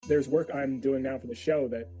there's work I'm doing now for the show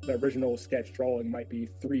that the original sketch drawing might be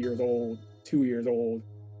 3 years old, 2 years old,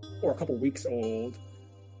 or a couple weeks old,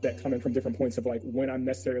 that come in from different points of like when I'm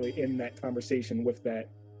necessarily in that conversation with that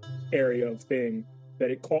area of thing,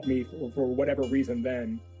 that it caught me for whatever reason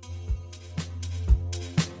then.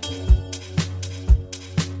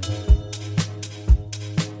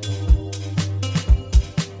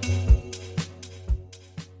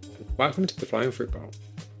 Welcome to the Flying Fruit Bowl,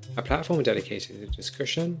 a platform dedicated to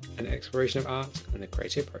discussion and exploration of art and the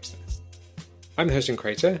creative process. I'm the host and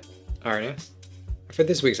creator, RNS, and for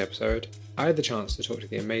this week's episode, I had the chance to talk to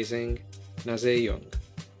the amazing Nasir Young.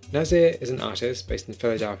 Nasir is an artist based in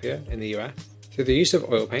Philadelphia in the US. Through the use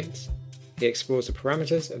of oil paints, he explores the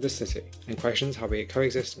parameters of the city and questions how we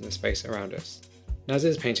coexist in the space around us.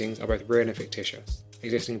 Nasir's paintings are both real and fictitious,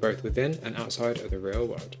 existing both within and outside of the real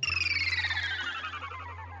world.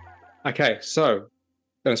 Okay, so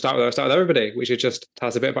I'm going to start with everybody. We should just tell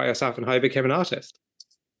us a bit about yourself and how you became an artist.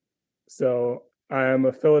 So I'm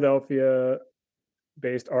a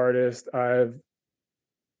Philadelphia-based artist. I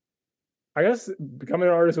guess becoming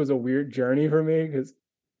an artist was a weird journey for me because,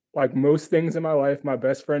 like most things in my life, my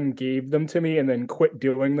best friend gave them to me and then quit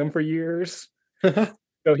doing them for years.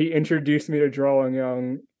 So he introduced me to drawing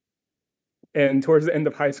young. And towards the end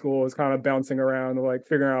of high school, I was kind of bouncing around, like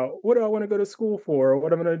figuring out what do I want to go to school for, or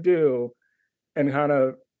what I'm going to do. And kind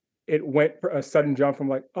of it went for a sudden jump from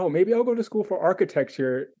like, oh, maybe I'll go to school for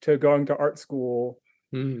architecture to going to art school.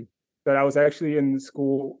 That I was actually in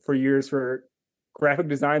school for years for graphic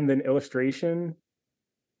design, then illustration.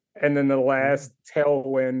 And then the last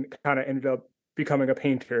tailwind kind of ended up becoming a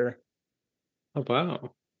painter. Oh,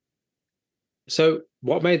 wow. So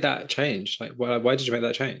what made that change? Like, why did you make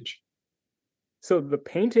that change? So the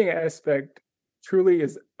painting aspect truly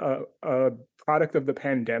is a product of the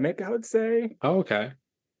pandemic, I would say. Oh, okay.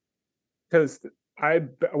 Because I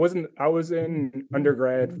was in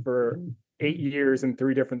undergrad for 8 years in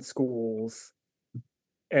 3 different schools.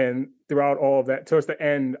 And throughout all of that, towards the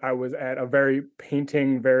end, I was at a the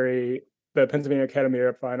Pennsylvania Academy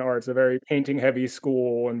of Fine Arts, a very painting heavy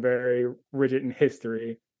school and very rigid in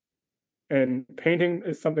history. And painting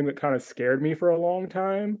is something that kind of scared me for a long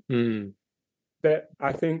time. That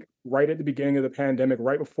I think right at the beginning of the pandemic,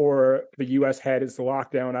 right before the US had its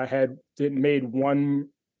lockdown, I made one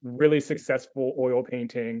really successful oil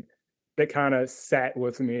painting that kind of sat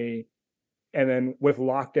with me. And then with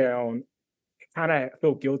lockdown, I kind of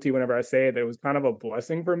feel guilty whenever I say that it was kind of a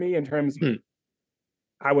blessing for me in terms of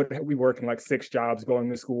I would be working like 6 jobs, going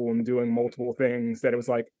to school and doing multiple things, that it was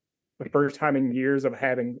like the first time in years of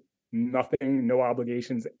having nothing, no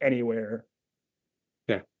obligations anywhere.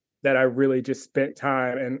 Yeah. That I really just spent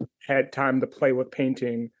time and had time to play with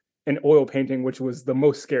painting and oil painting, which was the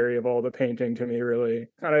most scary of all the painting to me, really.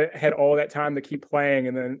 Kind of had all that time to keep playing,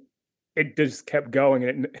 and then it just kept going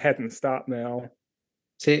and it hasn't stopped now.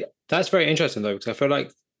 See, that's very interesting though, because I feel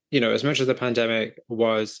like, as much as the pandemic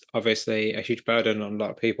was obviously a huge burden on a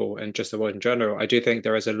lot of people and just the world in general, I do think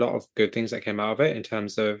there is a lot of good things that came out of it in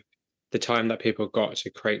terms of the time that people got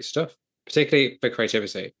to create stuff, particularly for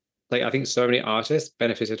creativity. Like, I think so many artists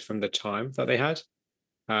benefited from the time that they had.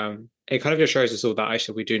 It kind of just shows us all that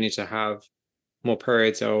actually we do need to have more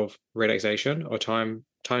periods of relaxation or time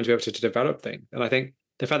to be able to develop things. And I think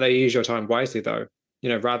the fact that you use your time wisely, though,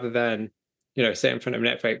 rather than sit in front of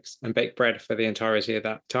Netflix and bake bread for the entirety of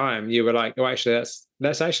that time, you were like, oh, actually,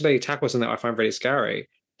 let's actually tackle something that I find really scary.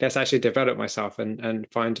 Let's actually develop myself and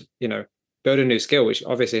find build a new skill, which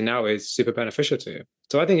obviously now is super beneficial to you.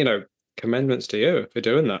 So I think commendments to you for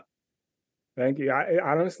doing that. Thank you. I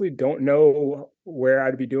honestly don't know where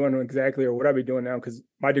I'd be doing exactly or what I'd be doing now, because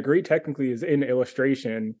my degree technically is in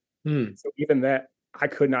illustration. So even that, I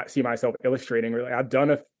could not see myself illustrating really. I've done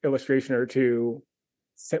an illustration or two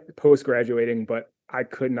post-graduating, but I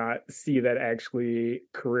could not see that actually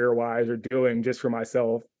career-wise or doing just for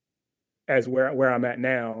myself as where I'm at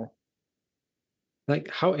now.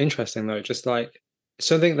 Like, how interesting though, just like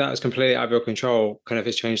something that is completely out of your control kind of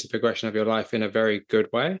has changed the progression of your life in a very good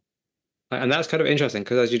way. And that's kind of interesting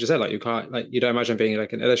because, as you just said, like, you can't, like, you don't imagine being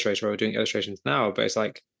like an illustrator or doing illustrations now, but it's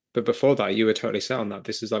like, but before that, you were totally set on that.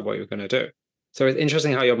 This is like what you're going to do. So it's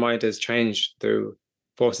interesting how your mind has changed through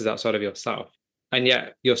forces outside of yourself, and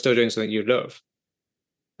yet you're still doing something you love.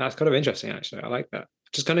 That's kind of interesting, actually. I like that.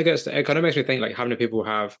 It kind of makes me think, like, how many people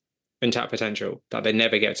have untapped potential that they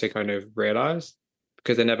never get to kind of realize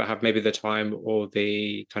because they never have maybe the time or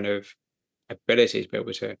the kind of ability to be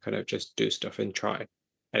able to kind of just do stuff and try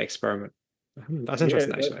and experiment. That's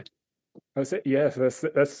interesting, actually. I would say, yes,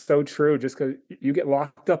 that's so true. Just because you get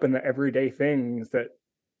locked up in the everyday things that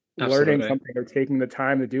learning Absolutely. something or taking the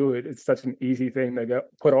time to do it, it's such an easy thing to go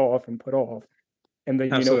put off and put off. And then,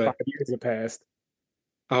 5 Absolutely. years have passed.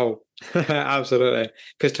 Oh, absolutely.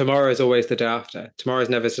 Because tomorrow is always the day after. Tomorrow is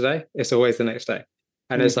never today. It's always the next day.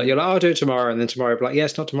 And it's like, Hmm. you're like, I'll do it tomorrow. And then tomorrow, you're like, yeah,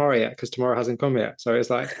 it's not tomorrow yet because tomorrow hasn't come yet. So it's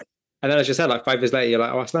like, and then as you said, like 5 years later, you're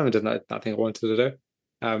like, oh, I still haven't done that thing I wanted to do.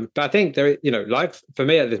 But I think life for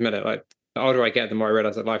me at this minute, like the older I get, the more I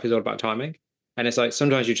realize that life is all about timing. And it's like,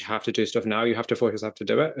 sometimes you just have to do stuff now. You have to force yourself to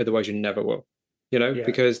do it. Otherwise you never will, Yeah,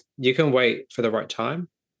 because you can wait for the right time,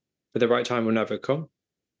 but the right time will never come.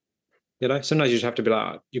 Sometimes you just have to be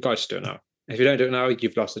like, you guys just do it now. If you don't do it now,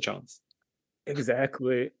 you've lost the chance.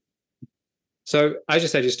 exactly. So, as you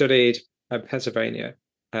said, you studied at Pennsylvania,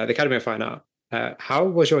 the Academy of Fine Art. How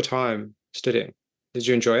was your time studying? Did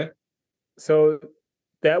you enjoy it? So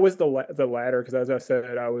that was the latter because, as I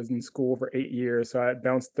said, I was in school for 8 years. So I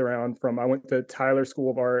bounced around from I went to Tyler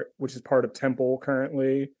School of Art, which is part of Temple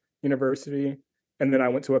currently University, and then I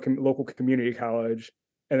went to a local community college,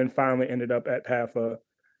 and then finally ended up at PAFA.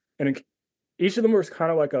 And each of them was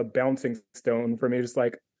kind of like a bouncing stone for me, just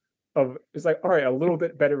like it's like, all right, a little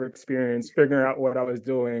bit better experience figuring out what I was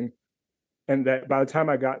doing. And that by the time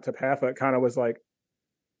I got to PAFA, it kind of was like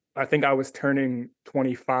I think I was turning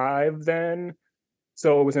 25 then.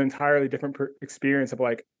 So it was an entirely different experience of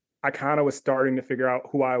like, I kind of was starting to figure out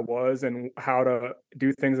who I was and how to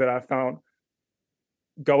do things that I found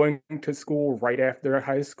going to school right after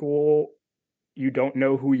high school. You don't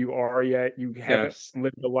know who you are yet. You haven't Yes.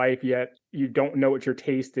 lived a life yet. You don't know what your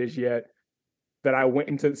taste is yet. That I went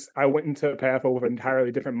into PAFO with an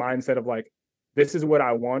entirely different mindset of like, this is what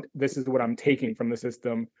I want. This is what I'm taking from the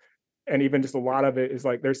system. And even just a lot of it is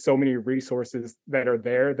like there's so many resources that are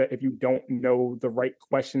there that if you don't know the right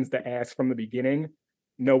questions to ask from the beginning,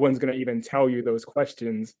 no one's going to even tell you those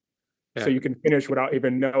questions. So Yeah. you can finish without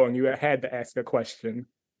even knowing you had to ask a question.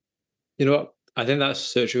 You know what? I think that's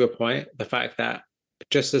such a good point. The fact that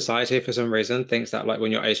just society, for some reason, thinks that like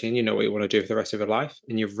when you're 18, you know what you want to do for the rest of your life,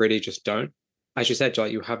 and you really just don't. As you said,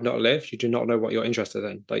 like you have not lived, you do not know what you're interested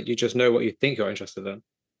in. Like you just know what you think you're interested in.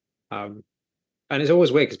 Um, and it's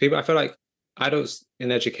always weird because people, I feel like adults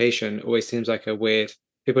in education always seems like a weird,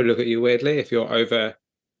 people look at you weirdly if you're over,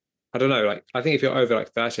 I don't know, like I think if you're over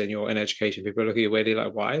like 30 and you're in education, people look at you weirdly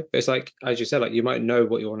like, why? But it's like, as you said, like you might know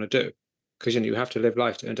what you want to do because you have to live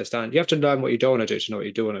life to understand. You have to learn what you don't want to do to know what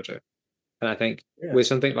you do want to do. And I think Yeah. with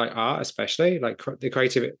something like art, especially, like the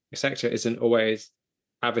creative sector isn't always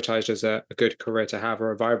advertised as a good career to have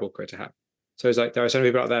or a viable career to have. So it's like there are some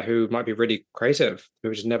people out there who might be really creative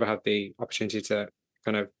who just never had the opportunity to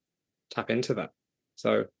kind of tap into that.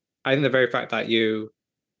 So I think the very fact that you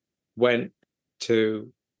went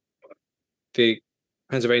to the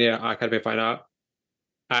Pennsylvania Academy of Fine Art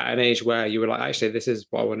at an age where you were like, actually, this is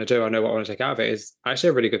what I want to do. I know what I want to take out of it is actually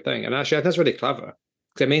a really good thing. And actually, I think that's really clever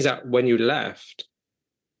because it means that when you left,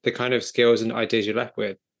 the kind of skills and ideas you left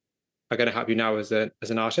with are going to help you now as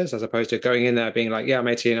an artist, as opposed to going in there being like, yeah, I'm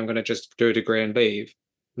 18, I'm going to just do a degree and leave,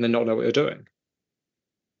 and then not know what you're doing.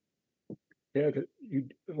 Yeah, 'cause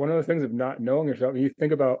one of the things of not knowing yourself, you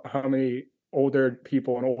think about how many older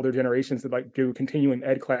people and older generations that like do continuing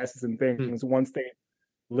ed classes and Hmm. things once they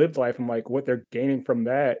lived life and like what they're gaining from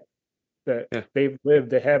that Yeah, they've lived,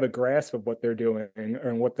 they have a grasp of what they're doing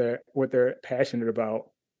and what they're passionate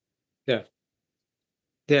about. yeah,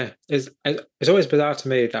 yeah. It's always bizarre to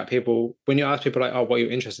me that people, when you ask people like, oh, what are you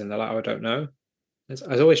interested in? They're like, oh, I don't know. It's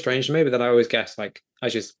always strange to me, but then I always guess, like,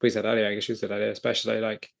 as we said earlier, I guess you said earlier, especially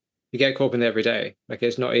like you get caught up in it every day. Like,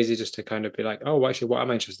 it's not easy just to kind of be like, oh, well, actually, what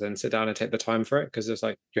am I interested in? Sit down and take the time for it because it's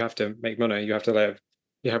like you have to make money, you have to live,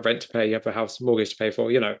 you have rent to pay, you have a house mortgage to pay for.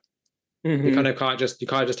 You kind Hmm. of can't just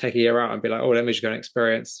take a year out and be like, oh, let me just go and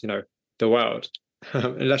experience, the world,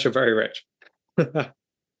 unless you're very rich.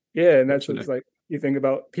 Yeah, and that's Which, what's like you think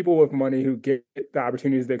about people with money who get the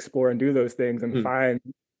opportunities to explore and do those things and hmm, find,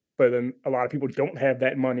 but then a lot of people don't have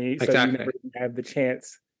that money, so you never exactly. even have the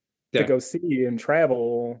chance to Yeah, go see and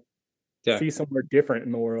travel, yeah. see somewhere different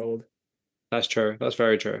in the world. That's true. That's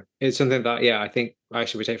very true. It's something that, yeah, I think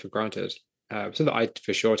actually we take for granted. Something that I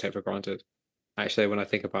for sure take for granted, actually, when I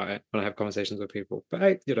think about it, when I have conversations with people. But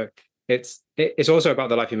hey, it's also about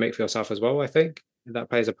the life you make for yourself as well, I think.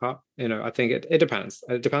 That plays a part. I think it depends.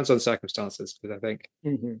 It depends on circumstances because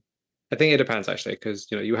Hmm. I think it depends actually, because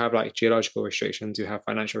you have like geological restrictions, you have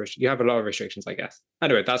financial you have a lot of restrictions, I guess.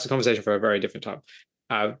 Anyway, that's a conversation for a very different time.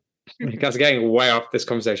 Um, that's getting way off this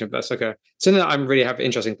conversation, but that's okay. Something that I'm really have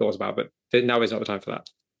interesting thoughts about, but now is not the time for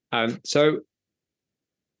that. So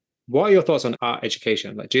what are your thoughts on art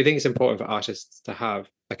education? Like, do you think it's important for artists to have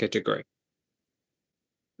like a degree?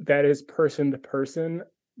 That is person to person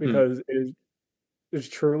Hmm. because it is is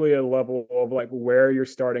truly a level of like where you're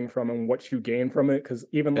starting from and what you gain from it. Because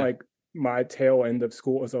even Yeah. like my tail end of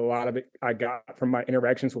school is a lot of it I got from my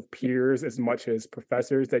interactions with peers as much as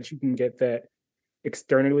professors, that you can get that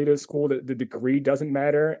externally to school, that the degree doesn't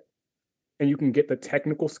matter, and you can get the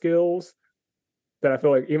technical skills that I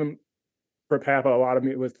feel like even for Papa, a lot of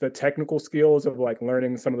it was the technical skills of like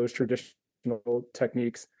learning some of those traditional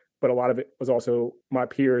techniques, but a lot of it was also my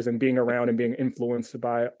peers and being around and being influenced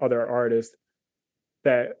by other artists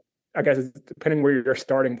that I guess it's depending where your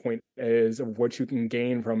starting point is of what you can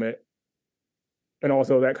gain from it. And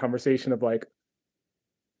also that conversation of like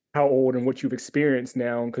how old and what you've experienced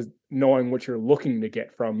now, because knowing what you're looking to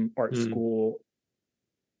get from art Mm. school,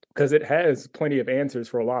 because it has plenty of answers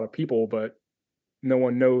for a lot of people, but no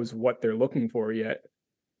one knows what they're looking for yet.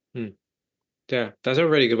 Mm. Yeah, that's a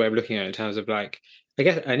really good way of looking at it in terms of like, I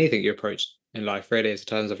guess anything you approach in life really is in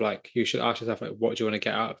terms of like, you should ask yourself, like, what do you want to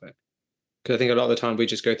get out of it? Because I think a lot of the time we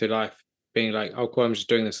just go through life being like, oh, cool, I'm just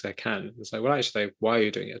doing this because I can. It's like, well, actually, why are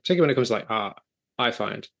you doing it? Particularly when it comes to like art, I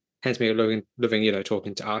find, hence me living,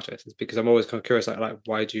 talking to artists, is because I'm always kind of curious, like,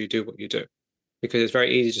 why do you do what you do? Because it's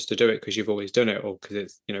very easy just to do it because you've always done it or because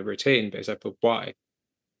it's, routine, but it's like, but why?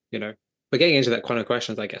 You know? But getting into that kind of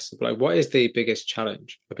questions, I guess, like, what is the biggest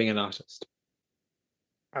challenge of being an artist?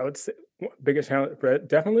 I would say biggest challenge, but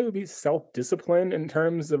definitely would be self discipline in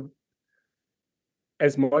terms of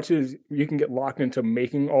as much as you can get locked into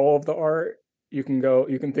making all of the art, you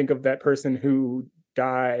can think of that person who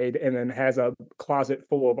died and then has a closet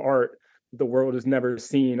full of art the world has never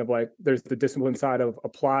seen, of like there's the discipline side of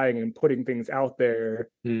applying and putting things out there.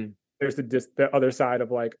 Mm. There's the other side of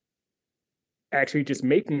like actually just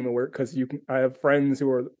making the work, because you can I have friends who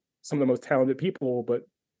are some of the most talented people but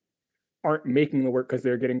aren't making the work because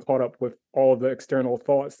they're getting caught up with all the external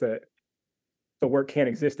thoughts that the work can't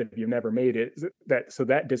exist if you've never made it. That so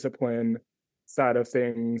that discipline side of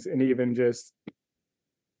things, and even just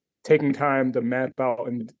taking time to map out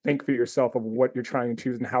and think for yourself of what you're trying to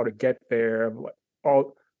choose and how to get there.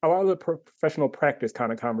 All a lot of the professional practice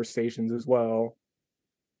kind of conversations as well,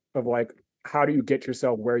 of like how do you get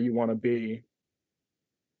yourself where you want to be.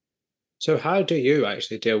 So how do you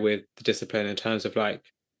actually deal with the discipline in terms of like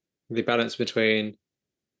the balance between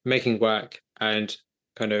making work and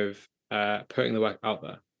kind of putting the work out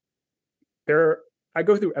there? There, I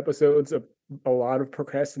go through episodes of a lot of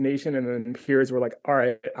procrastination, and then peers were like, "All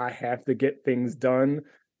right, I have to get things done."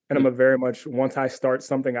 And I'm Mm. a very much, once I start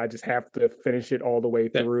something, I just have to finish it all the way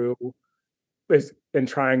Yeah. through. And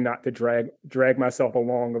trying not to drag myself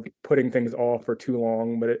along of putting things off for too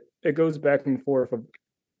long. But it goes back and forth. Of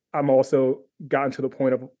I'm also gotten to the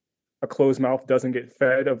point of a closed mouth doesn't get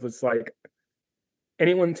fed. Of it's like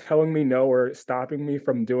anyone telling me no or stopping me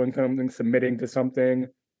from doing something, submitting to something,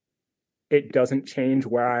 it doesn't change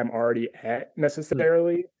where I'm already at Mm.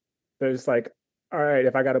 necessarily. There's like, all right,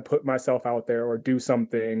 if I got to put myself out there or do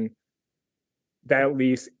something, that at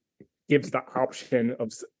least gives the option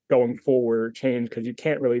of going forward change, because you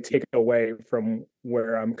can't really take it away from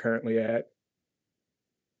where I'm currently at.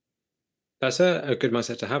 That's a good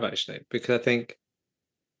mindset to have actually, because I think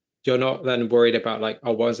you're not then worried about like,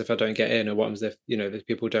 oh, what happens if I don't get in, or what happens if if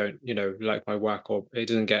people don't like my work, or it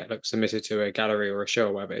doesn't get like submitted to a gallery or a show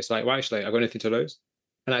or whatever. It's like, well, actually, I've got nothing to lose,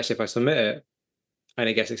 and actually, if I submit it and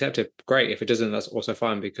it gets accepted, great. If it doesn't, that's also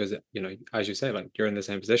fine because as you say, like you're in the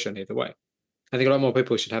same position either way. I think a lot more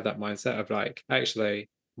people should have that mindset of like, actually,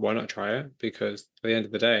 why not try it? Because at the end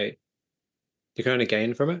of the day, you can only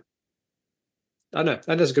gain from it. I don't know,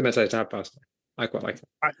 and that's a good mentality to have personally. I quite like that.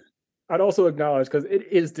 I, I'd also acknowledge, because it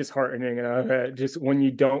is disheartening, and I've had just when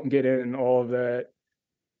you don't get in and all of that.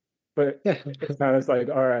 But Yeah. it's kind of like,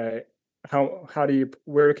 all right, how do you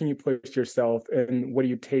where can you push yourself, and what do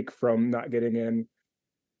you take from not getting in?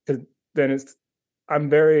 Because then I'm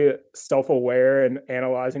very self aware and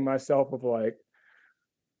analyzing myself of like,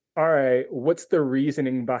 all right, what's the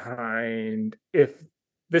reasoning behind if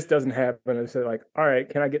this doesn't happen? And say like, all right,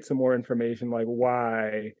 can I get some more information? Like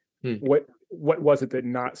why? Hmm. What was it that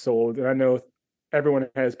not sold? And I know everyone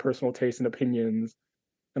has personal tastes and opinions,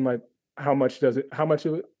 and like how much does it? How much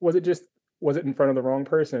was it? Just was it in front of the wrong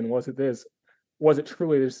person? Was it this? Was it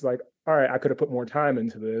truly just like, all right, I could have put more time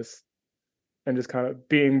into this, and just kind of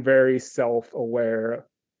being very self aware.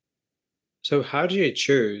 So how do you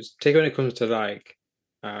choose, particularly when it comes to like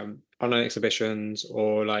online exhibitions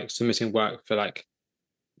or like submitting work for like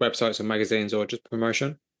websites or magazines or just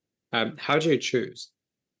promotion? How do you choose?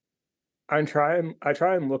 I try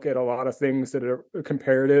and look at a lot of things that are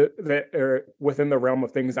comparative, that are within the realm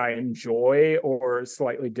of things I enjoy or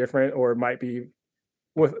slightly different, or might be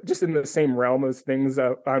with just in the same realm as things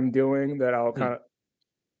that I'm doing, that I'll Hmm. kind of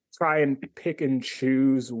try and pick and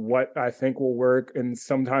choose what I think will work. And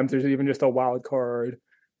sometimes there's even just a wild card.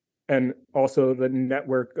 And also the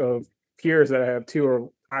network of peers that I have too, or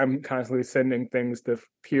I'm constantly sending things to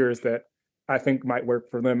peers that I think might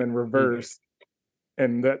work for them in reverse.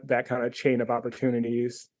 And that kind of chain of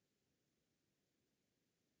opportunities.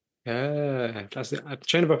 Yeah, that's a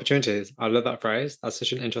chain of opportunities. I love that phrase. That's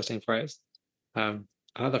such an interesting phrase. I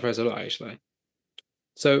like that phrase a lot, actually.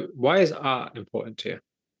 So, why is art important to you?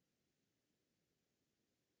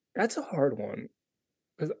 That's a hard one.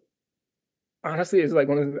 Because honestly, it's like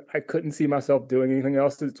I couldn't see myself doing anything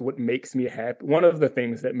else. It's what makes me happy. One of the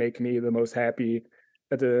things that make me the most happy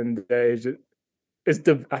at the end of the day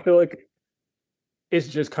I feel like it's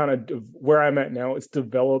just kind of where I'm at now. It's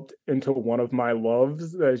developed into one of my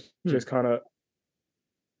loves. That's Hmm. just kind of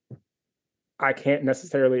I can't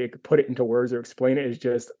necessarily put it into words or explain it. It's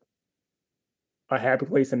just a happy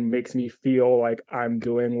place and makes me feel like I'm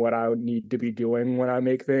doing what I need to be doing when I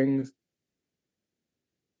make things.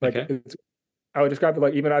 Like Okay. it's, I would describe it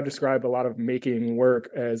like even I describe a lot of making work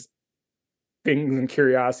as things and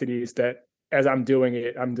curiosities that as I'm doing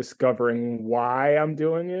it, I'm discovering why I'm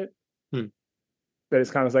doing it. Hmm. That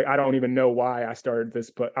it's kind of like I don't even know why I started this,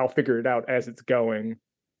 but I'll figure it out as it's going.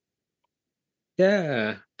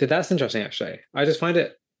 Yeah, that's interesting. Actually, I find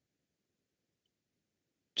it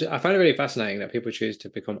really fascinating that people choose to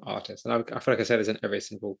become artists, and I feel like I say this in every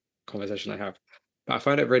single conversation I have. But I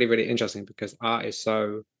find it really, really interesting because art is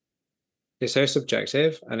it's so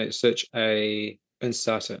subjective, and it's such a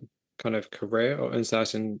uncertain kind of career or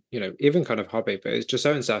uncertain, even kind of hobby. But it's just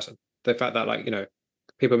so uncertain. The fact that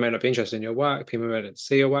people may not be interested in your work, people may not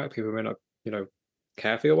see your work, people may not you know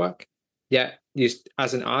care for your work. Yet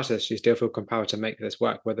as an artist, you still feel compelled to make this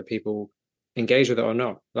work, whether people engage with it or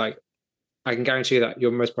not. Like I can guarantee you that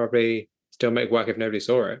you'll most probably still make work if nobody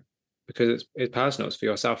saw it because it's personal. It's for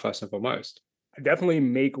yourself first and foremost. I definitely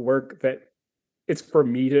make work that it's for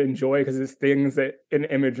me to enjoy because it's things that in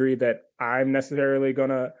imagery that I'm necessarily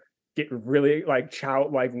gonna get really like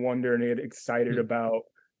childlike wonder and get excited Hmm. about.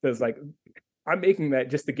 There's like I'm making that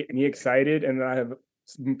just to get me excited, and then I have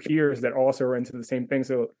some peers that also are into the same thing.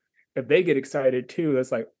 So if they get excited too,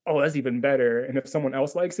 that's like, oh, that's even better. And if someone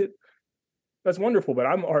else likes it, that's wonderful. But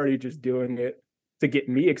I'm already just doing it to get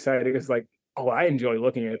me excited. It's like, oh, I enjoy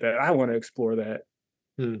looking at that. I want to explore that.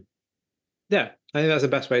 Hmm. Yeah, I think that's the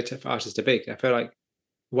best way for artists to be. I feel like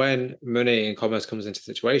when money and commerce comes into the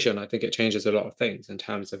situation, I think it changes a lot of things in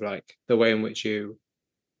terms of like the way in which you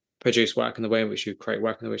produce work and the way in which you create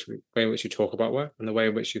work and way in which you talk about work and the way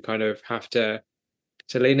in which you kind of have to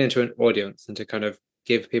lean into an audience and to kind of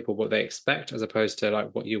give people what they expect as opposed to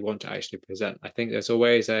like what you want to actually present. I think there's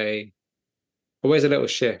always a little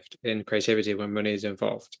shift in creativity when money is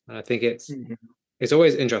involved. And I think Mhm. it's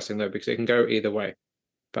always interesting though because it can go either way.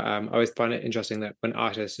 But I always find it interesting that when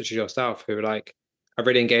artists such as yourself who like are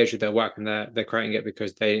really engaged with their work and they're creating it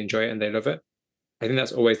because they enjoy it and they love it, I think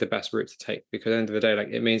that's always the best route to take because at the end of the day, like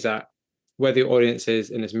it means that whether your audience is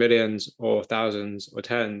in its millions or thousands or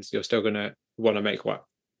tens, you're still gonna want to make work.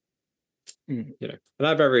 Mhm. And I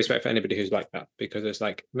have very respect for anybody who's like that because it's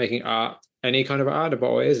like making art, any kind of art,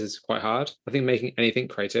 about what it is quite hard. I think making anything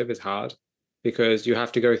creative is hard because you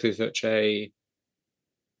have to go through such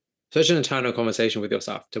an internal conversation with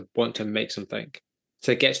yourself to want to make something,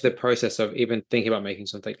 to get to the process of even thinking about making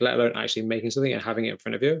something, let alone actually making something and having it in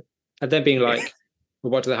front of you, and then being like,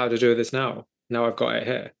 well, what do I have to do with this now? Now I've got it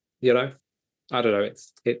here. You know, I don't know.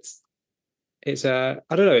 It's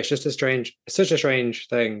I don't know. It's just it's such a strange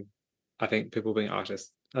thing. I think people being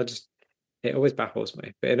artists, it always baffles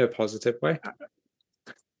me, but in a positive way.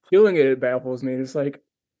 Doing it baffles me. It's like,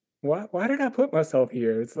 why did I put myself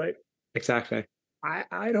here? It's like Exactly.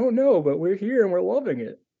 I don't know, but we're here and we're loving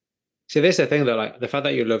it. See, this is the thing that like the fact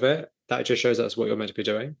that you love it, that just shows that's what you're meant to be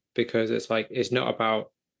doing because it's like it's not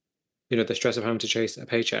about the stress of having to chase a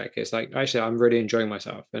paycheck. It's like actually I'm really enjoying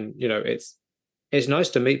myself, and it's nice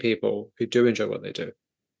to meet people who do enjoy what they do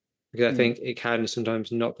because I Mm. think it can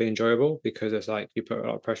sometimes not be enjoyable because it's like you put a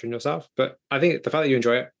lot of pressure on yourself. But I think the fact that you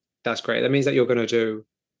enjoy it, that's great. That means that you're going to do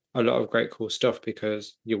a lot of great cool stuff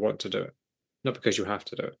because you want to do it, not because you have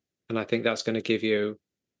to do it. And I think that's going to give you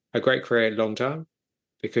a great career long term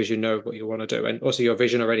because you know what you want to do. And also, your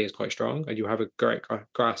vision already is quite strong and you have a great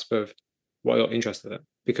grasp of what you're interested in.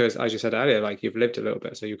 Because, as you said earlier, like you've lived a little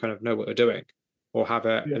bit, so you kind of know what you're doing or have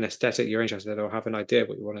Yeah, an aesthetic you're interested in or have an idea of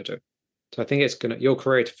what you want to do. So I think your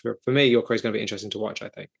career, for me, your career is going to be interesting to watch, I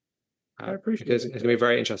think, I appreciate because it's going to be that.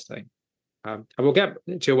 very interesting. And we'll get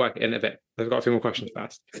to your work in a bit. I've got a few more questions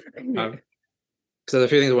first. Um, because there's a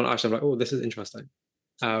few things I want to ask. I'm like, oh, this is interesting.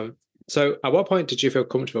 Um, so, at what point did you feel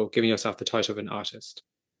comfortable giving yourself the title of an artist?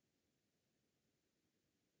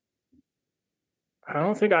 I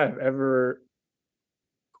don't think I've ever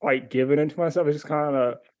quite given into myself. It's just kind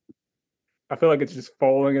of, I feel like it's just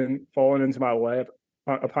falling into my lap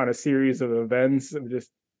upon a series of events of just,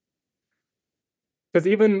 because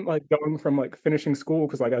even like going from like finishing school,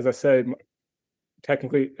 because like as I said,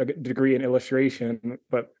 technically a degree in illustration,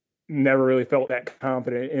 but never really felt that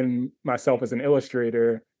confident in myself as an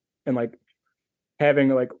illustrator, and like having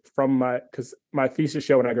like from my, because my thesis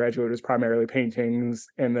show when I graduated was primarily paintings,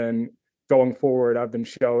 and then going forward I've been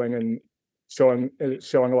showing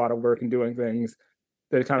a lot of work and doing things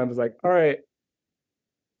that kind of was like, all right,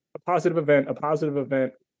 a positive event.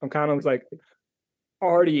 I'm kind of like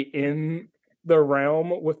already in the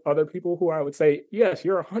realm with other people who I would say, yes,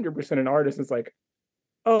 you're 100% an artist. It's like,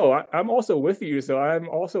 oh, I'm also with you, so I'm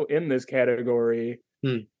also in this category.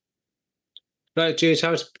 Hmm. Like, do you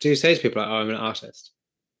say to people like, "Oh, I'm an artist"?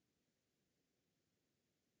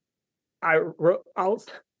 I'll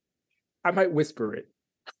I might whisper it,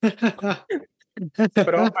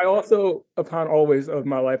 but I also, upon always of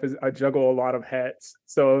my life, is I juggle a lot of hats.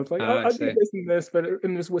 So it's like I I'll do see. this and this, but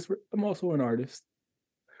in this whisper, I'm also an artist.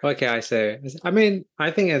 Okay, I see. I mean,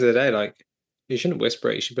 I think at the end of the day, like, you shouldn't whisper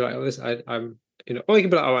it. You should be like, "Oh, this, I'm," or you can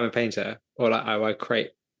be like, "Oh, I'm a painter," or like, "Oh, I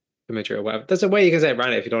create imagery," or whatever. There's a way you can say it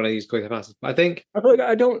around it if you don't want to use quick passes. I think, I feel like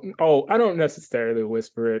I don't. Oh, I don't necessarily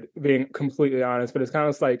whisper it, being completely honest. But it's kind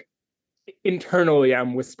of like internally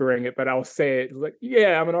I'm whispering it, but I'll say it like,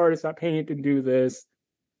 "Yeah, I'm an artist. I paint and do this."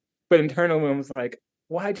 But internally, I was like,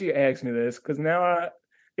 "Why'd you ask me this?" Because now,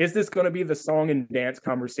 is this going to be the song and dance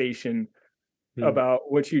conversation hmm,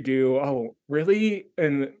 about what you do? Oh, really?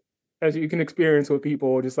 And as you can experience with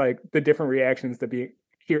people, just like the different reactions to be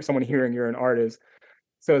hear someone hearing you're an artist.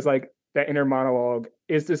 So it's like that inner monologue.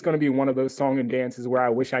 Is this going to be one of those song and dances where I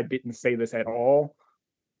wish I didn't say this at all?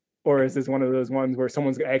 Or is this one of those ones where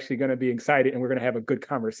someone's actually going to be excited and we're going to have a good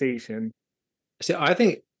conversation? see, I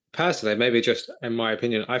think personally, maybe just in my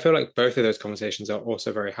opinion, I feel like both of those conversations are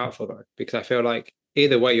also very helpful though, because I feel like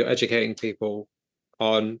either way, you're educating people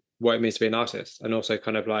on what it means to be an artist and also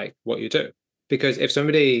kind of like what you do. Because if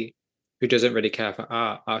somebody who doesn't really care for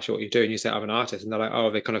art asks you what you do and you say, I'm an artist, and they're like,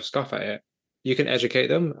 oh, they kind of scoff at it, you can educate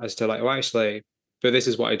them as to like, oh, actually, but this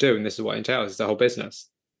is what I do and this is what it entails. It's the whole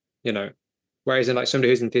business, you know. Whereas in like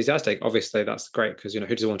somebody who's enthusiastic, obviously that's great because, who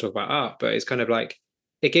doesn't want to talk about art? But it's kind of like,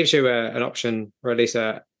 it gives you an option or at least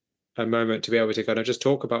a moment to be able to kind of just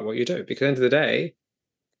talk about what you do. Because at the end of the day,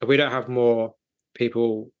 if we don't have more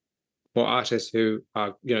people, more artists who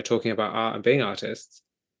are, talking about art and being artists,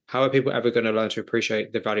 how are people ever going to learn to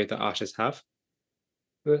appreciate the value that artists have?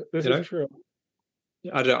 This You is know, true.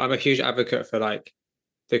 I don't know. I'm a huge advocate for like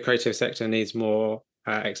the creative sector needs more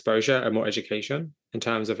exposure and more education in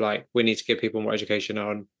terms of like we need to give people more education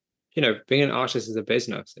on, being an artist is a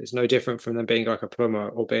business. It's no different from them being like a plumber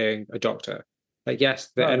or being a doctor. Like, yes,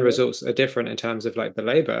 the Oh, end yeah. results are different in terms of like the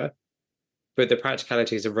labor, but the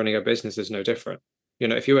practicalities of running a business is no different.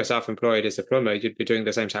 If you were self-employed as a plumber, you'd be doing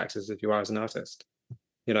the same taxes as you are as an artist.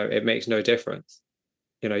 It makes no difference.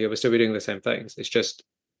 You'll still be doing the same things. It's just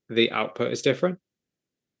the output is different.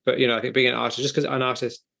 But I think being an artist, just because an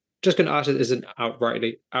artist isn't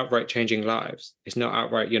outright changing lives. It's not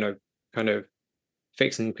outright, kind of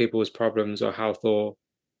fixing people's problems or health or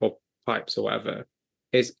pipes or whatever.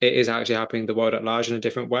 It is actually helping the world at large in a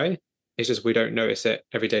different way. It's just we don't notice it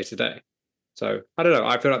every day to day. So I don't know.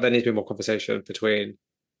 I feel like there needs to be more conversation between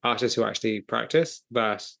artists who actually practice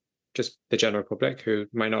versus just the general public who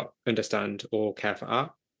may not understand or care for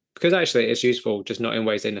art. Because actually it's useful, just not in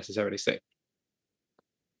ways they necessarily see.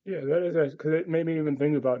 Yeah, that is because it made me even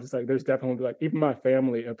think about just like there's definitely like even my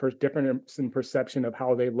family difference in perception of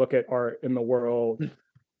how they look at art in the world,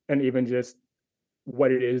 and even just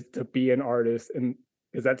what it is to be an artist, and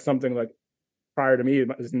because that's something like prior to me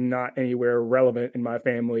is not anywhere relevant in my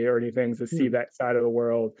family or anything to see Hmm. that side of the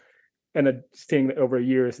world, and seeing that over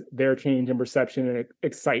years their change in perception and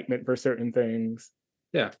excitement for certain things.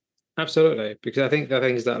 Yeah, absolutely. Because I think the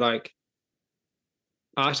things that like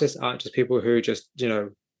artists aren't just people who just,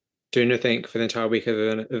 do nothing for the entire week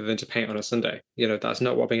other than to paint on a Sunday. That's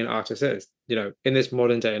not what being an artist is. In this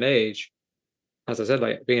modern day and age, as I said,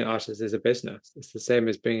 like being an artist is a business. It's the same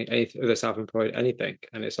as being any other self-employed anything.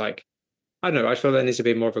 And it's like, I don't know, I feel there needs to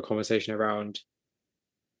be more of a conversation around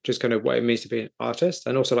just kind of what it means to be an artist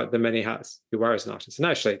and also like the many hats you wear as an artist. And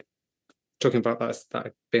actually talking about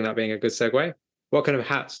that being a good segue, what kind of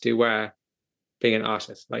hats do you wear being an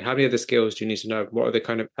artist? Like, how many of the skills do you need to know? What are the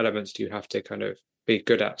kind of elements do you have to kind of be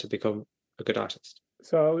good at to become a good artist?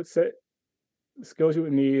 So I would say the skills you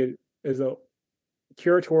would need is a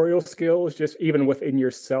curatorial skills, just even within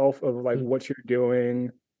yourself of like Mm, what you're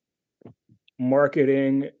doing,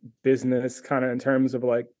 marketing, business, kind of in terms of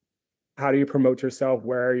like how do you promote yourself,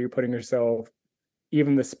 where are you putting yourself,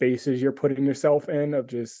 even the spaces you're putting yourself in, of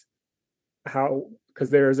just how,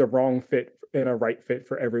 because there is a wrong fit and a right fit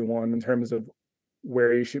for everyone in terms of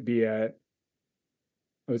where you should be at.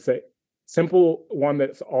 I would say simple one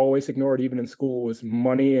that's always ignored even in school is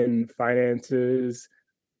money and finances,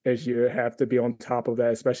 as you have to be on top of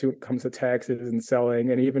that, especially when it comes to taxes and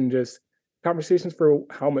selling, and even just conversations for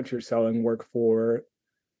how much you're selling work for.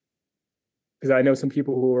 Because I know some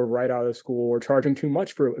people who are right out of school are charging too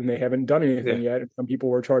much for it and they haven't done anything Yeah. yet. And some people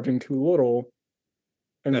were charging too little.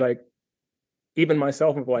 And it's Yeah. like, even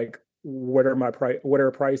myself of like, what are my price? What are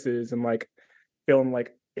prices? And like feeling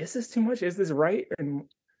like, is this too much? Is this right? And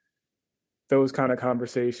those kind of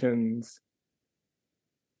conversations.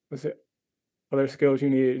 Was it other skills you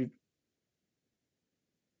need?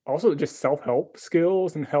 Also, just self help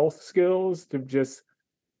skills and health skills to just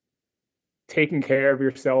taking care of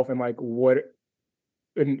yourself and like what,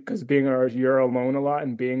 and because being you're alone a lot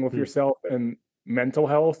and being with Mm. yourself and mental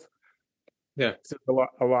health. Yeah. So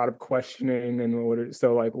a lot of questioning and what.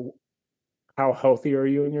 So like, how healthy are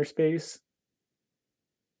you in your space?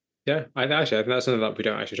 Yeah. I think that's something that we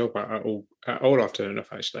don't actually talk about at all often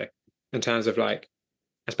enough, actually, in terms of like,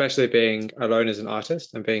 especially being alone as an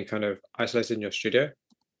artist and being kind of isolated in your studio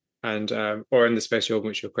and or in the space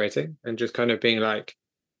which you're creating, and just kind of being like,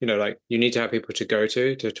 like you need to have people to go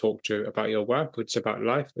to talk to about your work, or just about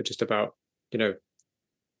life, or just about, you know,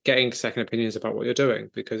 getting second opinions about what you're doing,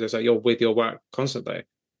 because it's like you're with your work constantly.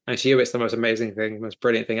 And to you, it's the most amazing thing, most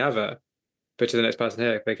brilliant thing ever. But to the next person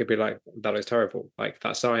here, they could be like, that looks terrible. Like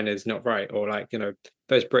that sign is not right. Or like,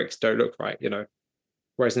 those bricks don't look right.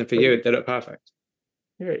 Whereas then for But you, they look perfect.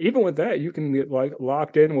 yeah, even with that, you can get like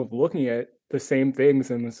locked in with looking at the same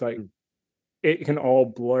things, and it's like Mm. it can all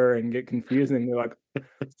blur and get confusing. Like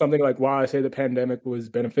something like why I say the pandemic was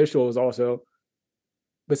beneficial is also,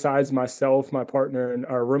 besides myself, my partner, and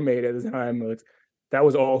our roommate at the time, like, that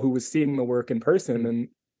was all who was seeing the work in person. Mm. And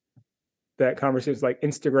that conversation is like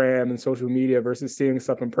Instagram and social media versus seeing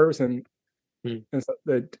stuff in person. Mm. And so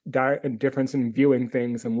the difference in viewing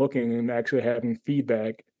things and looking and actually having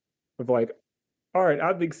feedback of like, all right,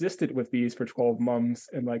 I've existed with these for 12 months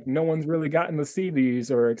and like no one's really gotten to see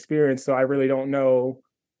these or experience. So I really don't know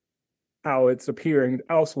how it's appearing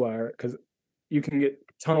elsewhere, because you can get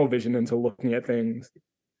tunnel vision into looking at things.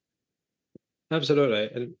 Absolutely.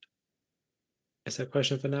 And is that a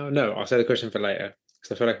question for now? No, I'll say the question for later.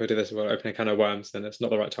 Because I feel like if we do this, we'll open a can of worms, then it's not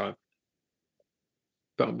the right time.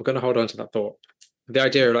 But we're going to hold on to that thought. The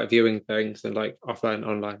idea of like viewing things and like offline and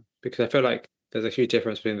online, because I feel like there's a huge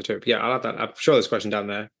difference between the two. But yeah, I'll have that. I'm sure there's a question down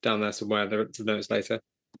there somewhere, the notes later.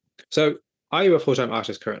 So are you a full-time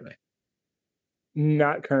artist currently?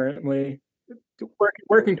 Not currently.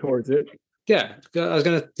 Working towards it. Yeah, I'm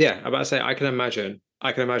about to say, I can imagine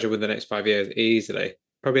within the next 5 years, easily,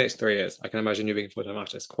 probably next 3 years, I can imagine you being a full-time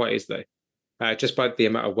artist quite easily. Just by the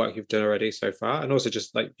amount of work you've done already so far, and also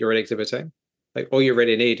just like you're already exhibiting. Like all you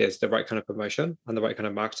really need is the right kind of promotion and the right kind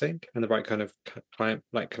of marketing and the right kind of client,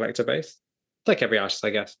 like collector base. Like every artist,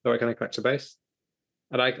 I guess, the right kind of collector base.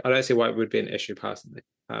 And I don't see why it would be an issue personally,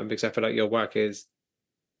 because I feel like your work is.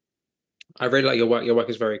 I really like your work. Your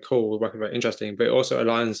work is very cool. Your work is very interesting, but it also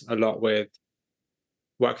aligns a lot with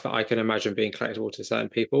work that I can imagine being collectible to certain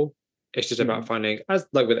people. It's just about Mhm. finding, as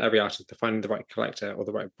like with every artist, to finding the right collector or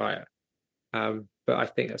the right buyer. But I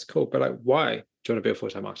think that's cool. But like, why do you want to be a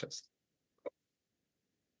full-time artist?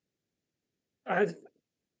 I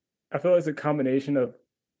I feel it's a combination of,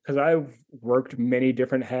 because I've worked many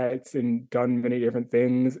different hats and done many different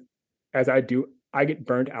things. As I do, I get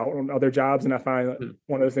burnt out on other jobs, and I find that Mm.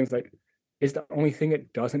 one of those things like is the only thing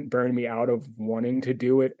that doesn't burn me out of wanting to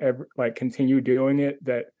do it ever, like continue doing it,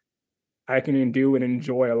 that I can do and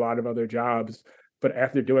enjoy a lot of other jobs. But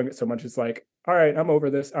after doing it so much, it's like, all right, I'm over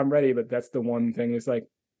this, I'm ready. But that's the one thing. It's like,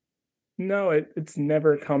 no, it's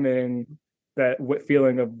never coming. That what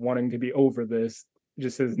feeling of wanting to be over this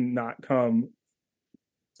just has not come.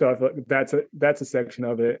 So I feel like that's a section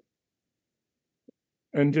of it,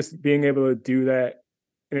 and just being able to do that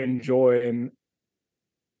and enjoy, and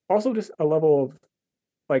also just a level of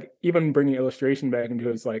like even bringing illustration back into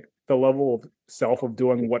it, is like the level of self of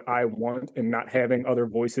doing what I want and not having other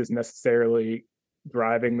voices necessarily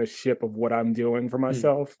driving the ship of what I'm doing for Mm.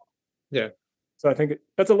 myself. Yeah, So I think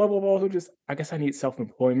that's a level of also just, I guess I need self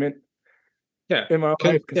employment yeah, in my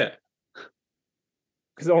life, because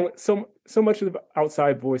yeah. only so much of the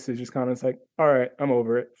outside voices just kind of, it's like, all right, I'm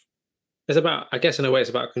over it. It's about, I guess, in a way, it's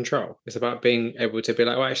about control. It's about being able to be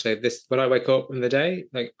like, well, actually, this when I wake up in the day,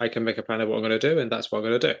 like I can make a plan of what I'm going to do, and that's what I'm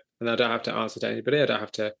going to do, and I don't have to answer to anybody. I don't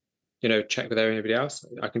have to. check with anybody else.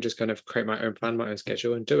 I can just kind of create my own plan, my own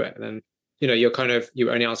schedule, and do it. And then, you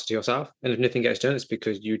only answer to yourself. And if nothing gets done, it's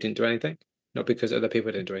because you didn't do anything, not because other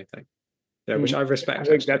people didn't do anything. Which I respect. I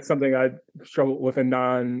think that's something I struggle with in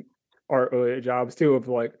non-art related jobs too. Of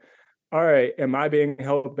like, all right, am I being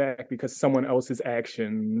held back because someone else's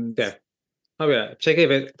actions? Yeah. Oh yeah.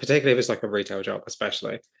 Particularly if it's like a retail job,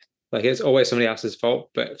 especially. Like it's always somebody else's fault,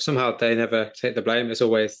 but somehow they never take the blame. It's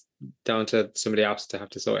always down to somebody else to have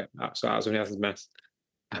to sort out somebody else's mess.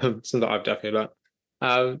 Something that I've definitely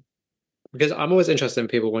learned. Because I'm always interested in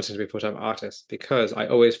people wanting to be full-time artists, because I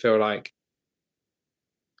always feel like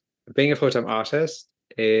being a full-time artist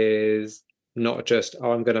is not just,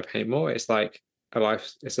 oh, I'm going to paint more. It's like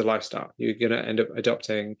it's a lifestyle. You're going to end up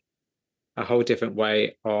adopting a whole different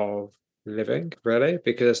way of living, really,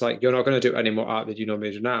 because it's like you're not going to do any more art than you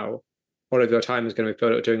normally do now. All of your time is going to be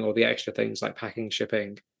filled up doing all the extra things like packing,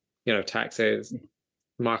 shipping, taxes,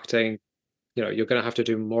 marketing. You're going to have to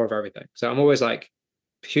do more of everything. So I'm always like,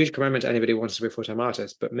 huge commitment to anybody who wants to be a full-time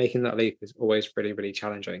artist, but making that leap is always really, really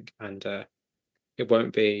challenging, and it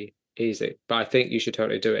won't be easy. But I think you should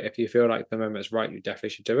totally do it. If you feel like the moment's right, you definitely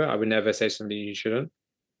should do it. I would never say to somebody you shouldn't,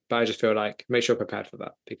 but I just feel like make sure you're prepared for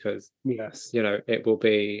that, because yes, it will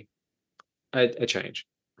be a change,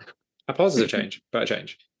 a positive change, but a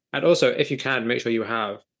change. And also, if you can, make sure you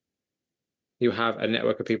have a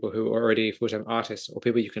network of people who are already full-time artists, or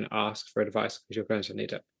people you can ask for advice, because you're going to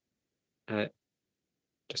need it.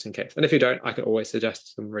 Just in case. And if you don't, I can always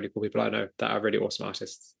suggest some really cool people I know that are really awesome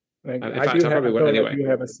artists. In fact, I probably will anyway.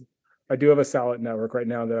 I do have a solid network right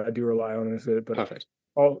now that I do rely on, but perfect.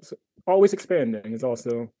 Always expanding is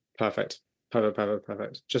also perfect.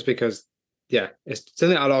 Just because, yeah, it's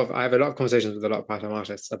something I have a lot of conversations with a lot of part-time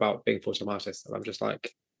artists about being full-time artists, and I'm just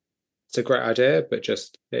like, it's a great idea, but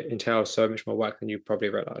just it entails so much more work than you probably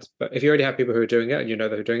realize. But if you already have people who are doing it and you know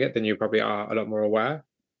they're doing it, then you probably are a lot more aware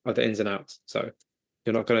of the ins and outs. So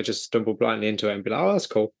you're not going to just stumble blindly into it and be like, oh, that's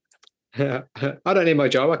cool. I don't need my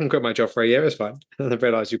job. I can quit my job for a year. It's fine. And then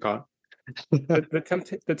realize you can't.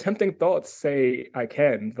 the tempting thoughts say I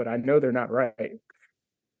can, but I know they're not right.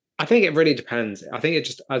 I think it really depends. I think it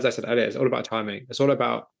just, as I said earlier, it's all about timing. It's all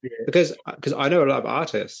about, because I know a lot of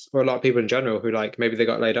artists, or a lot of people in general, who like maybe they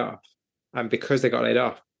got laid off. And because they got laid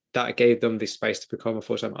off, that gave them the space to become a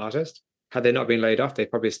full-time artist. Had they not been laid off, they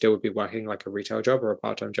probably still would be working like a retail job or a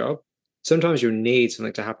part-time job. Sometimes you need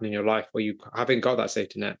something to happen in your life where you haven't got that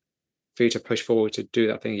safety net for you to push forward to do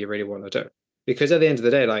that thing you really want to do. Because at the end of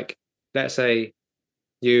the day, like, let's say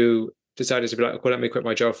you decided to be like, well, let me quit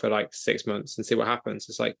my job for like 6 months and see what happens.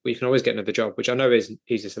 It's like, well, you can always get another job, which I know is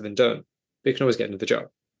easier said than done, but you can always get another job.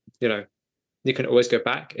 You can always go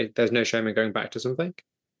back. There's no shame in going back to something.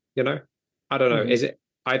 I don't know.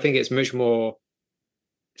 I think it's much more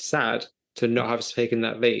sad to not have taken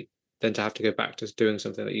that leap than to have to go back to doing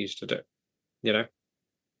something that you used to do.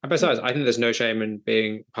 And besides, I think there's no shame in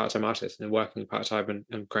being a part-time artist and working part-time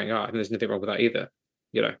and creating art. I think there's nothing wrong with that either,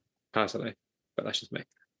 personally. But that's just me.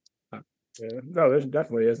 Yeah, no, there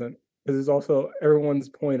definitely isn't. Because it's also everyone's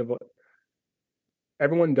point of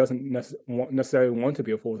everyone doesn't necessarily want to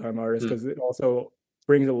be a full-time artist, because it also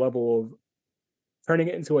brings a level of turning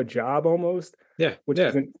it into a job almost. Yeah.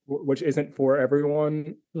 Which isn't for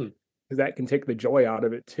everyone. Because that can take the joy out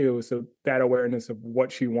of it too. So that awareness of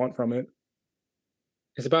what you want from it.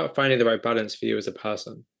 It's about finding the right balance for you as a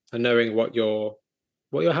person, and knowing what you're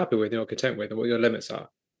happy with and you're content with, and what your limits are.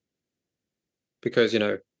 Because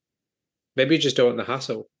maybe you just don't want the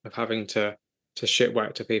hassle of having to shit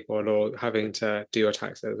work to people, or having to do your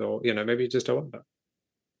taxes, or maybe you just don't want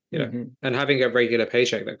that. And having a regular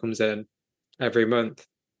paycheck that comes in every month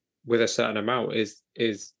with a certain amount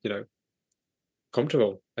is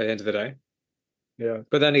comfortable at the end of the day. Yeah.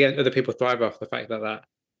 But then again, other people thrive off the fact that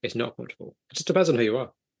it's not comfortable. It just depends on who you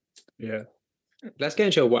are. Yeah. Let's get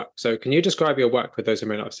into your work. So can you describe your work for those who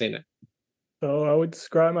may not have seen it? So I would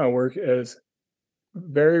describe my work as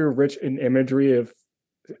very rich in imagery of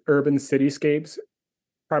urban cityscapes.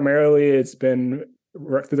 Primarily, it's been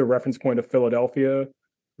through the reference point of Philadelphia,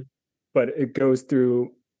 but it goes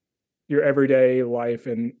through your everyday life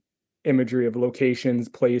and imagery of locations,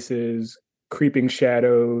 places, creeping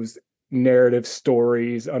shadows, narrative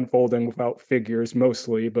stories unfolding without figures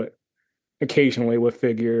mostly, but occasionally with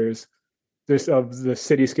figures, just of the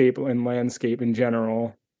cityscape and landscape in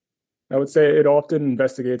general. I would say it often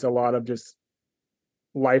investigates a lot of just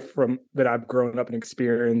life from that I've grown up and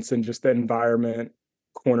experienced, and just the environment,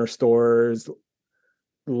 corner stores,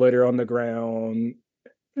 litter on the ground,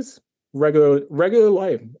 just regular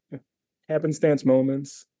life, happenstance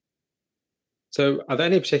moments. So are there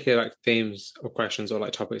any particular like themes or questions or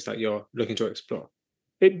like topics that you're looking to explore?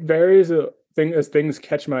 It varies a thing as things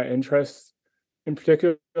catch my interest. In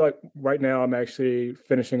particular, like right now, I'm actually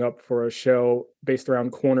finishing up for a show based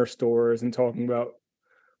around corner stores and talking about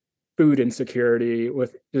food insecurity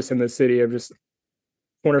with just in the city of just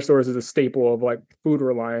corner stores is a staple of like food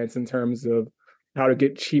reliance in terms of how to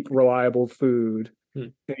get cheap, reliable food. Hmm.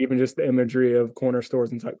 And even just the imagery of corner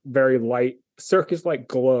stores and like very light circus like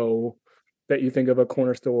glow that you think of a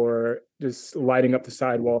corner store just lighting up the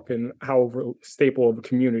sidewalk and how staple of a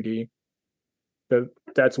community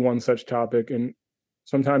that's one such topic. And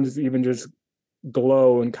sometimes it's even just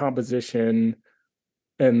glow and composition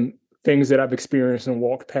and things that I've experienced and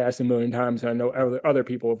walked past a million times, and I know other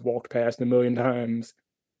people have walked past a million times.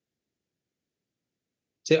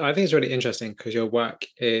 See, I think it's really interesting because your work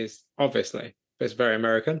is obviously it's very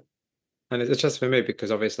American, and it's interesting for me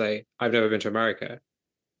because obviously I've never been to America,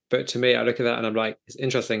 but to me, I look at that and I'm like, it's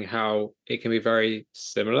interesting how it can be very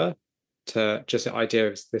similar to just the idea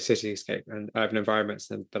of the cityscape and urban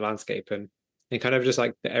environments and the landscape and kind of just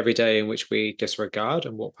like the everyday in which we disregard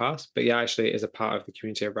and walk past, but yeah, actually it is a part of the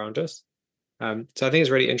community around us. So I think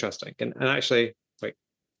it's really interesting. And actually, like,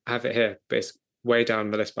 I have it here, but it's way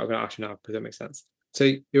down the list, but I'm going to ask you now because it makes sense. So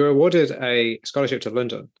you were awarded a scholarship to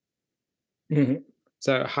London. Mm-hmm.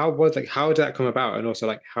 So how did that come about? And also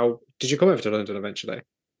like how did you come over to London eventually?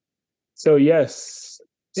 So yes,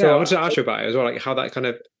 Yeah, I so wanted to ask you about it as well, like how that kind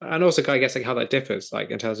of, and also I guess like how that differs,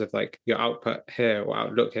 like in terms of like your output here or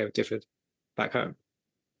outlook here differed back home.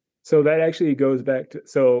 so that actually goes back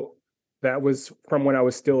to that was from when I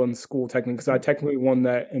was still in school technically because I technically won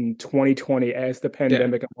that in 2020 as the Yeah,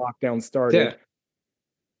 pandemic and lockdown yeah, started.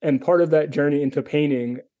 And part of that journey into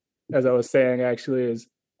painting, as I was saying, actually is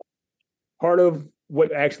part of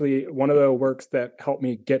what actually one of the works that helped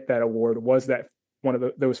me get that award was that one of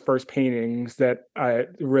those first paintings that I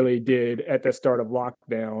really did at the start of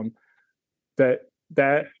lockdown.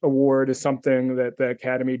 That award is something that the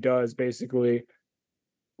Academy does basically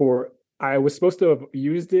for. I was supposed to have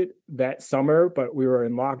used it that summer, but we were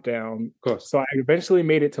in lockdown. of course. So I eventually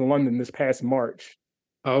made it to London this past March.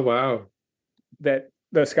 Oh wow. That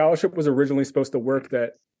the scholarship was originally supposed to work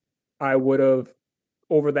that I would have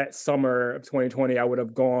over that summer of 2020, I would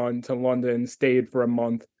have gone to London, stayed for a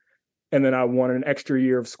month, and then I won an extra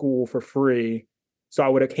year of school for free. So I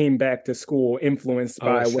would have came back to school influenced Oh,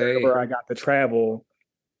 I by see. wherever I got to travel,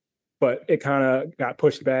 but it kind of got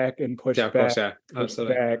pushed back and Yeah, pushed of course, back, yeah, pushed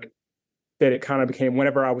absolutely. back. That it kind of became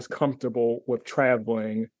whenever I was comfortable with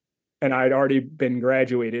traveling, and I'd already been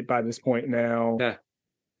graduated by this point now. Yeah.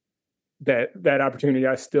 That opportunity,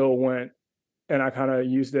 I still went, and I kind of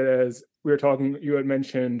used it as we were talking. You had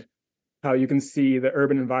mentioned how you can see the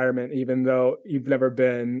urban environment even though you've never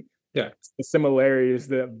been, Yeah. the similarities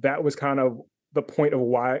that was kind of the point of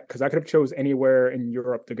why, because I could have chose anywhere in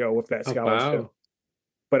Europe to go with that Oh scholarship, wow.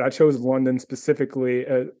 but I chose London specifically,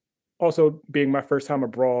 also being my first time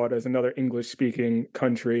abroad as another English speaking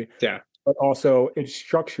country, Yeah. but also it's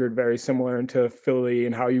structured very similar into Philly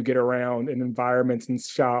and how you get around in environments and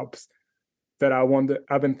shops that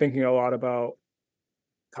I've been thinking a lot about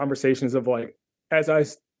conversations of like as I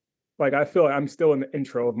feel like I'm still in the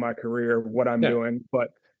intro of my career, what I'm Yeah. doing, but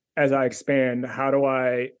as I expand,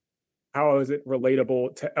 how is it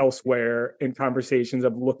relatable to elsewhere in conversations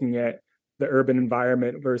of looking at the urban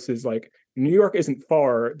environment versus like New York isn't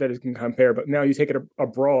far that it can compare, but now you take it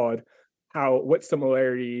abroad, what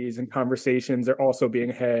similarities and conversations are also being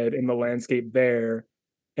had in the landscape there.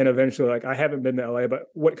 And eventually, like I haven't been to LA, but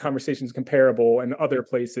what conversations comparable in other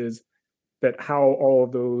places that how all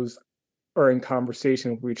of those are in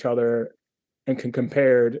conversation with each other and can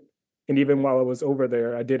compared. And even while I was over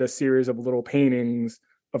there, I did a series of little paintings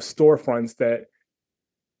of storefronts that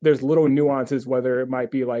there's little nuances, whether it might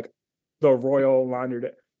be like the royal laundry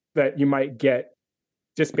that you might get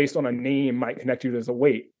just based on a name might connect you as a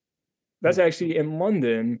weight. That's Mm. actually in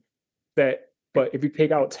London that, but if you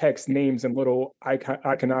take out text, names, and little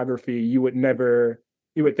iconography, you would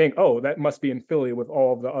think, oh, that must be in Philly with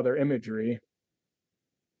all of the other imagery.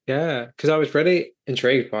 Yeah. Because I was really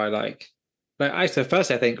intrigued by like I so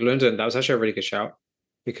first I think London, that was actually a really good shout.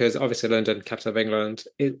 Because obviously London, capital of England,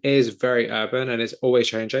 it is very urban and it's always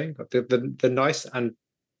changing. But the nice and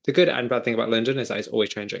the good and bad thing about London is that it's always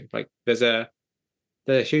changing. Like there's a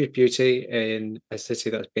huge beauty in a city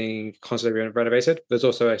that's being constantly renovated. There's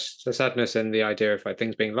also a sadness in the idea of like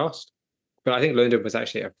things being lost. But I think London was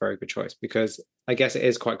actually a very good choice because I guess it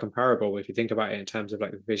is quite comparable if you think about it in terms of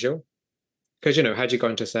like the visual. Because had you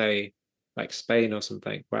gone to say like Spain or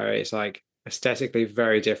something where it's like aesthetically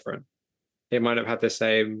very different, it might have had the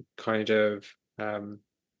same kind of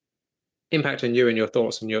impact on you and your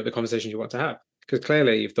thoughts and the conversations you want to have. because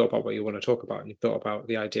clearly you've thought about what you want to talk about, and you've thought about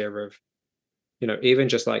the idea of, even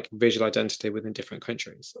just like visual identity within different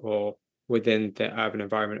countries or within the urban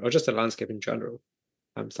environment or just the landscape in general.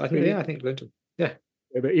 So I think, yeah, I think London. Yeah.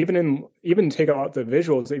 But even take out the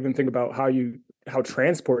visuals, even think about how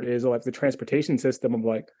transport is, like the transportation system of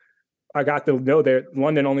like, I got to know that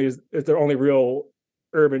London only is their only real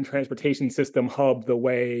urban transportation system hub, the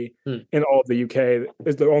way in all of the UK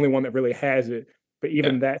is the only one that really has it. But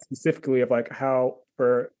even that specifically of like how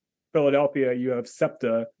for Philadelphia you have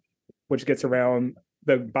SEPTA, which gets around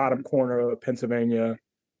the bottom corner of Pennsylvania.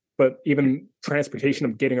 But even transportation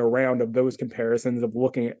of getting around, of those comparisons of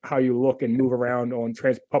looking at how you look and move around on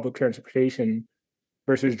public transportation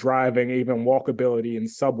versus driving, even walkability and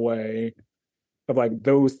subway, of like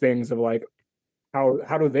those things of like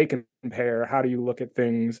how do they compare? How do you look at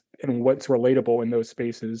things and what's relatable in those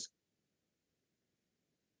spaces?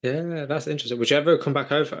 Yeah, that's interesting. Would you ever come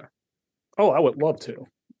back over? Oh, I would love to.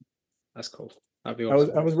 That's cool. That'd be I was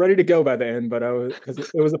awesome. I was ready to go by the end, but I was because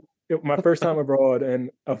it was my first time abroad and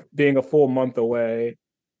being a full month away.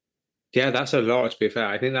 Yeah, that's a lot, to be fair.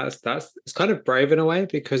 I think that's it's kind of brave in a way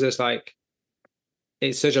because it's like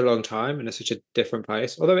it's such a long time and it's such a different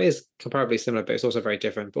place. Although it is comparably similar, but it's also very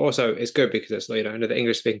different. But also it's good because it's, in the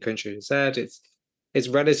English speaking country, it's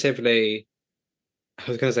relatively, I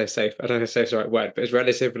was gonna say safe. I don't know if safe is the right word, but it's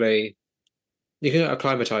relatively, you can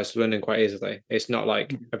acclimatize to London quite easily. It's not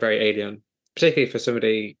like a very alien, particularly for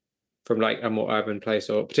somebody from like a more urban place,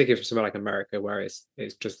 or particularly for somewhere like America, where it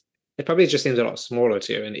probably just seems a lot smaller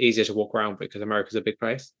to you and easier to walk around because America's a big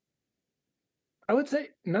place. I would say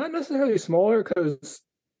not necessarily smaller because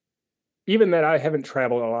even that I haven't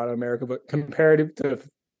traveled a lot of America, but comparative to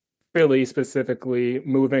Philly specifically,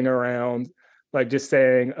 moving around, like just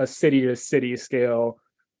saying a city to city scale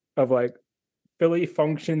of like Philly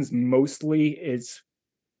functions mostly is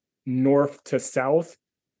north to south,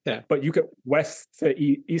 Yeah. but you could west to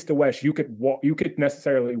east to west. You could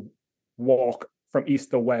necessarily walk from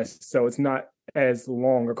east to west, so it's not as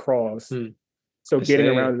long across. So I getting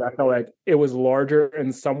see. around it, I felt like it was larger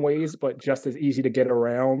in some ways, but just as easy to get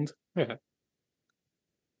around. Yeah.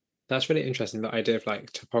 That's really interesting, the idea of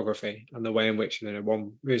like topography and the way in which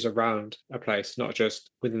one moves around a place, not just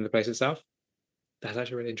within the place itself. That's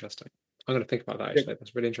actually really interesting. I'm going to think about that actually.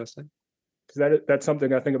 That's really interesting. Because that's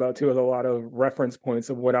something I think about too, is a lot of reference points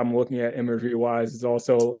of what I'm looking at imagery wise is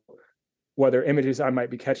also whether images I might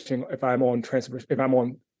be catching if I'm on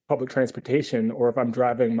public transportation or if I'm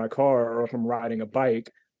driving my car or if I'm riding a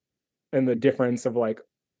bike, and the difference of like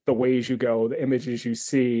the ways you go, the images you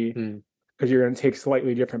see, because you're going to take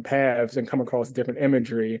slightly different paths and come across different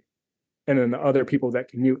imagery, and then the other people that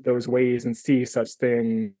commute those ways and see such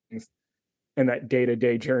things in that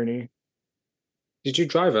day-to-day journey. Did you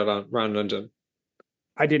drive around London?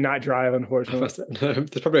 I did not drive, unfortunately. There's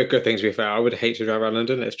probably a good thing to be fair. I would hate to drive around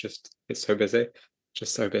London. It's so busy,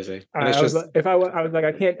 just so busy, and it's I was just I was like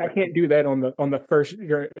I can't do that on the first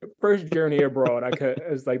journey abroad. I could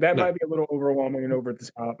it's like that no, might be a little overwhelming and over the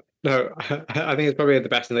top. no. I think it's probably the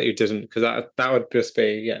best thing that you didn't, because that would just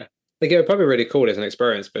be, yeah, like it would probably be really cool as an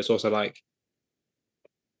experience, but it's also like,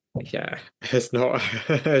 yeah, it's not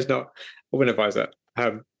it's not. I wouldn't advise it.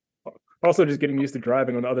 Also, just getting used to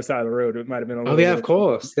driving on the other side of the road, it might have been a Oh little yeah, of bit.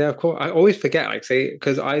 course. Yeah, of course. I always forget, like, see,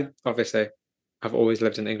 because I obviously I've always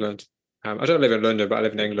lived in England. I don't live in London, but I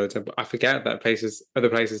live in England, and I forget that other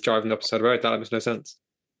places driving the opposite road. That makes no sense.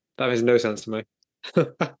 That makes no sense to me.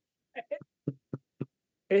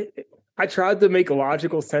 I tried to make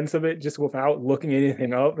logical sense of it just without looking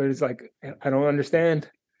anything up. It's like I don't understand.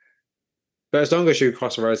 But as long as you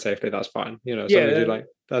cross the road safely, that's fine. As long as you Yeah, like,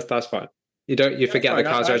 that's fine. You that's forget the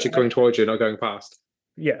fine. cars are actually coming towards you, not going past.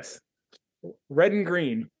 Yes, red and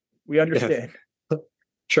green. We Yes, understand.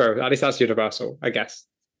 sure. At least that's universal, I guess,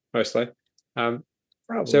 mostly. Um,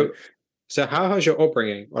 Probably. so so how has your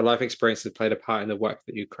upbringing or life experiences played a part in the work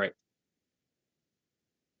that you create?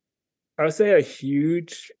 I would say a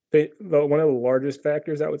huge thing, one of the largest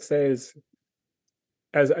factors I would say is,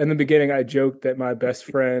 as in the beginning, I joked that my best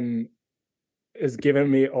friend is giving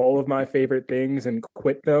me all of my favorite things and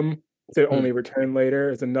quit them to only return later.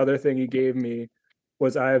 Is another thing he gave me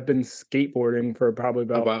was I have been skateboarding for probably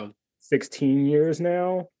Oh about wow. 16 years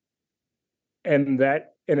now. And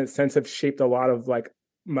that in a sense have shaped a lot of like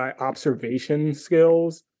my observation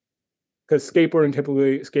skills. Because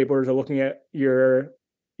skateboarders are looking at your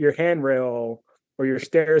handrail or your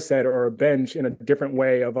stair set or a bench in a different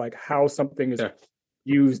way of like how something is Yeah.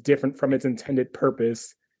 used different from its intended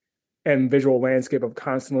purpose, and visual landscape of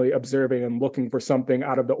constantly observing and looking for something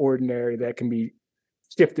out of the ordinary that can be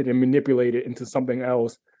shifted and manipulated into something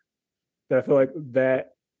else. That I feel like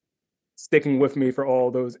that sticking with me for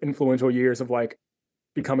all those influential years of like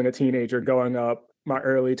becoming a teenager, going up, my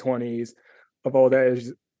early 20s, of all that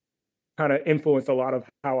is kind of influenced a lot of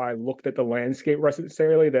how I looked at the landscape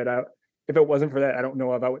necessarily. That if it wasn't for that, I don't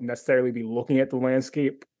know if I would necessarily be looking at the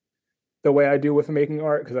landscape the way I do with making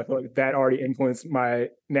art, because I feel like that already influenced my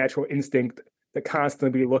natural instinct to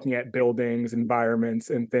constantly be looking at buildings,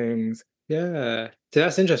 environments, and things. Yeah. So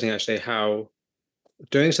that's interesting actually, how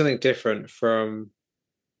doing something different from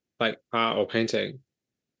like art or painting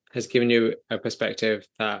has given you a perspective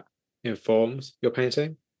that informs your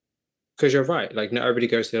painting. Because you're right, like not everybody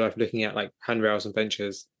goes through life looking at like handrails and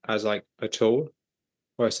benches as like a tool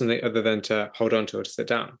or something other than to hold on to or to sit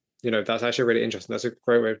down. That's actually really interesting. That's a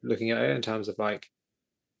great way of looking at it in terms of like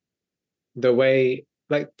the way,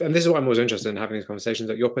 like, and this is what I'm always interested in having these conversations,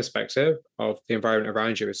 that your perspective of the environment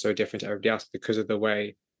around you is so different to everybody else because of the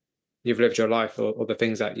way you've lived your life, or the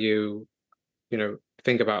things that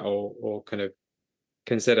think about or kind of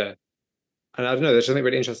consider. And I don't know, there's something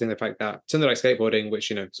really interesting, the fact that something like skateboarding, which,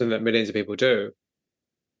 something that millions of people do,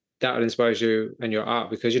 that will inspire you and your art,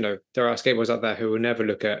 because, there are skateboarders out there who will never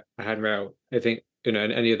look at a handrail, I think, in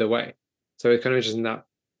any other way. So it's kind of interesting that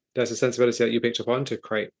there's a sensibility that you picked up on to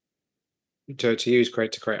create, to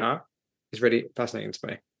create art. Is really fascinating to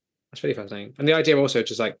me. That's really fascinating. And the idea of also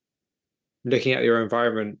just like looking at your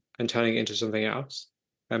environment and turning it into something else.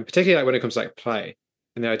 And particularly like when it comes to like play,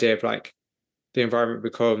 and the idea of like the environment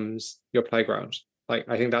becomes your playground. Like,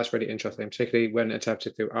 I think that's really interesting, particularly when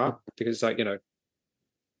attempted through art, because it's like,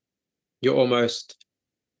 you're almost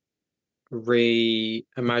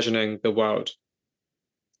reimagining the world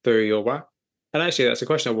through your work. And actually, that's a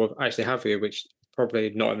question I will actually have for you, which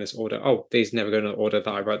probably not in this order. Oh, these never go in the order that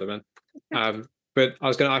I wrote them in. But I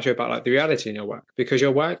was going to ask you about like the reality in your work, because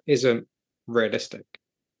your work isn't realistic,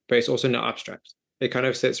 but it's also not abstract. It kind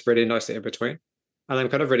of sits really nicely in between. And I'm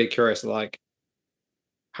kind of really curious, like,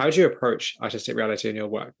 how do you approach artistic reality in your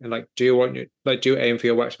work? And like, do you aim for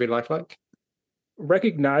your work to be lifelike?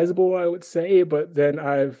 Recognizable, I would say, but then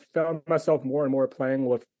I've found myself more and more playing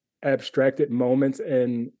with abstracted moments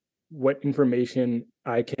and what information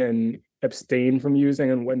I can abstain from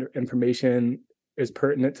using and what information is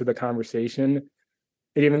pertinent to the conversation.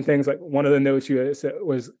 And even things like one of the notes you said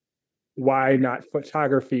was why not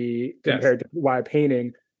photography Yes. compared to why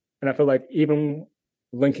painting. And I feel like even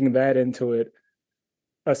linking that into it,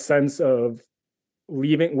 a sense of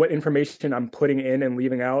leaving what information I'm putting in and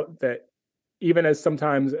leaving out, that even as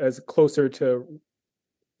sometimes as closer to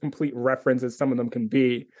complete reference as some of them can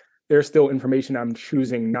be, there's still information I'm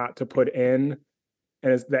choosing not to put in.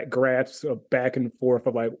 And it's that grasp of back and forth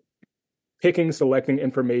of like picking, selecting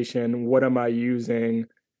information, what am I using,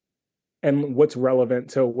 and what's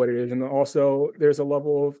relevant to what it is. And also there's a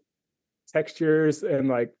level of textures and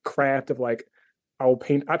like craft of like I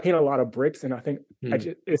paint a lot of bricks, and I think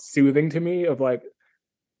it's soothing to me of like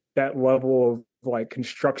that level of like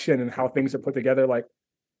construction and how things are put together. Like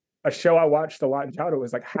a show I watched a lot in childhood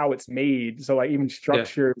was like how it's made. So like even Yeah.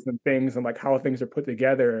 structures and things and like how things are put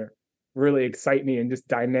together really excite me, and just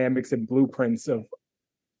dynamics and blueprints of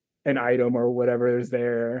an item or whatever is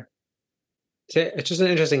there. So it's just an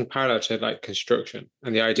interesting parallel to like construction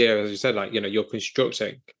and the idea, as you said, like, you're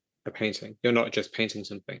constructing a painting. You're not just painting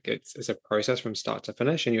something. It's a process from start to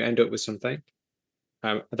finish, and you end up with something.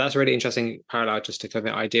 That's a really interesting parallel just to kind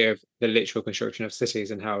of the idea of the literal construction of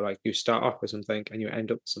cities, and how like you start off with something and you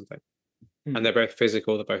end up with something. And they're both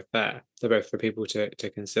physical, they're both there. They're both for people to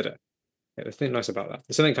consider. Yeah, there's something nice about that.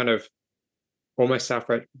 There's something kind of almost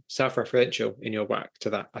self-referential in your work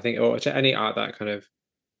to that, I think, or to any art that kind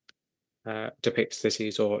of depict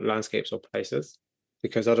cities or landscapes or places,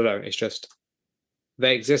 because I don't know, it's just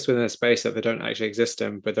they exist within a space that they don't actually exist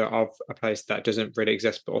in, but they're of a place that doesn't really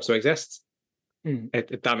exist but also exists.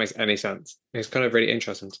 If that makes any sense, it's kind of really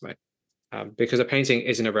interesting to me, because a painting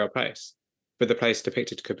isn't a real place, but the place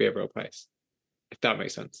depicted could be a real place, if that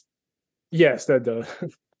makes sense. Yes, that does.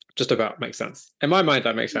 Just about makes sense in my mind.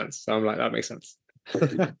 That makes sense. So I'm like, that makes sense.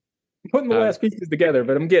 Putting the last pieces together,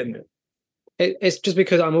 but I'm getting it. It's just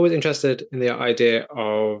because I'm always interested in the idea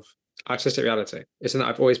of artistic reality. It's something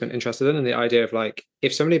I've always been interested in, and the idea of like,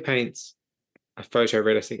 if somebody paints a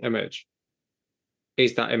photorealistic image,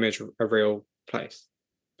 is that image a real place?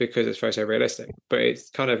 Because it's photorealistic, but it's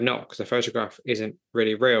kind of not, because a photograph isn't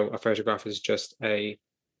really real. A photograph is just a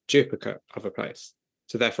duplicate of a place.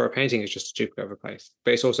 So therefore, a painting is just a duplicate of a place,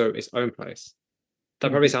 but it's also its own place.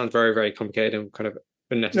 That probably sounds very, very complicated and kind of No,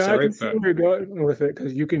 I unnecessary, can see but where you're going with it,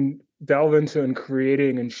 because you can delve into and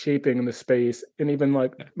creating and shaping the space, and even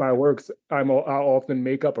like yeah. my works, I'll often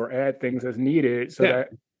make up or add things as needed, so Yeah. that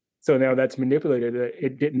So now that's manipulated.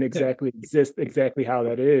 It didn't exactly exist exactly how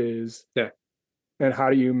that is. Yeah. And how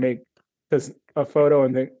do you make, because a photo,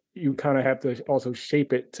 and then you kind of have to also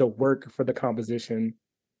shape it to work for the composition.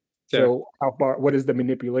 Yeah. So how far, what is the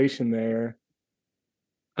manipulation there?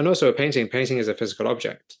 And also a painting is a physical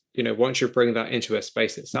object. Once you bring that into a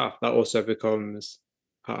space itself, that also becomes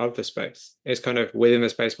part of the space. It's kind of within the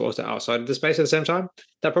space, but also outside of the space at the same time.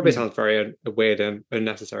 That probably sounds very weird and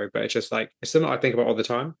unnecessary, but it's just like, it's something I think about all the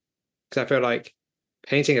time. Because I feel like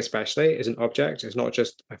painting especially is an object. It's not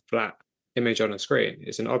just a flat image on a screen.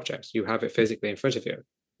 It's an object. You have it physically in front of you.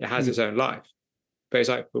 It has its own life. But it's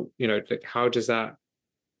like, like, how does that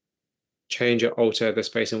change or alter the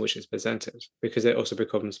space in which it's presented? Because it also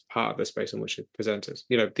becomes part of the space in which it's presented.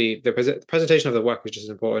 The presentation of the work is just as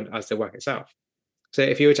important as the work itself. So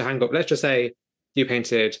if you were to hang up, let's just say you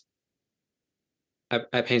painted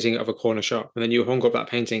a painting of a corner shop, and then you hung up that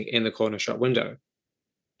painting in the corner shop window,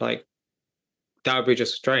 like, that would be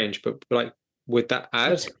just strange. But like, would that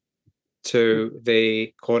add to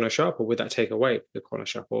the corner shop, or would that take away the corner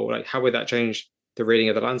shop, or like, how would that change the reading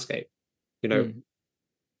of the landscape?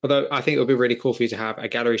 Although I think it would be really cool for you to have a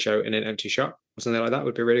gallery show in an empty shop or something like that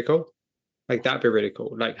would be really cool. Like, that'd be really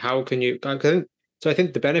cool. Like, how can you? So I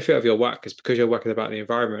think the benefit of your work is because your work is about the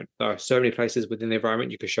environment. There are so many places within the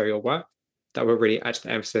environment you could show your work that will really add to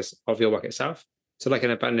the emphasis of your work itself. So like an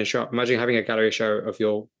abandoned shop, imagine having a gallery show of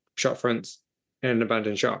your shop fronts in an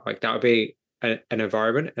abandoned shop. Like, that would be an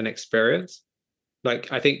environment, an experience.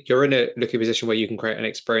 Like, I think you're in a lucky position where you can create an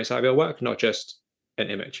experience out of your work, not just an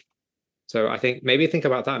image. So I think maybe think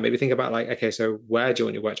about that. Maybe think about like, okay, so where do you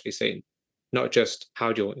want your work to be seen? Not just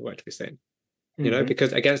how do you want your work to be seen?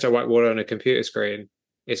 Because against a white wall on a computer screen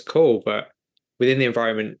is cool, but within the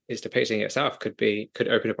environment it's depicting itself could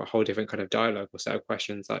open up a whole different kind of dialogue or set of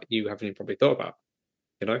questions that you haven't even probably thought about.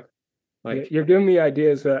 Like, You're giving me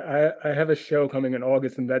ideas. I have a show coming in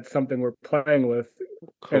August, and that's something we're playing with.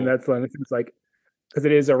 cool. And that's it's like, because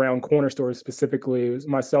it is around corner stores specifically. It was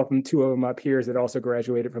myself and two of my peers that also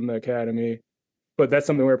graduated from the academy. But that's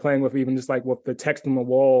something we're playing with, even just like with the text on the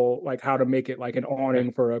wall, like how to make it like an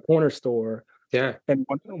awning for a corner store. Yeah. And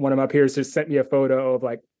one of my peers just sent me a photo of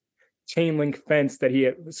like chain link fence that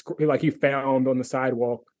he found on the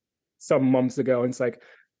sidewalk some months ago. And it's like,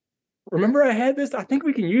 remember I had this? I think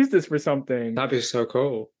we can use this for something. That'd be so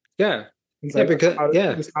cool. Yeah. It's Yeah, like because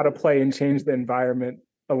just how to play and change the environment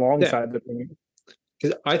alongside the paint.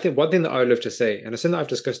 Because I think one thing that I would love to see, and it's something that I've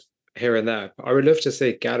discussed here and there, but I would love to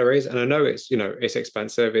see galleries. And I know it's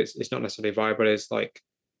expensive. It's not necessarily viable as like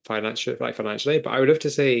financially, but I would love to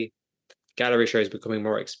see gallery shows becoming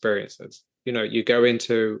more experiences. You go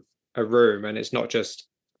into a room and it's not just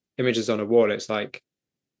images on a wall. It's like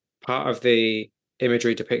part of the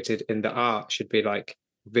imagery depicted in the art should be like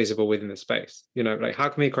visible within the space. Like, how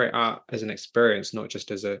can we create art as an experience, not just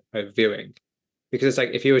as a viewing? Because it's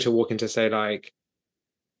like, if you were to walk into, say, like,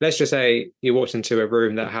 let's just say you walked into a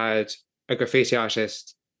room that had a graffiti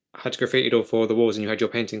artist had graffitied all four of the walls and you had your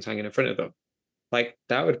paintings hanging in front of them. Like,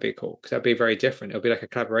 that would be cool because that'd be very different. It'll be like a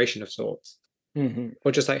collaboration of sorts.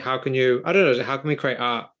 Or just like, how can we create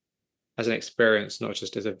art as an experience, not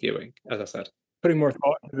just as a viewing, as I said? Putting more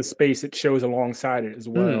thought into the space it shows alongside it as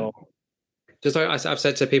well. Just like I've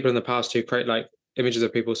said to people in the past who create like images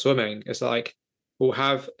of people swimming, it's like, we'll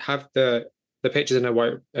have the pictures in a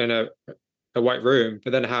white room,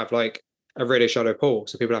 but then have like a really shallow pool,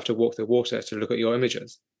 so people have to walk the water to look at your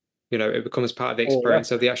images. It becomes part of the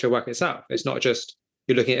experience of the actual work itself. It's not just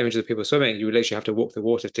you're looking at images of people swimming, you literally have to walk the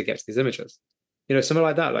water to get to these images. Something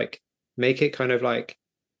like that. Like, make it kind of like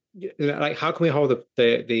how can we hold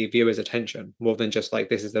the viewer's attention more than just like,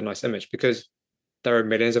 this is a nice image? Because there are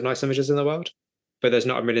millions of nice images in the world, but there's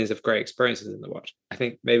not millions of great experiences in the world. I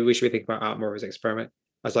think maybe we should be thinking about art more as experiment,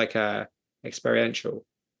 as like a experiential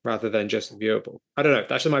rather than just viewable. I don't know.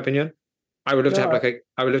 That's just my opinion. I would love to have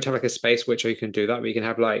like a space which you can do that, where you can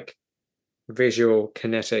have like visual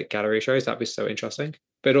kinetic gallery shows. That'd be so interesting,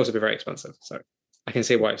 but it'd also be very expensive. So I can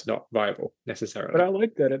see why it's not viable necessarily. But I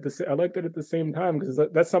like that at the same time, because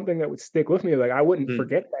that's something that would stick with me. Like, I wouldn't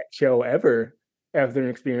forget that show ever after an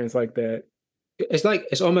experience like that.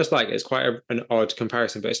 It's almost like it's quite an odd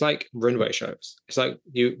comparison, but it's like runway shows. It's like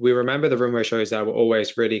we remember the runway shows that were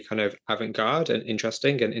always really kind of avant-garde and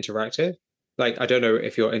interesting and interactive. Like, I don't know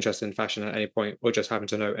if you're interested in fashion at any point or just happen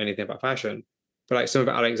to know anything about fashion, but like some of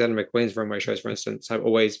Alexander McQueen's runway shows, for instance, have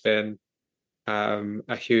always been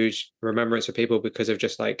a huge remembrance for people because of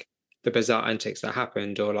just like the bizarre antics that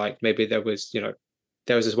happened. Or like, maybe there was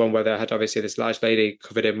this one where they had obviously this large lady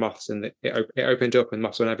covered in moths, and it opened up and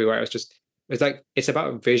moths went everywhere. It's like, it's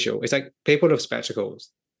about visual. It's like, people love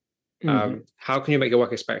spectacles, How can you make your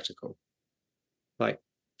work a spectacle? Like,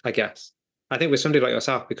 I guess. I think with somebody like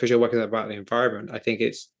yourself, because you're working about the environment, I think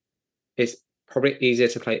it's probably easier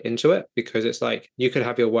to play into it because it's like you could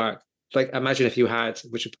have your work. Like, imagine if you had,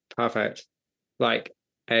 which is perfect, like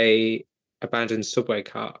a abandoned subway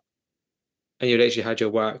cart, and you literally had your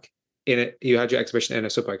work in it. You had your exhibition in a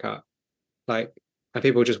subway cart, like, and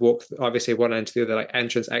people just walk obviously one end to the other, like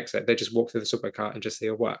entrance exit. They just walk through the subway cart and just see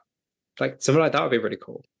your work. Like something like that would be really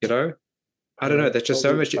cool. You know, I don't Yeah, know. that's There's just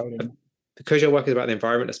so totally much exciting. because your work is about the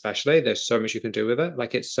environment, especially. There's so much you can do with it.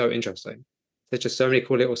 Like it's so interesting. There's just so many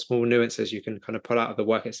cool little small nuances you can kind of pull out of the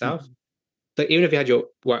work itself. Mhm. Like even if you had your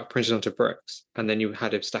work printed onto bricks and then you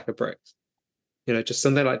had a stack of bricks, just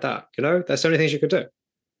something like that. There's so many things you could do.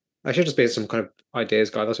 I should just be some kind of ideas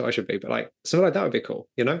guy. That's what I should be. But like something like that would be cool.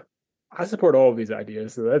 I support all of these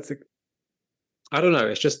ideas, so that's I don't know.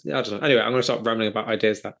 It's just I don't know. Anyway, I'm going to stop rambling about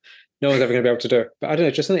ideas that no one's ever going to be able to do. But I don't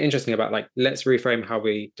know. Just something interesting about like let's reframe how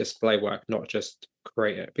we display work, not just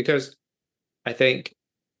create it. Because I think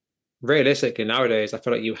realistically nowadays, I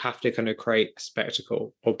feel like you have to kind of create a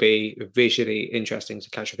spectacle or be visually interesting to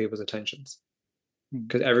capture people's attentions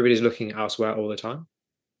mm, because everybody's looking elsewhere all the time.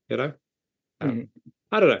 You know. Um, mm.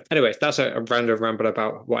 I don't know. Anyways, that's a random ramble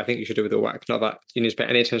about what I think you should do with your work. Not that you need to pay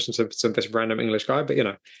any attention to this random English guy, but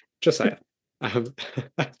just say it. Um,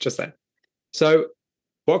 just say it. So,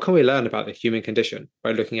 what can we learn about the human condition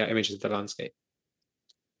by looking at images of the landscape?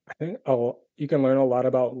 I think you can learn a lot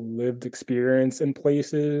about lived experience in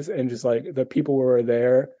places and just like the people who are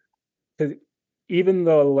there. Because even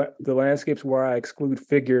though the landscapes where I exclude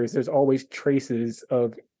figures, there's always traces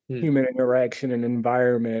of Hmm. human interaction and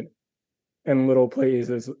environment and little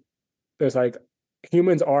places. There's like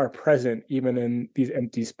humans are present even in these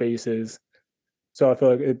empty spaces. So I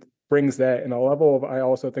feel like it brings that in a level of I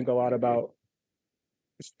also think a lot about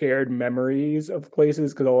shared memories of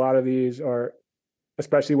places because a lot of these are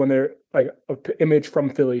especially when they're like an image from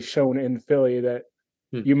Philly shown in Philly that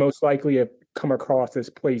Hmm. you most likely have come across this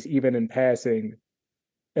place even in passing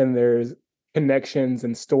and there's connections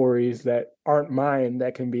and stories that aren't mine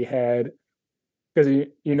that can be had because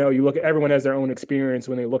you look at everyone has their own experience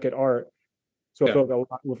when they look at art. So I Yeah. feel like a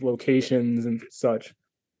lot with locations and such,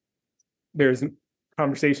 there's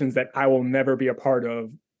conversations that I will never be a part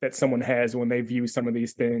of that someone has when they view some of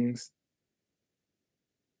these things.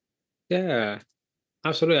 Yeah.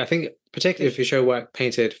 Absolutely. I think particularly if you show work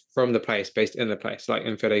painted from the place, based in the place, like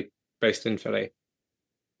in Philly, based in Philly.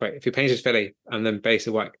 Right. If you painted Philly and then base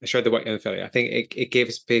the work, show the work in Philly, I think it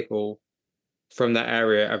gives people from that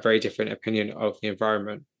area a very different opinion of the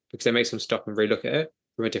environment because it makes them stop and relook at it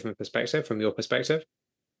from a different perspective, from your perspective,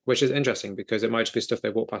 which is interesting because it might just be stuff they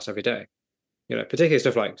walk past every day. Particularly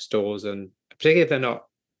stuff like stores and particularly if they're not,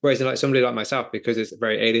 whereas in like somebody like myself, because it's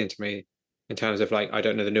very alien to me in terms of like I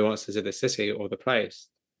don't know the nuances of the city or the place.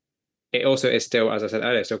 It also is still, as I said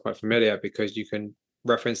earlier, still quite familiar because you can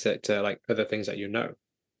reference it to like other things that you know.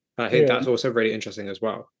 And I think Yeah, that's also really interesting as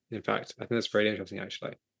well. In fact, I think that's really interesting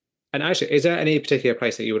actually. And actually, is there any particular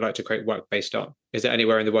place that you would like to create work based on? Is there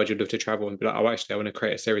anywhere in the world you'd love to travel and be like, oh, actually, I want to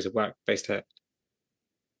create a series of work based here?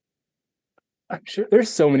 I'm sure there's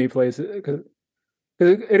so many places because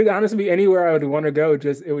it'd honestly be anywhere I would want to go.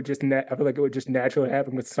 Just it would just I feel like it would just naturally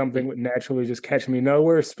happen with something Mm. would naturally just catch me.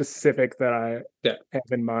 Nowhere specific that I Yeah, have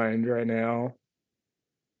in mind right now.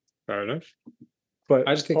 fair enough. But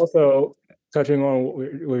I just think, also touching on what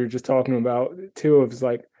we were just talking about too, of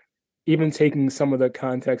like even taking some of the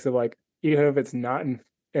context of like even if it's not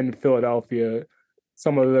in Philadelphia,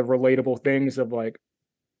 some of the relatable things of like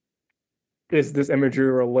is this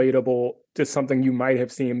imagery relatable to something you might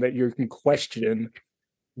have seen that you can question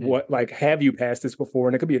mm, what like have you passed this before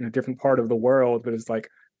and it could be in a different part of the world but it's like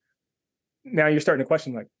now you're starting to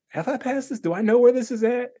question like have I passed this, do I know where this is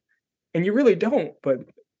at, and you really don't, but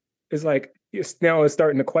it's like it's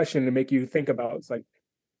starting to question and make you think about it's like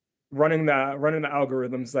running the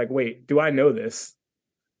algorithms like wait do I know this.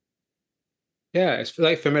 yeah, it's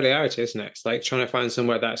like familiarity, isn't it? It's like trying to find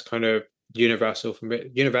somewhere that's kind of universally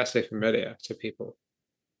familiar to people.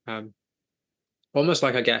 Um, Almost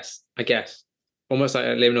like I guess, almost like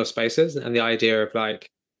liminal spaces and the idea of like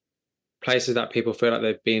places that people feel like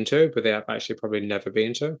they've been to, but they have actually probably never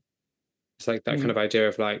been to. It's like that kind Mm, of idea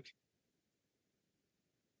of like,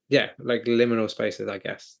 yeah, like liminal spaces, I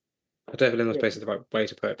guess. I don't know if liminal yeah, space is the right way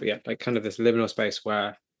to put it, but yeah, like kind of this liminal space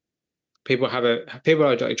where people are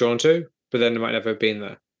like drawn to, but then they might never have been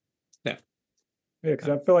there. Yeah. yeah, because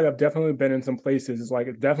I feel like I've definitely been in some places it's like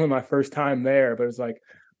it's definitely my first time there but it's like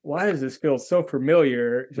why does this feel so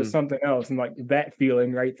familiar, just Hmm. something else, and like that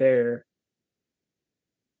feeling right there.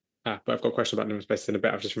 But I've got a question about liminal spaces in a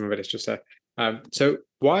bit. I've just remembered it's just So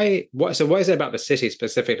what is it about the city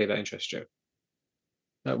specifically that interests you?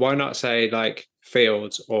 Like, why not say like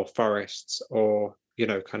fields or forests or,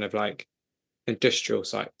 kind of like industrial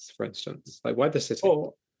sites, for instance? Like, why the city?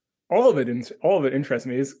 Oh, all of it interests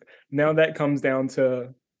me. Is now that comes down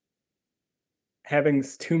to having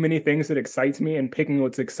too many things that excites me and picking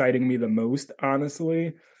what's exciting me the most,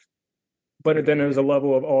 honestly. But then there's a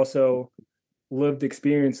level of also lived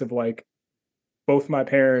experience of like both my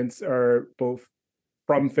parents are both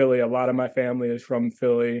from Philly. A lot of my family is from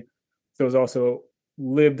Philly. So it's also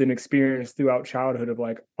lived and experienced throughout childhood of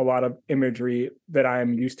like a lot of imagery that I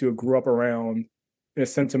am used to, grew up around, and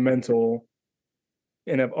is sentimental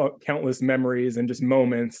and have countless memories and just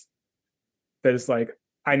moments that is like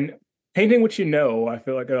I painting what you know. I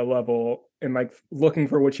feel like at a level and like looking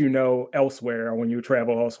for what you know elsewhere when you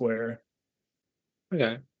travel elsewhere.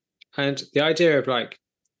 Okay. And the idea of like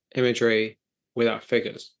imagery without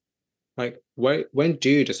figures, like when do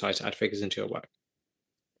you decide to add figures into your work?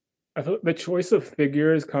 I feel the choice of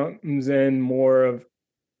figures comes in more of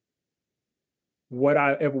what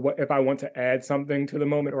I if I want to add something to the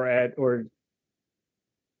moment or add or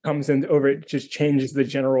comes in over it just changes the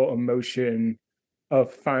general emotion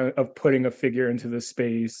of putting a figure into the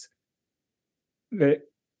space. That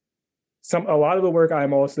some a lot of the work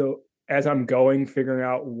I'm also as I'm going figuring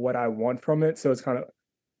out what I want from it. So it's kind of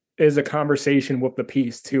is a conversation with the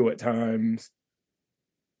piece too at times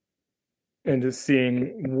and just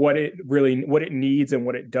seeing what it needs and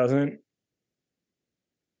what it doesn't.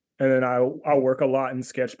 And then I'll work a lot in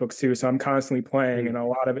sketchbooks too. So I'm constantly playing, Mm. and a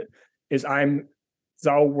lot of it is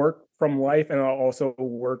so I'll work from life, and I'll also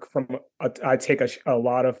work from. I take a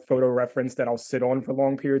lot of photo reference that I'll sit on for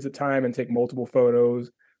long periods of time and take multiple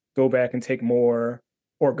photos, go back and take more,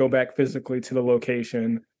 or go back physically to the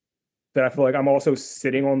location. That I feel like I'm also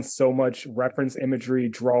sitting on so much reference imagery,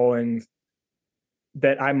 drawings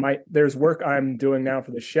that I might. There's work I'm doing now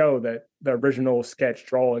for the show that the original sketch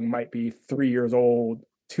drawing might be 3 years old,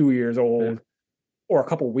 2 years Yeah. old, or a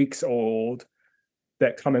couple weeks old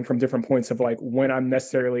that coming from different points of like when I'm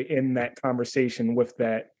necessarily in that conversation with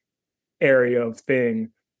that area of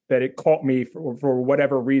thing that it caught me for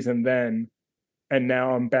whatever reason then. And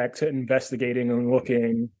now I'm back to investigating and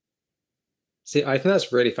looking. See, I think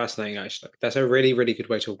that's really fascinating, actually. That's a really, really good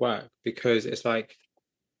way to work because it's like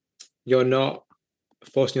you're not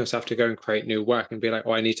forcing yourself to go and create new work and be like,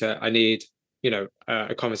 oh, I need,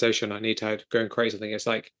 a conversation. I need to go and create something. It's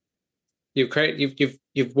like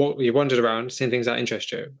you've wandered around, seen things that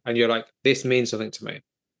interest you, and you're like, this means something to me,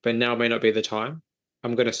 but now may not be the time.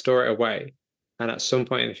 I'm going to store it away, and at some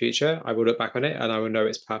point in the future, I will look back on it and I will know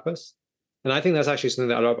its purpose. And I think that's actually something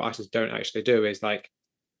that a lot of artists don't actually do is like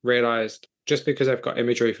realize just because I've got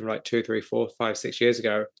imagery from like 2, 3, 4, 5, 6 years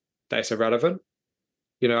ago that it's irrelevant.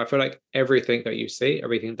 I feel like everything that you see,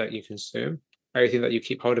 everything that you consume, everything that you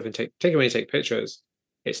keep hold of and take when you take pictures,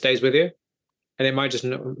 it stays with you. And it might just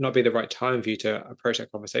not be the right time for you to approach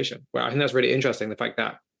that conversation. Well, I think that's really interesting. The fact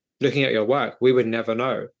that looking at your work, we would never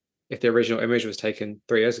know if the original image was taken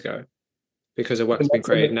 3 years ago because the work has been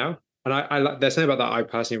created now. And I like there's something about that I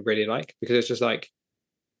personally really like because it's just like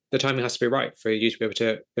the timing has to be right for you to be able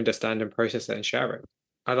to understand and process it and share it.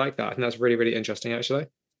 I like that. I think that's really, really interesting, actually.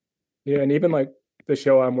 Yeah, and even like the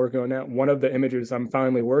show I'm working on now, one of the images I'm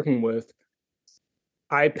finally working with,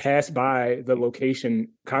 I passed by the location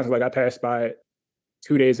constantly. Like I passed by it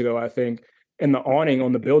 2 days ago, I think, and the awning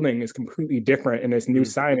on the building is completely different, and there's new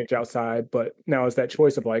Mm. signage outside. But now it's that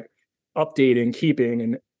choice of like updating, keeping,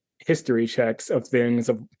 and history checks of things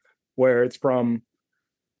of where it's from.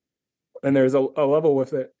 And there's a level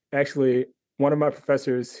with it. Actually, one of my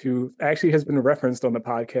professors who actually has been referenced on the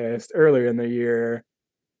podcast earlier in the year,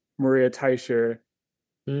 Maria Teicher,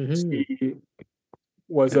 Hmm. she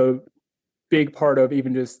was Yeah. a big part of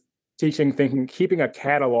even just teaching thinking, keeping a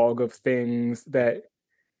catalog of things that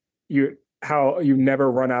you how you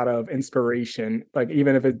never run out of inspiration. Like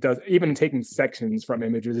even if it does, even taking sections from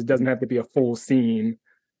images, it doesn't have to be a full scene. It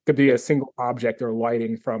could be Yeah. a single object or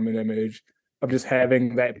lighting from an image of just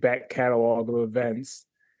having that back catalog of events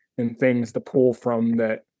and things to pull from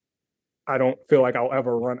that I don't feel like I'll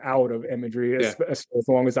ever run out of imagery Yeah. as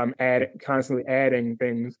long as I'm constantly adding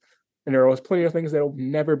things. And there are always plenty of things that will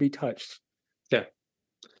never be touched, Yeah.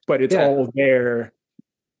 but it's Yeah. all there.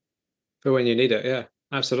 For when you need it. Yeah.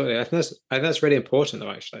 Absolutely. I think that's really important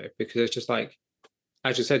though, actually, because it's just like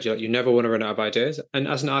as you said, you never want to run out of ideas. And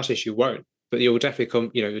as an artist, you won't. But you'll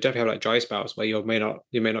definitely you'll definitely have like dry spells where you may not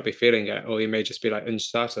be feeling it, or you may just be like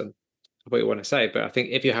uncertain of what you want to say. But I think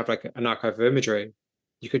if you have like an archive of imagery,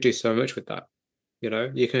 you could do so much with that.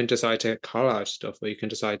 You can decide to collage stuff, or you can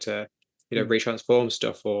decide to Mm. retransform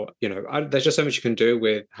stuff, or there's just so much you can do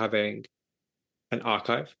with having an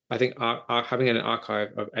archive. I think having an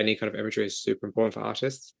archive of any kind of imagery is super important for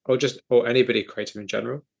artists, or anybody creative in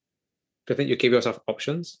general. I think you give yourself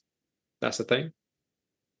options. That's the thing.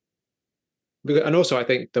 And also, I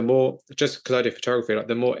think the more, just because I do photography, like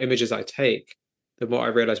the more images I take, the more I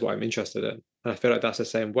realize what I'm interested in. And I feel like that's the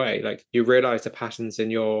same way. Like you realize the patterns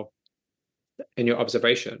in your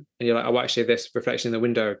observation, and you're like, oh, actually, this reflection in the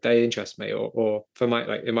window, they interest me. Or for my,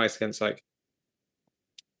 like in my sense, like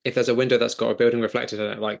if there's a window that's got a building reflected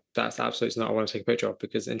in it, like that's absolutely not what I want to take a picture of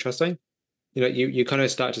because it's interesting. You kind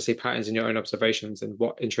of start to see patterns in your own observations and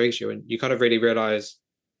what intrigues you, and you kind of really realize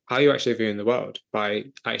how you're actually viewing the world by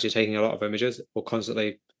actually taking a lot of images or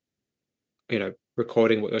constantly,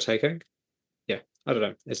 recording what you're taking. Yeah, I don't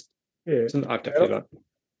know. It's Yeah. something I've That, definitely learned.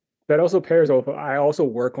 that also pairs off. I also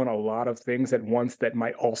work on a lot of things at once that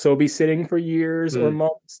might also be sitting for years or Mm,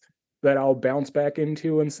 months that I'll bounce back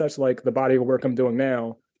into and such, like the body of work I'm doing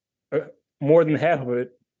now. Uh, More than half of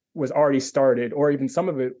it was already started, or even some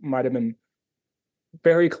of it might have been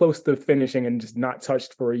very close to finishing and just not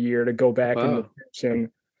touched for a year to go back into wow. finishing.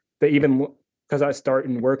 That even because I start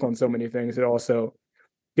and work on so many things, it also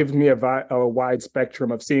gives me a wide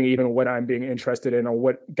spectrum of seeing even what I'm being interested in or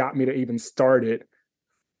what got me to even start it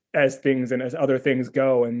as things and as other things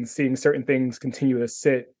go, and seeing certain things continue to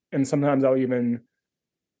sit. And sometimes I'll even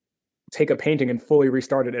take a painting and fully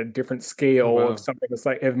restart it at a different Oh, scale of wow. something that's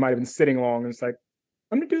like it might have been sitting long. And it's like,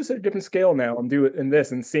 I'm gonna do this at a different scale now and do it in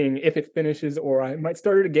this and seeing if it finishes, or I might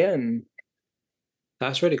start it again.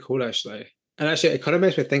 That's really cool, actually. And actually, it kind of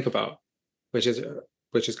makes me think about, which is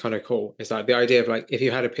which is kind of cool. Is like the idea of like if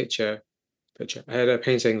you had a I had a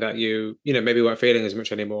painting that maybe weren't feeling as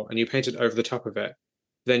much anymore, and you painted over the top of it,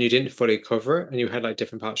 then you didn't fully cover it, and you had like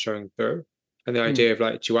different parts showing through. And the Hmm. idea of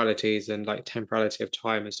like dualities and like temporality of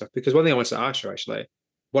time and stuff. Because one thing I wanted to ask you actually,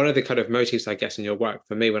 one of the kind of motifs I guess in your work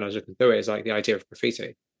for me when I was looking through it is like the idea of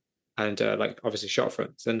graffiti and like obviously shot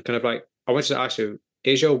fronts and kind of like I wanted to ask you,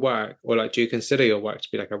 is your work or like do you consider your work to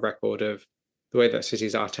be like a record of the way that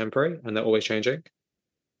cities are temporary and they're always changing?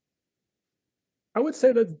 I would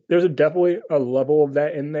say that there's definitely a level of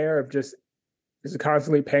that in there of just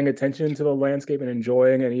constantly paying attention to the landscape and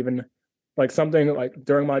enjoying, and even like something like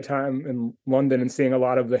during my time in London and seeing a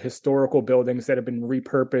lot of the historical buildings that have been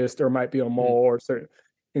repurposed or might be a Mm, mall or certain,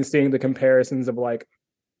 and seeing the comparisons of like,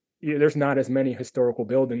 yeah, there's not as many historical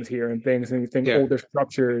buildings here and things, and you think yeah, older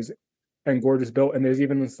structures and gorgeous built, and there's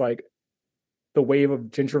even this like the wave of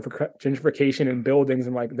gentrification in buildings,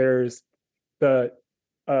 and like there's the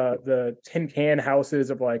the tin can houses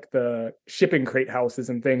of like the shipping crate houses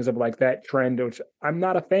and things of like that trend, which I'm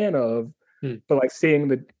not a fan of, mm. but like seeing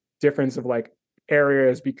the difference of like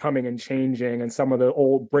areas becoming and changing and some of the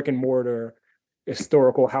old brick and mortar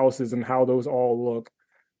historical houses and how those all look,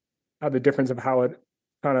 how the difference of how it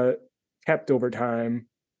kind of kept over time.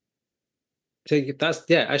 So that's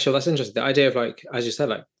yeah, actually that's interesting. The idea of like, as you said,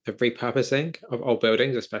 like the repurposing of old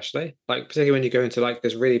buildings, especially like particularly when you go into like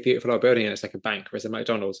this really beautiful old building and it's like a bank or it's a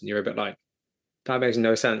McDonald's, and you're a bit like, that makes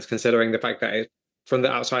no sense considering the fact that from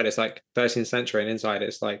the outside it's like 13th century and inside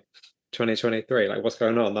it's like 2023. Like, what's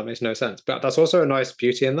going on? That makes no sense. But that's also a nice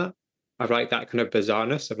beauty in that. Of like that kind of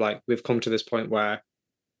bizarreness of like we've come to this point where,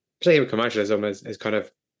 particularly commercialism has kind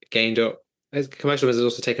of gained up. As commercialism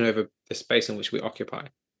has also taken over the space in which we occupy,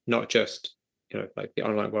 not just like the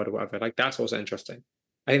online world or whatever. Like that's also interesting.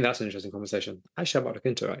 I think that's an interesting conversation. Actually, I might look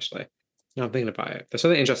into it. Actually, now I'm thinking about it. There's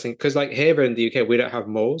something interesting because like here in the UK, we don't have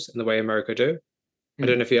malls in the way America do. I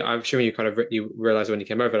don't Hmm. know if I'm assuming you kind of you realized when you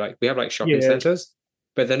came over, like we have like shopping Yeah. centers,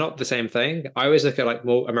 but they're not the same thing. I always look at like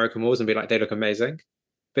more American malls and be like, they look amazing.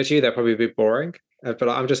 But to you, they're probably a bit boring. But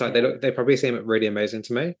like, I'm just like, they probably seem really amazing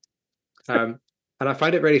to me. Um, and I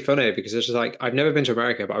find it really funny because it's just like, I've never been to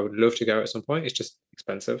America, but I would love to go at some point. It's just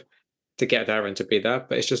expensive to get there and to be there.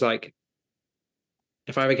 But it's just like,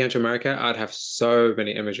 if I ever came to America, I'd have so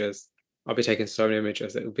many images. I'll be taking so many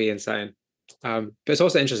images. It would be insane. But it's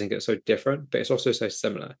also interesting because it's so different, but it's also so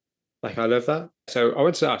similar. Like I love that. So I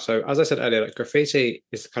want to ask. So as I said earlier, like graffiti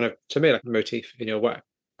is kind of to me like a motif in your work.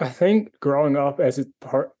 I think growing up as a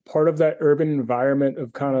part of that urban environment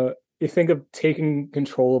of kind of, you think of taking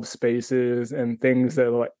control of spaces and things that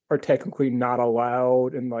like are technically not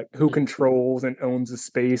allowed, and like who Mm, controls and owns the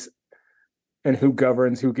space and who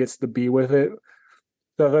governs who gets to be with it.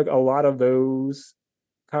 So I think a lot of those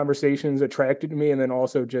conversations attracted me, and then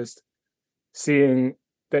also just seeing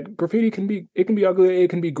that graffiti can be, it can be ugly, it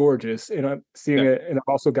can be gorgeous, and I'm seeing yeah, it, and I've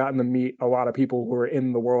also gotten to meet a lot of people who are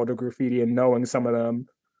in the world of graffiti and knowing some of them.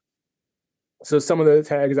 So some of the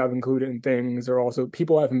tags I've included in things are also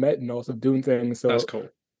people I've met and also doing things. that's So cool.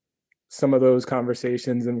 some of those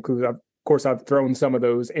conversations, and of course I've thrown some of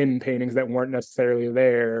those in paintings that weren't necessarily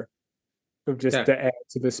there, just Yeah. to add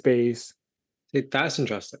to the space. See, that's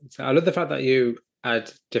interesting. So I love the fact that you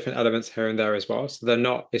add different elements here and there as well. So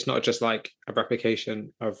it's not just like a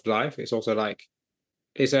replication of life. It's also like,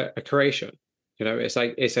 it's a creation. It's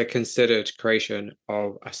like, it's a considered creation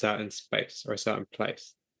of a certain space or a certain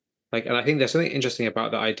place. Like, and I think there's something interesting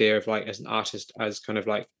about the idea of like, as an artist, as kind of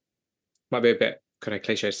like, might be a bit kind of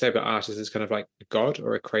cliche to say, but artist is kind of like a god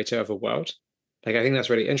or a creator of a world. Like, I think that's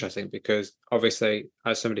really interesting because obviously,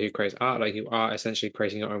 as somebody who creates art, like you are essentially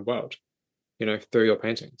creating your own world, through your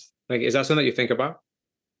paintings. Like, is that something that you think about?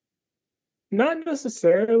 Not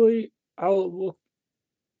necessarily. I'll look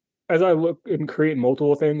as I look and create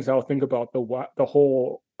multiple things. I'll think about the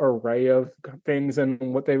whole array of things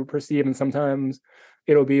and what they perceive, and sometimes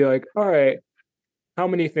it'll be like, all right, how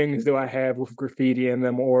many things do I have with graffiti in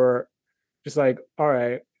them, or just like, all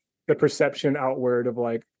right, the perception outward of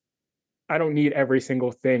like, I don't need every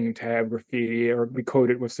single thing to have graffiti or be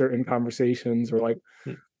coded with certain conversations, or like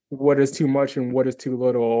Hmm. what is too much and what is too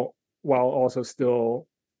little, while also still,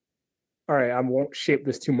 all right, I won't shape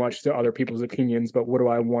this too much to other people's opinions, but what do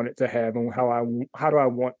I want it to have, and how do I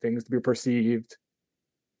want things to be perceived?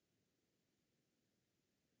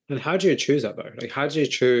 And how do you choose that though? Like, how do you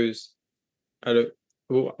choose? I don't,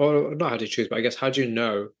 well, or not how do you choose, but I guess how do you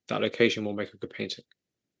know that location will make a good painting?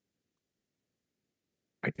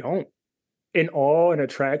 I don't. In awe and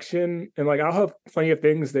attraction, and like I'll have plenty of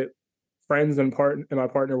things that friends and my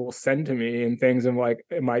partner will send to me, and things, and like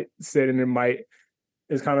it might sit and it might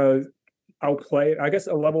is kind of, I'll play. I guess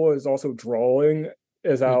a level is also drawing,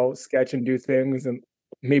 as Hmm. I'll sketch and do things, and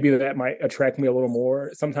maybe that might attract me a little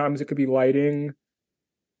more. Sometimes it could be lighting.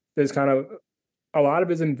 There's kind of a lot of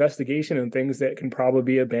his investigation and things that can probably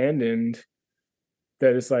be abandoned.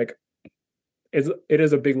 That is like, it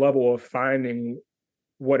is a big level of finding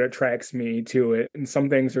what attracts me to it. And some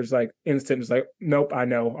things are just like instant, it's like, nope, I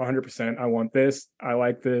know 100%. I want this. I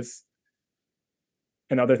like this.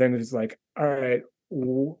 And other things is like, all right,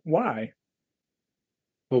 why?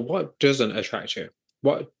 Well, what doesn't attract you?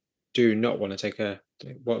 What do you not want to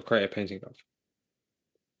create a painting of?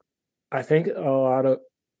 I think that's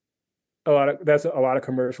a lot of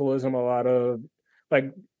commercialism, a lot of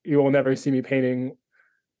like, you will never see me painting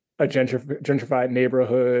a gentrified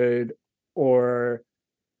neighborhood, or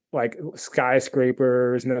like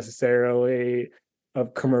skyscrapers necessarily,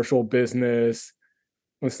 of commercial business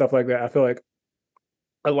and stuff like that. I feel like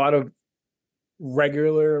a lot of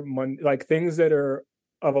like things that are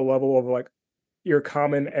of a level of like your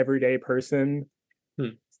common everyday person. Hmm.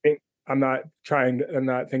 I'm not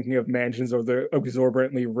thinking of mansions or the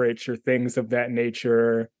exorbitantly rich or things of that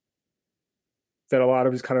nature. That a lot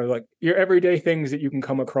of is kind of like your everyday things that you can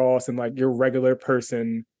come across and like your regular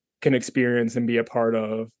person can experience and be a part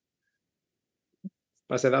of.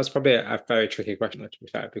 I say that's probably a very tricky question, to be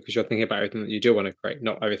fair, because you're thinking about everything that you do want to create,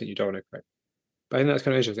 not everything you don't want to create. But I think that's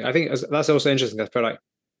kind of interesting. I think that's also interesting. I feel like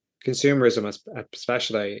consumerism,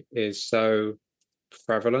 especially, is so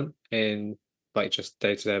prevalent in like just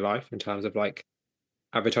day-to-day life in terms of like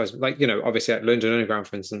advertisement. Like, obviously at London Underground,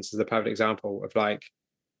 for instance, is a perfect example of like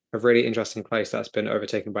a really interesting place that's been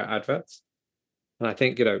overtaken by adverts. And I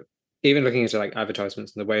think, even looking into like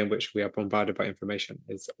advertisements and the way in which we are bombarded by information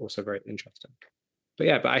is also very interesting. But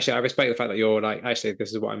yeah, but actually, I respect the fact that you're like, actually,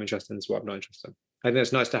 this is what I'm interested in, this is what I'm not interested in. I think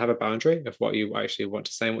it's nice to have a boundary of what you actually want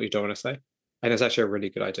to say and what you don't want to say. And it's actually a really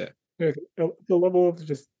good idea. Like, the level of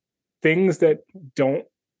just things don't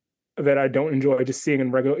that I don't enjoy just seeing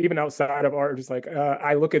in regular, even outside of art. Just like,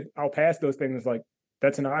 I'll pass those things like,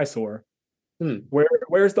 that's an eyesore. Hmm.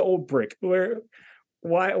 Where's the old brick?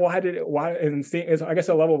 Why did it, why, and seeing is, I guess,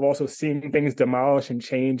 a level of also seeing things demolish and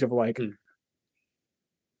change, of like Hmm.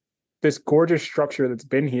 this gorgeous structure that's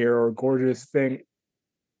been here, or gorgeous thing.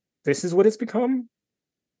 This is what it's become,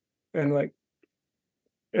 and like,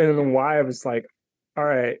 and then why I was like, all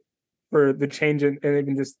right, for the change in, and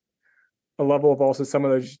even just a level of also some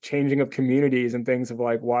of the changing of communities and things, of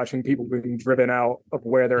like watching people being driven out of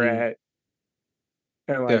where they're Hmm. at,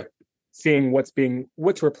 and Yeah. like seeing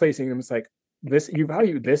what's replacing them. It's like, this, you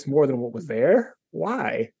value this more than what was there.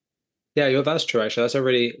 Why? Yeah, that's true, actually. That's a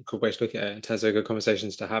really good way to look at it in terms of good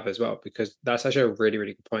conversations to have as well, because that's actually a really,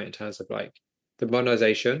 really good point in terms of like the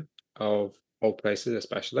modernization of old places,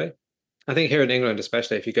 especially. I think here in England,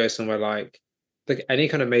 especially, if you go somewhere like any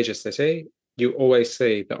kind of major city, you always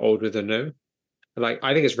see the old with the new. Like,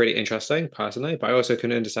 I think it's really interesting personally, but I also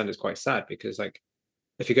can understand it's quite sad because like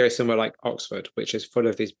if you go somewhere like Oxford, which is full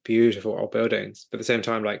of these beautiful old buildings, but at the same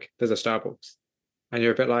time, like there's a Starbucks, and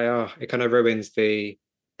you're a bit like, oh, it kind of ruins the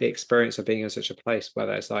the experience of being in such a place where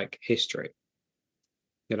there's like history,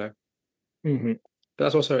 you know. Mm-hmm. But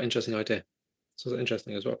that's also an interesting idea. It's also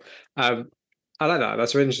interesting as well. Um, I like that.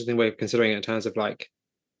 That's a really interesting way of considering it in terms of like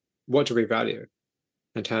what do we value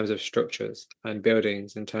in terms of structures and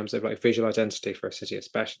buildings, in terms of like visual identity for a city,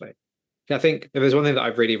 especially. Yeah, I think if there's one thing that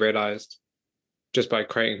I've really realized just by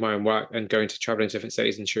creating my own work and going to traveling to different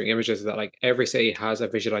cities and shooting images is that like every city has a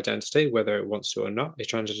visual identity, whether it wants to or not. It's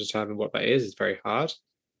trying to determine what that is very hard.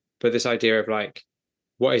 But this idea of like,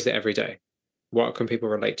 what is it every day? What can people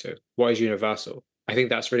relate to? What is universal? I think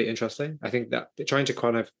that's really interesting. I think that trying to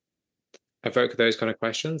kind of evoke those kind of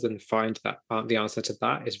questions and find that the answer to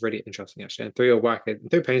that is really interesting, actually. And through your work,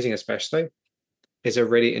 and through painting especially, is a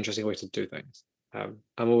really interesting way to do things. I'm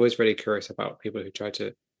always really curious about people who try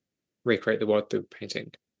to recreate the world through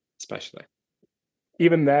painting, especially.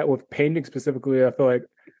 Even that with painting specifically, I feel like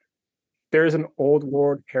there's an old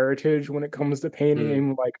world heritage when it comes to painting, Mm,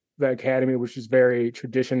 in like the academy, which is very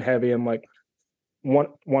tradition heavy and like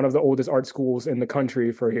one of the oldest art schools in the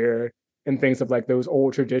country for here, and things of like those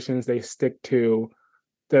old traditions they stick to.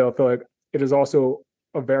 They'll feel like it is also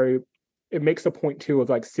a very it makes the point too of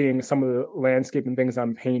like seeing some of the landscape and things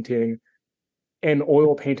I'm painting and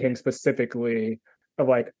oil painting specifically of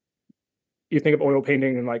like you think of oil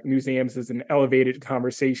painting and like museums as an elevated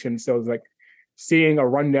conversation. So it's like seeing a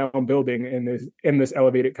rundown building in this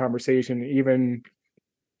elevated conversation, even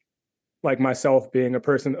like myself being a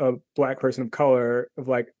black person of color, of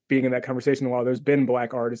like being in that conversation while there's been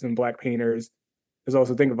black artists and black painters. There's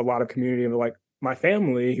also think of a lot of community of like my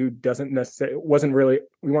family who doesn't necessarily wasn't really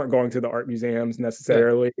we weren't going to the art museums yeah,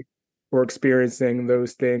 necessarily. We're experiencing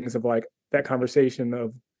those things of like that conversation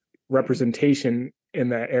of representation in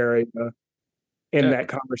that area, in yeah, that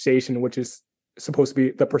conversation, which is supposed to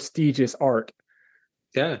be the prestigious art.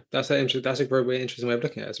 yeah. That's a really interesting way of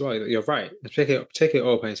looking at it as well. You're right, particularly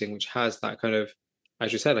oil painting, which has that kind of,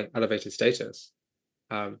 as you said, like elevated status.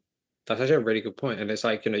 Um, that's actually a really good point. And it's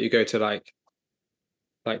like you go to like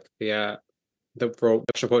the Royal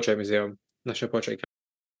National Portrait Museum, National Portrait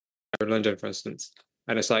Gallery in London, for instance,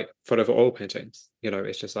 and it's like full of oil paintings.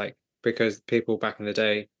 It's just like because people back in the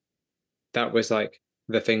day that was like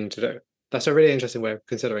the thing to do. That's a really interesting way of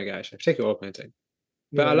considering it, actually, particularly oil painting.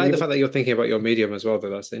 But Yeah, I and like the even fact that you're thinking about your medium as well, though.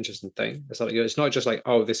 That's the interesting thing. It's like it's not just like,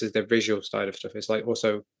 oh, this is the visual side of stuff. It's like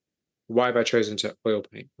also why have I chosen to oil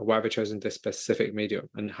paint? Or why have I chosen this specific medium?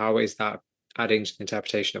 And how is that adding to the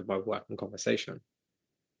interpretation of my work and conversation?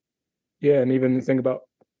 yeah, and even think about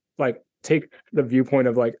like take the viewpoint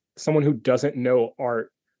of like someone who doesn't know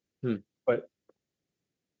art, Hmm. but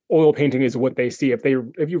oil painting is what they see. If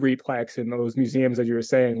you read plaques in those museums that you were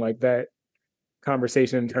saying, like that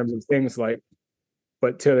conversation in terms of things like,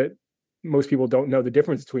 but to most people don't know the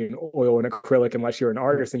difference between oil and acrylic unless you're an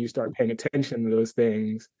artist and you start paying attention to those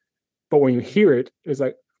things. But when you hear it, it's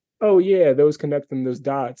like, oh yeah, those connect them, those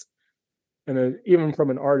dots. And then even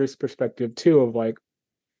from an artist's perspective too, of like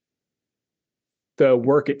the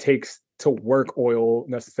work it takes to work oil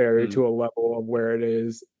necessary Hmm. to a level of where it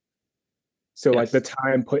is. So like the Yes.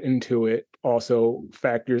 time put into it also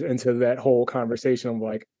factors into that whole conversation of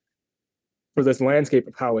like for this landscape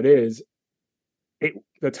of how it is, it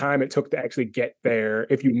the time it took to actually get there,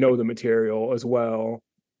 if you know the material as well.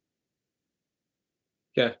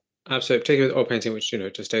 Yeah. Absolutely. Particularly with oil painting, which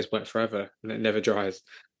just stays wet forever and it never dries.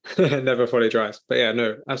 It never fully dries. But yeah,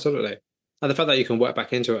 no, absolutely. And the fact that you can work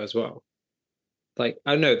back into it as well. Like,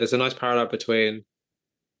 I don't know, there's a nice parallel between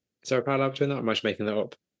is there a parallel between that? Or am I just making that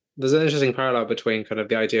up? There's an interesting parallel between kind of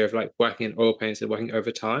the idea of like working in oil paints and working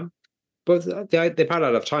over time. But the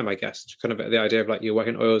parallel of time, I guess, kind of the idea of like you're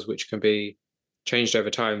working oils which can be changed over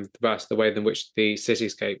time versus the way in which the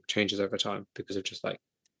cityscape changes over time because of just like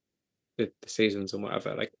the seasons and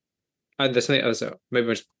whatever. Like, and there's something else, maybe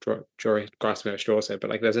I'm just grasping at straws here, but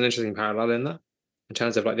like there's an interesting parallel in that in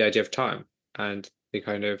terms of like the idea of time and the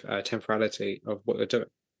kind of temporality of what they're doing.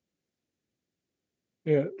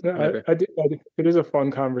 Yeah, Maybe. it is a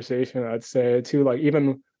fun conversation, I'd say too. Like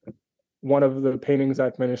even one of the paintings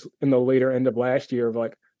I finished in the later end of last year of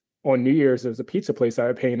like on New Year's, there was a pizza place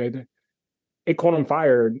I painted. It caught on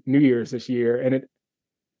fire New Year's this year, and it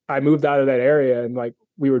I moved out of that area, and like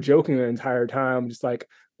we were joking the entire time, just like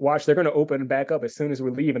watch they're going to open back up as soon as we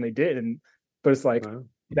leave, and they did. And but it's like Wow.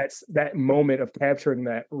 that's that moment of capturing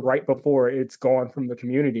that right before it's gone from the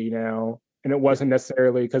community now, and it Yeah. wasn't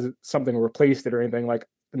necessarily because something replaced it or anything. Like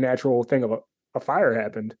the natural thing of a fire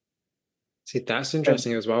happened, See, that's and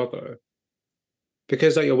interesting as well, though,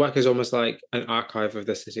 because like your work is almost like an archive of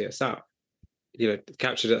the city itself.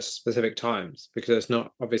 Captured at specific times because it's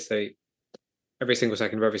not obviously every single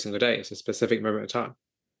second of every single day. It's a specific moment of time.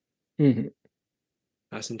 mhm.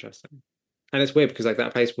 That's interesting. And it's weird because like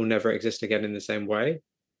that place will never exist again in the same way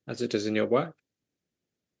as it does in your work.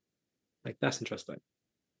 Like that's interesting.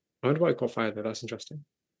 I wonder why it caught fire though. That's interesting.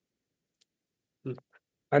 Hmm.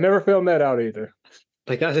 I never found that out either.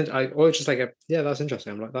 Like that's I always just like yeah, that's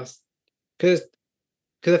interesting. I'm like that's because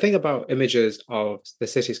I think about images of the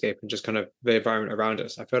cityscape and just kind of the environment around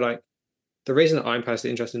us. I feel like the reason that I'm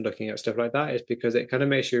personally interested in looking at stuff like that is because it kind of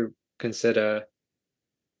makes you consider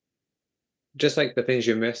just like the things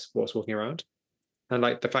you miss whilst walking around. And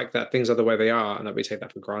like the fact that things are the way they are and that we take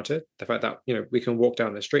that for granted. The fact that, we can walk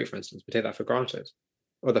down the street, for instance, we take that for granted.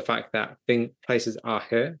 Or the fact that places are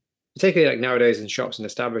here, particularly like nowadays in shops and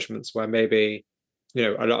establishments where maybe,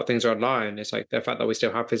 a lot of things are online. It's like the fact that we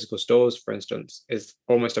still have physical stores, for instance, is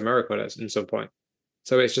almost a miracle at some point.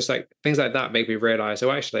 So it's just like things like that make me realize,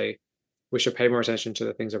 oh, actually, we should pay more attention to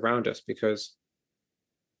the things around us because,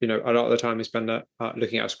 a lot of the time we spend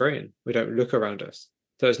looking at a screen. We don't look around us.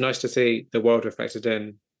 So it's nice to see the world reflected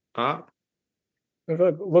in art. I feel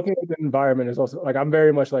like looking at the environment is also like I'm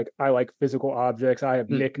very much like I like physical objects. I have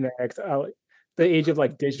Mm, knickknacks. I like the age of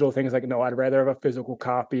like digital things. Like no, I'd rather have a physical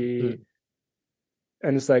copy. mm.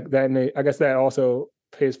 And it's like then I guess that also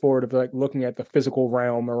pays forward of like looking at the physical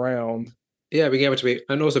realm around. Yeah, being able to be,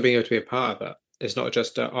 and also being able to be a part of that. It's not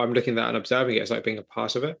just I'm looking at that and observing it. It's like being a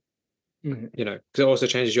part of it. Mhm. Because it also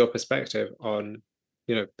changes your perspective on,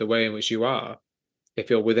 the way in which you are if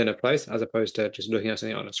you're within a place as opposed to just looking at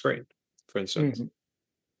something on a screen, for instance. Mhm.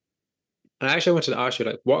 And I actually wanted to ask you,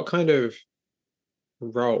 like, what kind of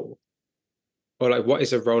role or like what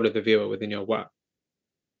is the role of the viewer within your work?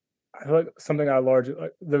 I feel like something I largely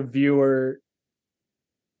like the viewer,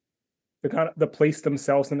 the kind of the place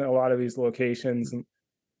themselves in a lot of these locations, and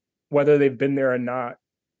whether they've been there or not,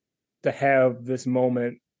 to have this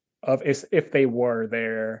moment of if they were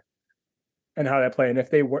there and how that play, and if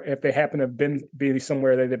they happen to have been be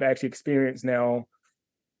somewhere that they've actually experienced now,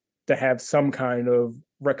 to have some kind of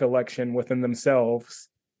recollection within themselves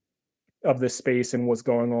of this space and what's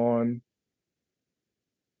going on.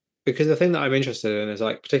 Because the thing that I'm interested in is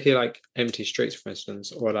like particularly like empty streets, for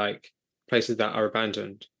instance, or like places that are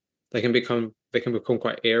abandoned. They can become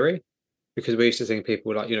quite eerie because we're used to seeing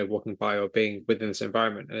people like walking by or being within this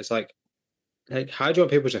environment, and it's like how do you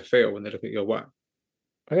want people to feel when they look at your work?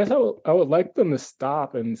 I guess I would like them to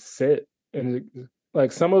stop and sit and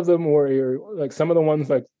like some of them more eerie, like some of the ones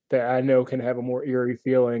like that I know can have a more eerie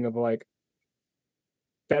feeling of like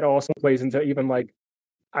that also plays into even like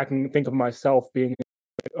I can think of myself being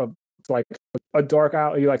of like a dark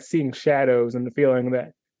alley, like seeing shadows and the feeling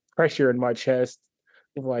that pressure in my chest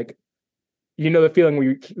of like the feeling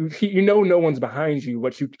where no one's behind you,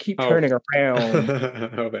 but you keep Oh, turning around.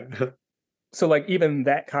 okay. So like even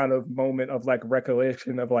that kind of moment of like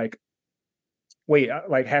recollection of like wait,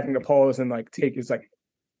 like having to pause and like take is like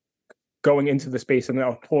going into the space and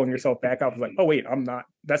now pulling yourself back out. Like, oh wait, I'm not.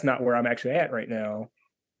 That's not where I'm actually at right now.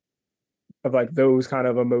 Of like those kind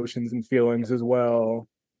of emotions and feelings as well.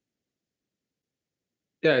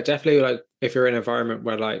 Yeah, definitely. Like if you're in an environment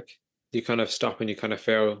where like you kind of stop and you kind of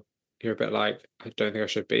feel you're a bit like I don't think I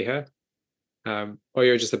should be here, or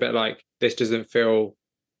you're just a bit like this doesn't feel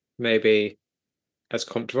maybe as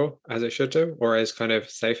comfortable as it should do, or as kind of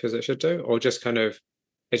safe as it should do, or just kind of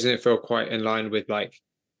it doesn't feel quite in line with like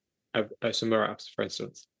somewhere else, for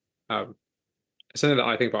instance. Um, it's something that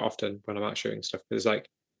I think about often when I'm out shooting stuff is like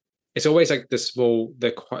it's always like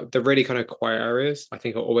the really kind of quiet areas. I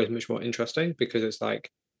think are always much more interesting because it's like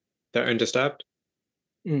they're undisturbed,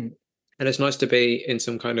 Mm. and it's nice to be in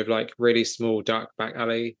some kind of like really small dark back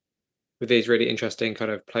alley with these really interesting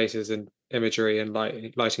kind of places and imagery and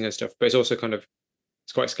lighting and stuff. But it's also kind of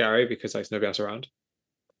it's quite scary because like, there's nobody else around.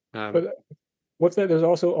 Um, But what's that? There's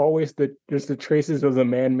also always there's the traces of the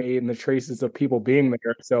man-made and the traces of people being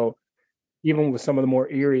there. So even with some of the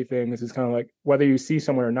more eerie things, it's kind of like whether you see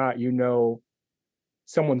someone or not,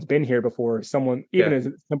 someone's been here before. Someone, even yeah, as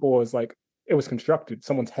simple as like it was constructed,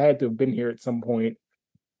 someone's had to have been here at some point.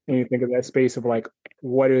 And you think of that space of like,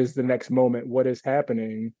 what is the next moment? What is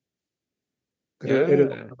happening? Because it is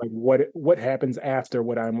yeah, like what happens after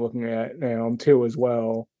what I'm looking at now too as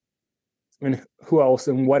well, and who else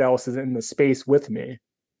and what else is in the space with me.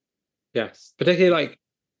 yes. Particularly,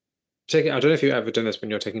 I don't know if you've ever done this when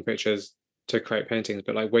you're taking pictures to create paintings,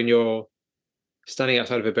 but like when you're standing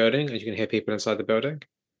outside of a building and you can hear people inside the building,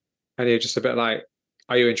 and you're just a bit like,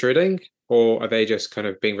 are you intruding or are they just kind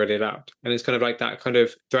of being really loud? And it's kind of like that kind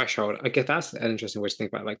of threshold. I guess that's an interesting way to think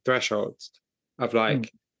about it, like thresholds of Mm.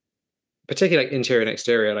 like, particularly like interior and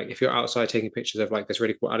exterior. Like if you're outside taking pictures of like this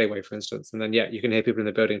really cool alleyway, for instance, and then yeah, you can hear people in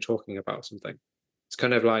the building talking about something. It's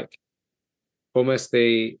kind of like almost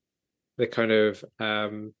the the kind of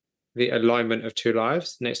the alignment of two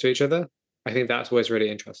lives next to each other. I think that's always really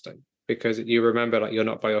interesting because you remember like you're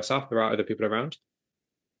not by yourself, there are other people around.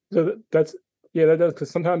 So that's yeah, that does because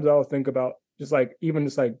sometimes I'll think about just like even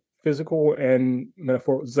just like physical and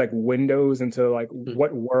metaphor, just like windows into like Mm.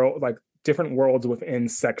 what world, like different worlds within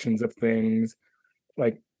sections of things.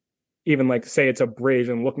 Like even like say it's a bridge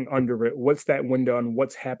and looking under it, what's that window and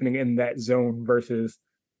what's happening in that zone versus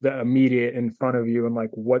the immediate in front of you, and like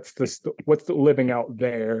what's the living out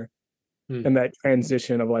there, Mm. and that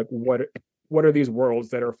transition of like what are these worlds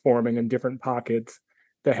that are forming in different pockets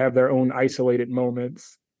that have their own isolated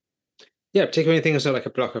moments. Yeah, particularly when you think of sort of like a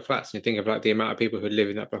block of flats, and you think of like the amount of people who live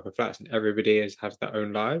in that block of flats, and everybody has their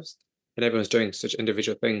own lives, and everyone's doing such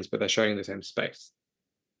individual things, but they're sharing the same space.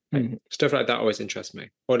 Like Mm. stuff like that always interests me.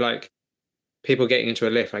 Or like people getting into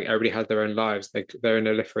a lift, like everybody has their own lives. They're in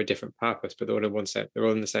a lift for a different purpose, but they're all in one set. They're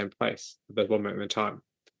all in the same place at the one moment in time.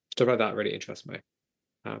 Stuff like that really interests me.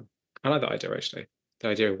 Um, I like that idea actually. The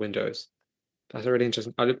idea of windows. That's a really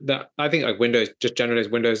interesting. I think like Windows, just generally as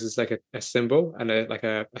Windows is like a symbol and like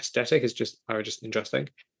a aesthetic is just are just interesting.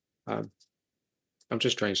 Um, I'm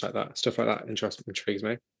just strange like that. Stuff like that intrigues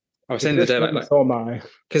me. I was saying the You're other day strange, so am I.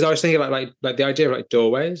 because I was thinking about like the idea of like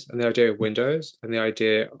doorways and the idea of windows and the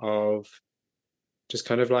idea of just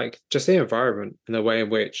kind of like just the environment and the way in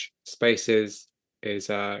which space is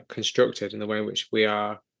constructed and the way in which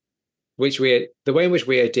the way in which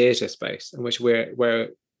we adhere to space and which we're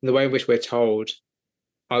the way in which we're told,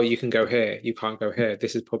 oh, you can go here, you can't go here,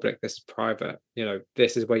 this is public, this is private,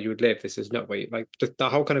 this is where you would live, this is not where you like the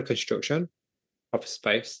whole kind of construction of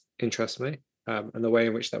space interests me. And the way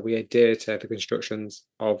in which that we adhere to the constructions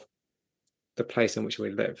of the place in which we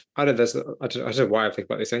live. I don't know why I think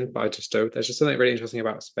about these things, but I just do. There's just something really interesting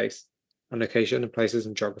about space and location and places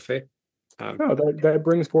and geography. No, that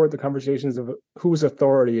brings forward the conversations of whose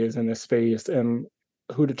authority is in this space and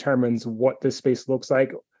who determines what this space looks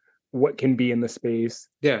like, what can be in the space.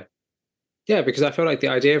 Yeah, yeah, because I feel like the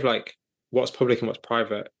idea of like what's public and what's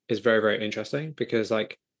private is very, very interesting because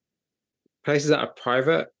like places that are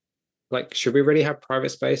private, like should we really have private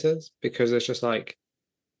spaces? Because it's just like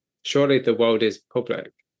surely the world is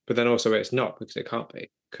public, but then also it's not because it can't be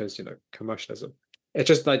because commercialism. It's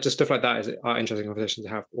just like just stuff like that are interesting conversations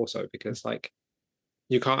to have also because like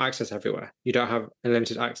you can't access everywhere. You don't have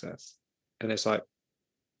unlimited access. And it's like,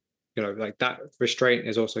 like that restraint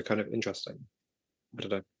is also kind of interesting. I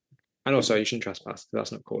don't know. And also you shouldn't trespass because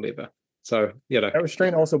that's not cool either. So, That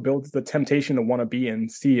restraint also builds the temptation to want to be and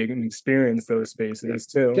see and experience those spaces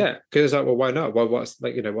too. yeah, because it's like, well, why not? Well, what's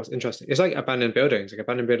like, what's interesting? It's like abandoned buildings. Like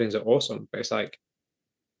abandoned buildings are awesome, but it's like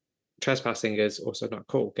trespassing is also not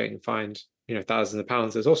cool. Getting fined, thousands of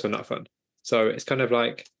pounds is also not fun. So it's kind of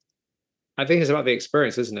like I think it's about the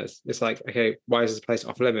experience, isn't it? It's like, okay, why is this place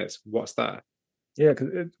off limits? What's that? Yeah,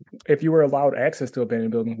 because if you were allowed access to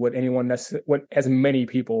abandoned buildings, would as many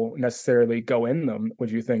people necessarily go in them?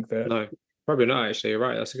 Would you think that? No, probably not. Actually, you're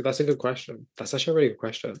right. That's a good question. That's actually a really good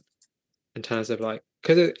question in terms of like,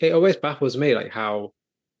 because it always baffles me like how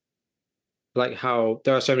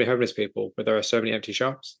there are so many homeless people, but there are so many empty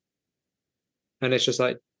shops, and it's just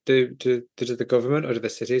like, do the government or do the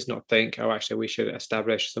cities not think, oh, actually, we should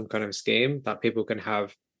establish some kind of scheme that people can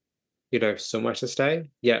have, somewhere to stay?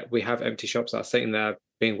 Yet we have empty shops that are sitting there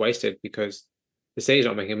being wasted because the city's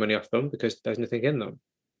not making money off them because there's nothing in them.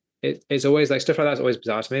 It's always like stuff like that's always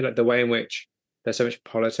bizarre to me, like the way in which there's so much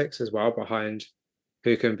politics as well behind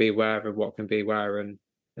who can be where and what can be where and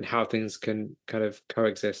how things can kind of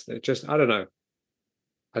coexist. It just I don't know.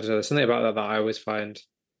 There's something about that that I always find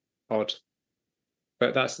odd.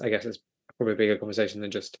 But I guess it's probably a bigger conversation than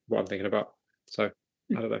just what I'm thinking about. So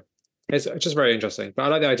I don't know. It's just very interesting. But I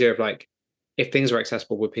like the idea of like if things were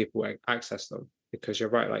accessible, would people access them? Because you're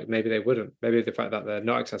right, like maybe they wouldn't. Maybe the fact that they're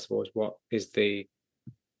not accessible is what is the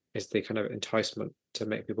kind of enticement to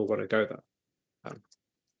make people want to go there. Um,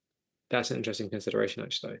 that's an interesting consideration,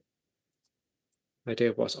 actually. Idea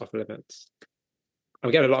of what's off limits.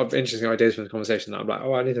 I'm getting a lot of interesting ideas from the conversation that I'm like,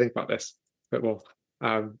 oh, I need to think about this a bit more.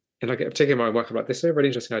 And like particularly my work about this is a really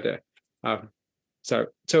interesting idea. Um, so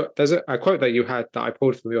there's a quote that you had that I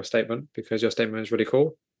pulled from your statement because your statement is really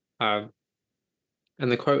cool. Um,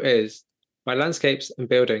 and the quote is, "My landscapes and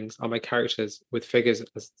buildings are my characters with figures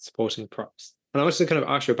as supporting props." And I wanted to kind of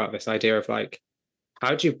ask you about this idea of like,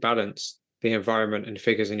 how do you balance the environment and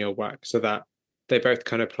figures in your work so that they both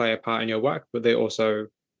kind of play a part in your work, but they also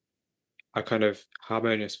are kind of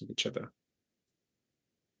harmonious with each other?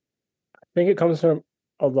 I think it comes from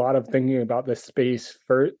a lot of thinking about the space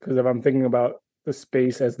first, because if I'm thinking about the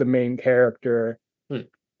space as the main character, Hmm.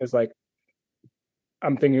 it's like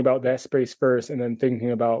I'm thinking about that space first and then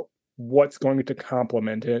thinking about what's going to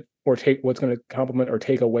complement it or take what's going to complement or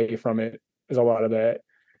take away from it is a lot of that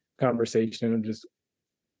conversation, and just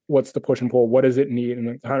what's the push and pull, what does it need, and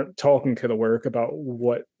then kind of talking to the work about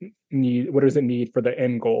what does it need for the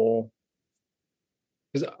end goal.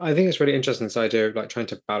 Because I think it's really interesting, this idea of like trying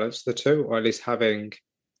to balance the two, or at least having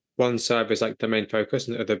one serve as like the main focus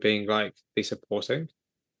and the other being like the supporting.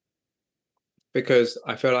 Because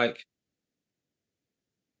I feel like,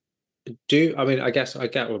 I mean, I guess I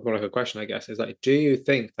get more like a question, I guess, is like, do you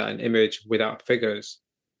think that an image without figures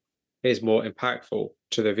is more impactful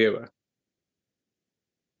to the viewer?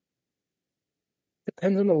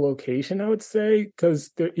 Depends on the location, I would say,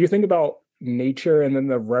 because you think about nature and then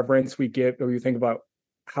the reverence we give, or you think about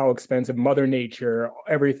how expensive Mother Nature,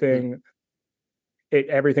 Mm,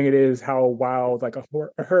 everything it is, how wild, like a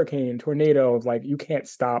hurricane, tornado, like you can't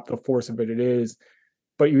stop the force of it is.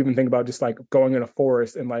 But you even think about just like going in a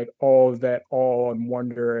forest and like all of that awe and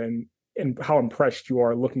wonder and how impressed you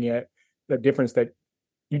are looking at the difference that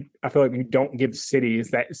I feel like you don't give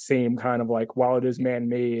cities that same kind of like, while it is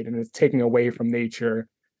man-made and it's taking away from nature,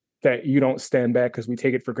 that you don't stand back because we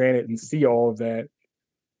take it for granted and see all of that.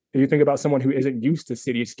 You think about someone who isn't used to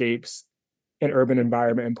cityscapes and urban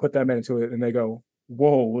environment and put them into it and they go,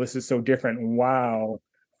 whoa, this is so different. Wow.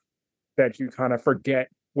 That you kind of forget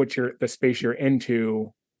the space you're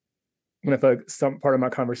into. And I feel like some part of my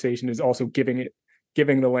conversation is also giving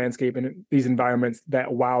the landscape and these environments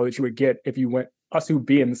that wow that you would get if you went, us who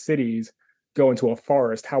be in cities, go into a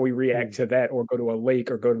forest, how we react mm, to that, or go to a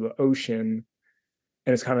lake or go to the ocean.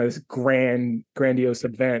 And it's kind of this grandiose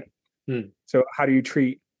event. mm. So how do you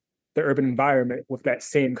treat the urban environment with that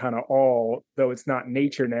same kind of awe, though it's not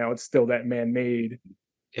nature now, it's still that man-made.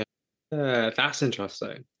 Yeah. That's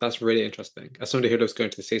interesting. That's really interesting. As somebody who loves going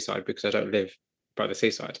to the seaside, because I don't live by the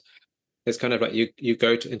seaside, it's kind of like you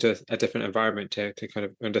go into a different environment to kind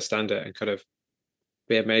of understand it and kind of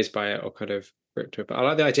be amazed by it or kind of grip to it. But I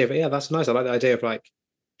like the idea of it. Yeah, that's nice. I like the idea of like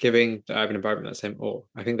giving the urban environment that same awe.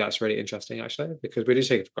 I think that's really interesting actually, because we do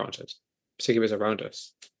take it for granted, particularly what's around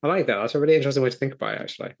us. I like that. That's a really interesting way to think about it,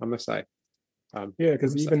 actually. I must say. Yeah, I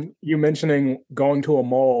because must say. even you mentioning going to a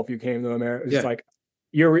mall if you came to America, it's just Yeah. like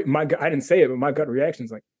I didn't say it, but my gut reaction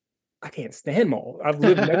is like, I can't stand malls. I've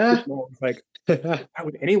lived next to malls. It's like, why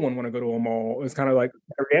would anyone want to go to a mall? It's kind of like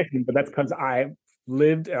a reaction, but that's because I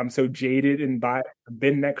lived, I'm so jaded and I've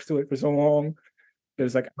been next to it for so long.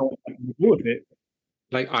 There's like, I don't want to do with it.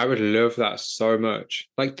 Like I would love that so much.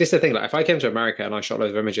 Like this is the thing. Like if I came to America and I shot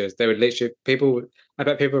loads of images, they would literally people. I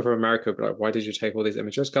bet people from America would be like, "Why did you take all these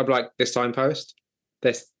images?" 'Cause I'd be like, "This signpost,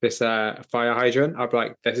 this fire hydrant." I'd be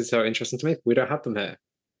like, "This is so interesting to me. We don't have them here.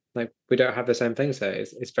 Like we don't have the same things here.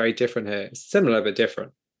 It's very different here. It's similar but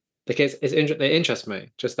different. Like they interest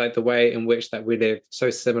me. Just like the way in which that we live so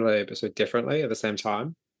similarly but so differently at the same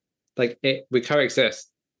time. Like we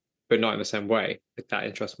coexist but not in the same way. Like that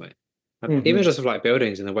interests me. Even Hmm. just with like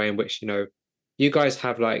buildings and the way in which you guys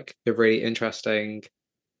have like the really interesting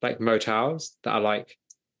like motels that are like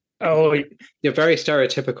Oh, you're very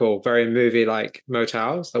stereotypical, very movie like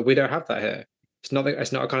motels. Like we don't have that here. It's not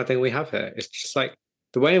a kind of thing we have here. It's just like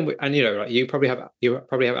the way in which, and like you probably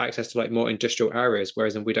have access to like more industrial areas,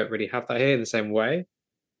 whereas we don't really have that here in the same way.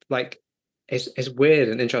 Like it's weird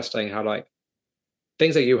and interesting how like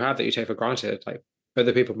things that you have that you take for granted, like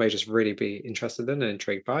other people may just really be interested in and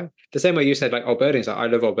intrigued by. The same way you said, like old buildings, like, I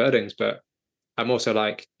love old buildings, but I'm also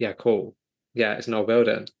like, yeah, cool. Yeah, it's an old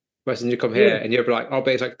building. Whereas when you come here yeah, and you're like, oh,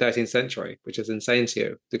 but it's like 13th century, which is insane to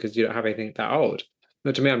you because you don't have anything that old.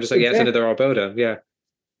 But to me, I'm just like, yeah, it's exactly. another old building. Yeah,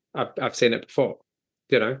 I've seen it before.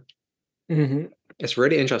 You know, Hmm. it's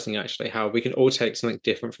really interesting actually how we can all take something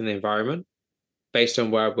different from the environment based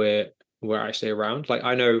on where we're actually around. Like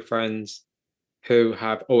I know friends who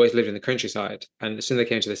have always lived in the countryside. And as soon as they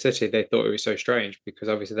came to the city, they thought it was so strange because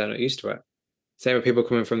obviously they're not used to it. Same with people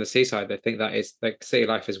coming from the seaside, they think that is like city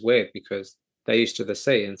life is weird because they're used to the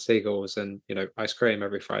sea and seagulls and ice cream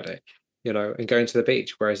every Friday, and going to the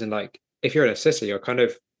beach. Whereas in like if you're in a city, you're kind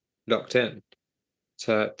of locked in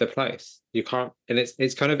to the place. You can't, and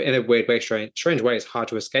it's kind of in a weird way, strange way. It's hard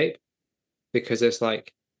to escape because it's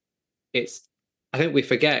like it's I think we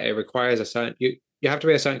forget it requires a certain you have to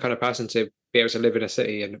be a certain kind of person to be able to live in a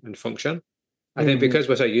city and function. I think Hmm. because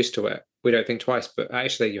we're so used to it, we don't think twice. But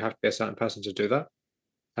actually, you have to be a certain person to do that,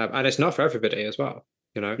 and it's not for everybody as well.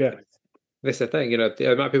 You know, Yeah. this is the thing.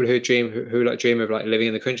 The amount of people who like dream of like living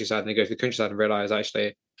in the countryside, and they go to the countryside and realize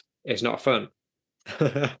actually it's not fun.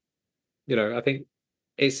 I think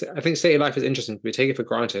city life is interesting. We take it for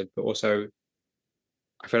granted, but also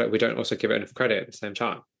I feel like we don't also give it enough credit at the same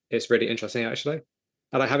time. It's really interesting actually.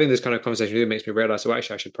 And like having this kind of conversation with you makes me realize, oh,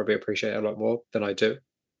 actually, I should probably appreciate it a lot more than I do.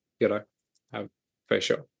 you know, for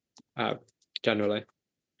sure. Generally,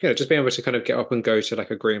 just being able to kind of get up and go to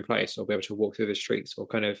like a green place, or be able to walk through the streets, or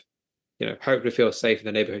kind of, hopefully feel safe in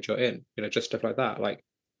the neighborhood you're in, just stuff like that. Like,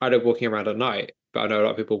 I love walking around at night, but I know a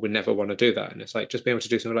lot of people would never want to do that. And it's like, just being able to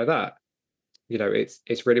do something like that,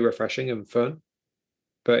 it's really refreshing and fun,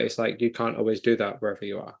 but it's like, you can't always do that wherever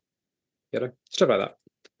you are, stuff like that,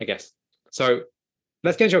 I guess. So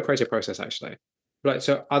let's get into your creative process actually. Right.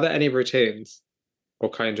 So are there any routines or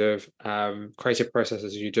kind of creative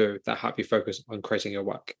processes you do that help you focus on creating your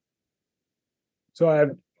work? So I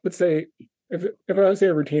would say, if I would say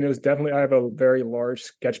a routine, is definitely, I have a very large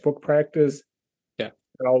sketchbook practice. Yeah.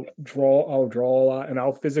 I'll draw a lot, and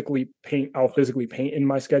I'll physically paint in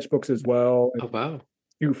my sketchbooks as well. Oh wow.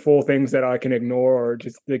 Do full things that I can ignore, or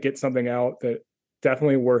just to get something out. That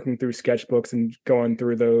definitely working through sketchbooks and going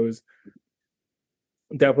through those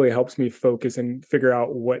definitely helps me focus and figure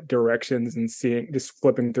out what directions, and just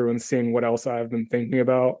flipping through and seeing what else I've been thinking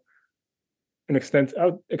about. And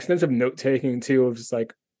extensive note taking too, of just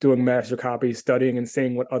like doing master copies, studying and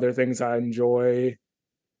seeing what other things I enjoy.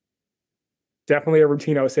 Definitely a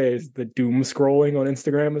routine I would say is the doom scrolling on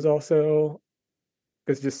Instagram is also,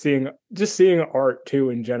 because just seeing art too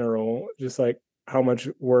in general, just like how much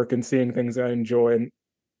work, and seeing things I enjoy, and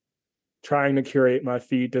trying to curate my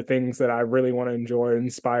feed to things that I really want to enjoy and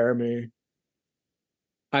inspire me.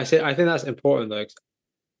 I think that's important though,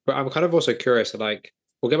 but I'm kind of also curious. Like,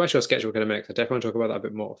 we'll get back to your sketchbook in a minute, 'cause I definitely want to talk about that a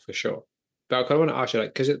bit more for sure. But I kind of want to ask you,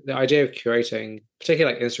 like, because the idea of curating,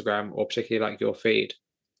 particularly like Instagram, or particularly like your feed,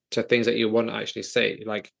 to things that you want to actually see,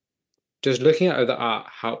 like, does looking at other art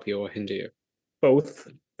help you or hinder you? Both,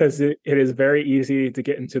 because it is very easy to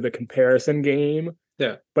get into the comparison game,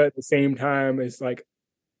 Yeah. but at the same time, it's like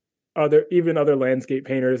other landscape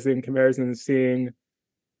painters in comparison, seeing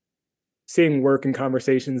work and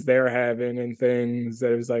conversations they're having and things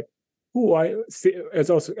that is like, oh, I see. It's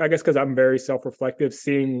also, I guess, because I'm very self-reflective,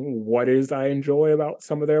 seeing what is I enjoy about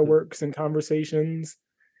some of their works and conversations,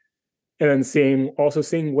 and then seeing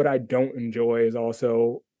what I don't enjoy is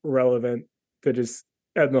also relevant to just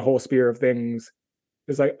and the whole sphere of things.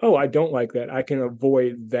 It's like, oh, I don't like that. I can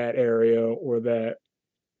avoid that area or that.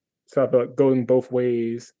 So I feel like going both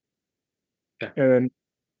ways. Yeah. And then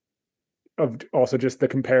of also just the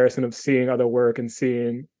comparison of seeing other work, and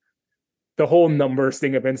seeing the whole numbers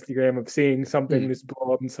thing of Instagram, of seeing something just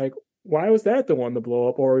blow up, and it's like, why was that the one to blow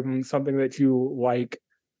up? Or even something that you like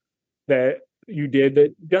that you did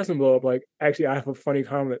that doesn't blow up. Like, actually, I have a funny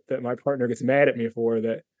comment that my partner gets mad at me for,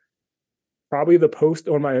 that probably the post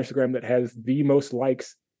on my Instagram that has the most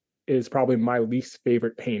likes is probably my least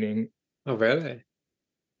favorite painting. Oh, really?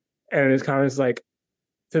 And it's kind of like,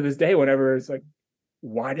 to this day, whenever it's like,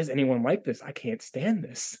 why does anyone like this? I can't stand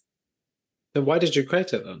this. Then why did you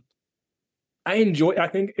create it then? I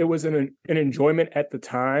think it was an enjoyment at the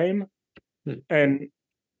time. Hmm. And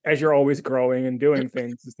as you're always growing and doing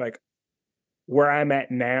things, it's like, where I'm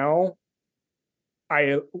at now,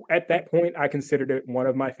 at that point I considered it one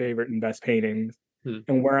of my favorite and best paintings.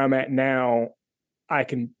 And where I'm at now, I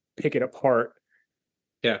can pick it apart.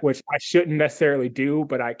 Yeah. Which I shouldn't necessarily do,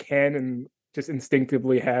 but I can, and just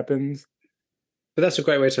instinctively happens. But that's a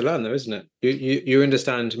great way to learn, though, isn't it? You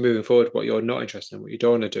understand moving forward what you're not interested in, what you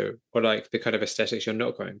don't want to do, or like the kind of aesthetics you're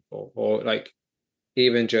not going for, or like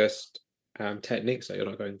even just techniques that you're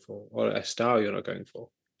not going for, or a style you're not going for.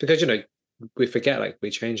 Because we forget, like, we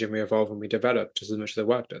change and we evolve and we develop just as much as the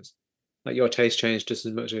work does. Like, your taste changed just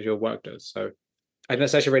as much as your work does. So I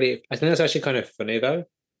think that's actually kind of funny though,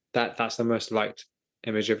 that that's the most liked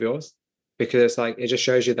image of yours, because it's like, it just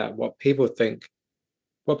shows you that what people like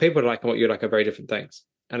and what you like are very different things.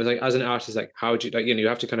 And it's like, as an artist, like, how do you, like, you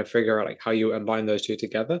have to kind of figure out like how you align those two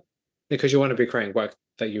together, because you want to be creating work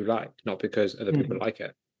that you like, not because other people like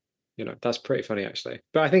it. That's pretty funny actually.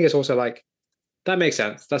 But I think it's also like, that makes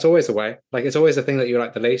sense. That's always the way. Like, it's always the thing that you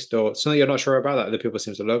like the least, or something you're not sure about that other people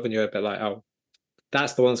seem to love, and you're a bit like, oh,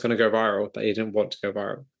 that's the one that's going to go viral that you didn't want to go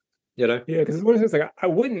viral. Yeah, because it's one of those, like, I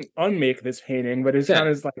wouldn't unmake this painting, but it's kind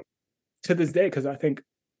of like, to this day, because I think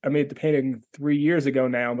I made the painting 3 years ago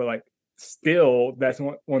now, but like, still, that's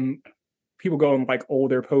when people go and like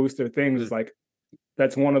older posts or things, like,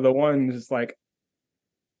 that's one of the ones. It's like,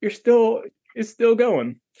 it's still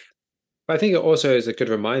going. But I think it also is a good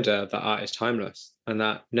reminder that art is timeless, and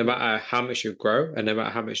that no matter how much you grow and no matter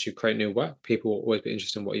how much you create new work, people will always be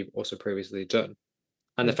interested in what you've also previously done.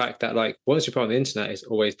 And the fact that, like, once you put on the internet, it's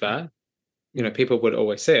always there. People would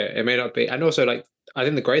always see it. It may not be, and also, like, I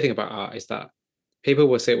think the great thing about art is that people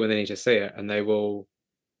will see it when they need to see it, and they will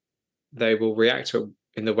react to it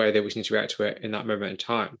in the way they wish need to react to it in that moment in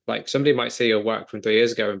time. Like, somebody might see your work from 3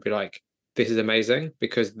 years ago and be like, this is amazing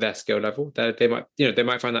because their skill level, they might, they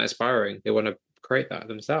might find that inspiring. They want to create that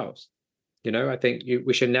themselves. I think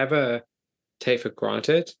we should never take for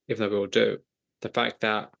granted, even though we all do, the fact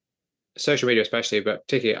that social media especially, but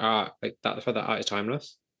particularly art, like that, the fact that art is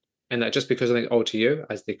timeless, and that just because something's old to you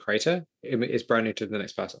as the creator, it's brand new to the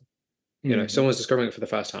next person. Someone's discovering it for the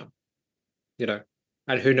first time.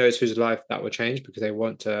 And who knows whose life that will change because they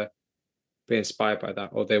want to be inspired by that,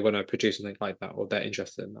 or they want to produce something like that, or they're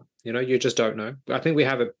interested in that. You just don't know. But I think we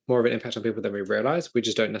have more of an impact on people than we realize. We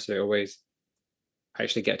just don't necessarily always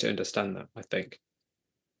actually get to understand that, I think.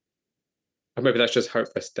 Or maybe that's just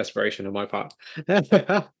hopeless desperation on my part.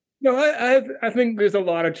 No, I think there's a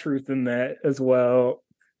lot of truth in that as well,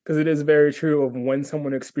 because it is very true of when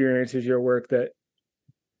someone experiences your work that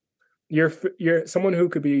you're someone who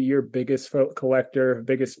could be your biggest collector,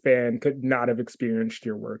 biggest fan could not have experienced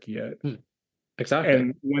your work yet. Exactly.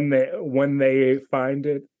 And when they find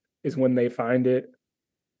it is when they find it.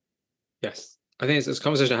 Yes. I think it's a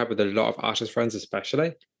conversation I have with a lot of artist friends, especially.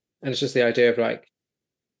 And it's just the idea of like,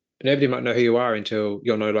 nobody might know who you are until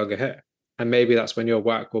you're no longer here. And maybe that's when your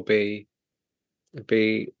work will be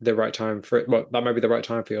the right time for it. Well, that might be the right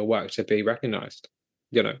time for your work to be recognized.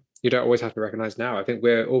 You don't always have to recognize now. I think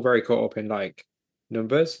we're all very caught up in like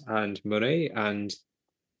numbers and money and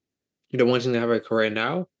wanting to have a career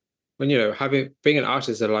now. When being an artist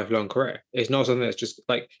is a lifelong career. It's not something that's just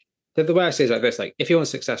like the way I say it is like this: like if you want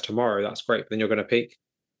success tomorrow, that's great, but then you're going to peak.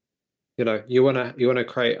 You wanna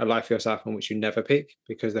create a life for yourself in which you never peak,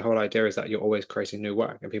 because the whole idea is that you're always creating new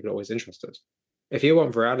work and people are always interested. If you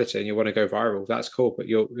want virality and you want to go viral, that's cool. But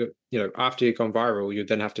you're after you've gone viral, you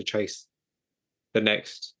then have to chase the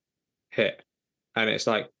next hit, and it's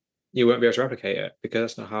like you won't be able to replicate it because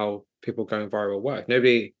that's not how people going viral work.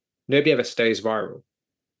 Nobody ever stays viral.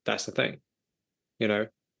 That's the thing, you know.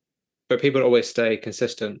 But people always stay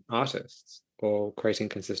consistent artists or creating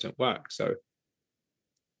consistent work. So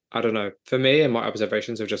I don't know. For me and my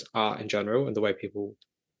observations of just art in general and the way people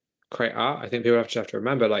create art, I think people have to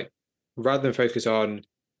remember, like, rather than focus on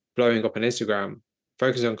blowing up on Instagram,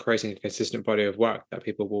 focus on creating a consistent body of work that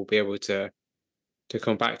people will be able to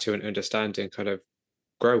come back to and understand and kind of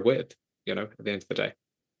grow with, at the end of the day.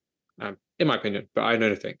 In my opinion, but I know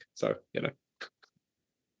nothing. So.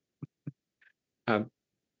 Um,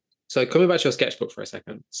 so coming back to your sketchbook for a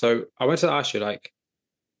second. So I wanted to ask you, like,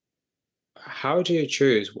 how do you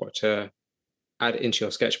choose what to add into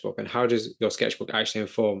your sketchbook, and how does your sketchbook actually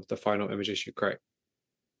inform the final images you create?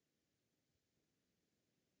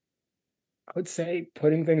 I would say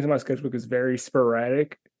putting things in my sketchbook is very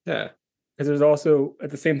sporadic. Yeah. Because there's also at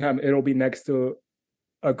the same time it'll be next to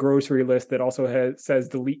a grocery list that also says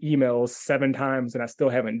delete emails 7 times and I still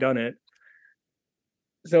haven't done it.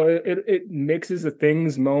 So it mixes the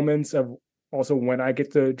things, moments of also when I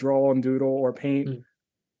get to draw and doodle or paint. And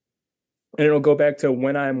it'll go back to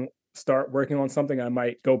when I'm start working on something, I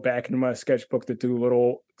might go back into my sketchbook to do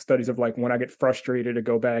little studies of like when I get frustrated to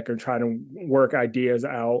go back and try to work ideas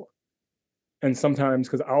out. And sometimes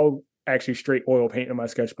because I'll actually straight oil paint in my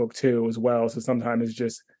sketchbook too as well. So sometimes it's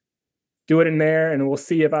just do it in there and we'll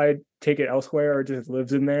see if I take it elsewhere or it just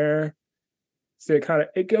lives in there. So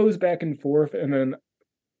it goes back and forth. And then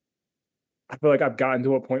I feel like I've gotten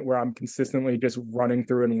to a point where I'm consistently just running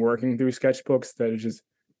through and working through sketchbooks that is just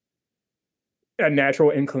a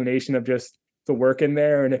natural inclination of just the work in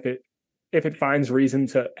there. And if it finds reason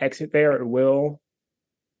to exit there, it will.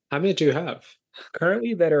 How many do you have?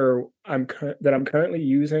 Currently I'm currently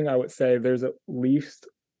using, I would say there's at least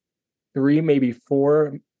 3, maybe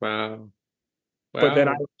 4. Wow. But then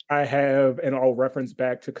I have, and I'll reference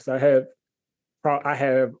back to because I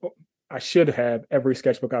should have every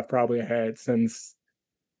sketchbook I've probably had since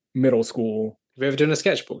middle school. Have you ever done a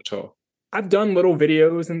sketchbook tour? I've done little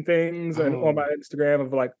videos and things and on my Instagram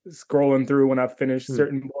of like scrolling through when I've finished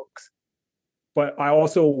certain books. But I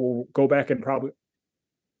also will go back and probably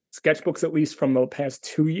sketchbooks, at least from the past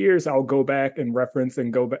 2 years, I'll go back and reference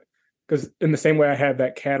and go back. Because in the same way I have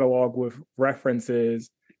that catalog with references,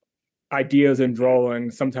 ideas and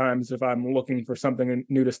drawing, sometimes if I'm looking for something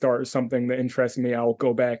new to start, something that interests me, I'll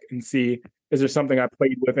go back and see, is there something I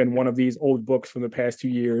played with in one of these old books from the past 2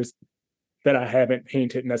 years that I haven't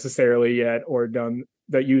painted necessarily yet or done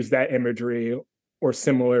that use that imagery or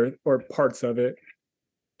similar or parts of it.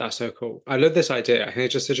 That's so cool. I love this idea. I think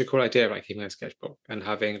it's just such a cool idea of like keeping a sketchbook and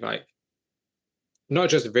having like not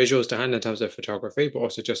just visuals to hand in terms of photography, but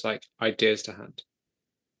also just like ideas to hand.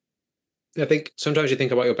 I think sometimes you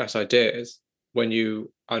think about your best ideas when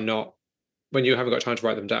you haven't got time to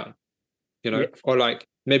write them down, Yeah. or like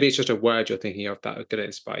maybe it's just a word you're thinking of that are going to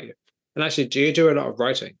inspire you. And actually, do you do a lot of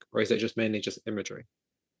writing, or is it just mainly just imagery?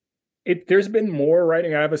 There's been more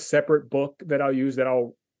writing. I have a separate book that I'll use that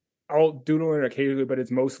I'll doodle in occasionally, but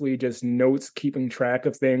it's mostly just notes, keeping track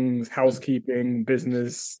of things, housekeeping,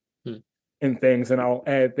 business, Mm. and things, and I'll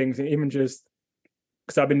add things, and even just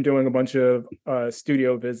because I've been doing a bunch of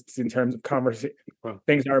studio visits in terms of conversation, Wow.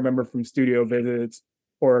 things I remember from studio visits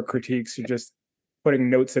or critiques, or just putting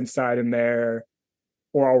notes inside in there,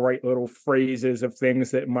 or I'll write little phrases of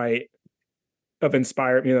things that might have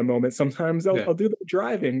inspired me in the moment. Sometimes Yeah. I'll do the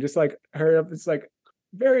driving, just like hurry up. It's like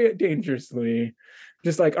very dangerously,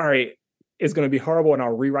 just like, all right, it's going to be horrible and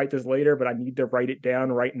I'll rewrite this later, but I need to write it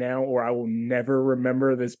down right now or I will never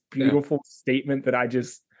remember this Yeah. beautiful statement that I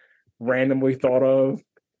just randomly thought of.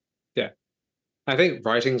 Yeah. I think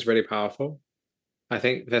writing's really powerful. I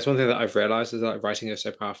think there's one thing that I've realized is that writing is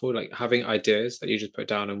so powerful. Like having ideas that you just put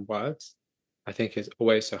down in words, I think is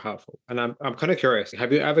always so helpful. And I'm kind of curious.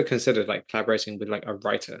 Have you ever considered like collaborating with like a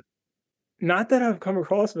writer? Not that I've come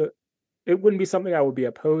across, but it wouldn't be something I would be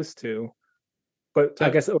opposed to. But I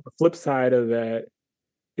So guess on the flip side of that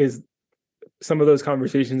is some of those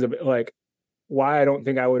conversations of like why I don't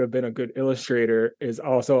think I would have been a good illustrator is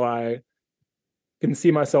also I can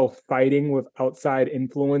see myself fighting with outside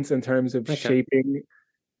influence in terms of okay. shaping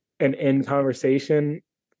an end conversation.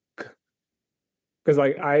 Because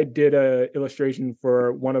like I did a illustration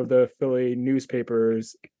for one of the Philly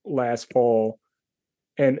newspapers last fall,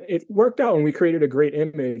 and it worked out, and we created a great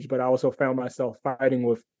image. But I also found myself fighting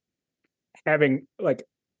with having like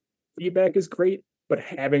feedback is great, but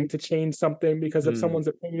having to change something because of Mm, someone's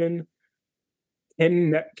opinion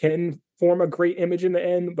can form a great image in the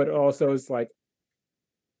end. But it also is like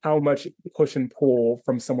how much push and pull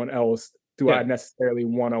from someone else do I yeah. necessarily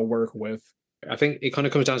want to work with? I think it kind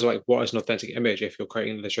of comes down to like what is an authentic image if you're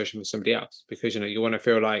creating an illustration with somebody else, because you want to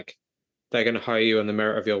feel like they're going to hire you on the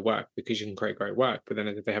merit of your work because you can create great work. But then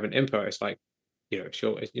if they have an input, it's like,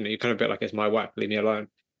 sure, you kind of a bit like it's my work, leave me alone.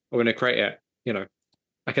 Or when I create it,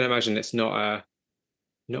 I can imagine it's not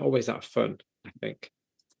always that fun. I think,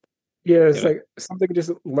 Yeah, you it's know, like something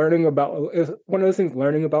just learning about it's one of those things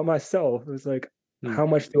learning about myself. It's like mm, how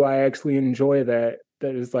much do I actually enjoy that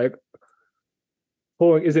is like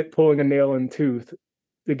pulling is it pulling a nail in tooth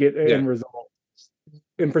to get an yeah, end result.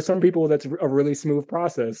 And for some people that's a really smooth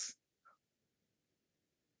process.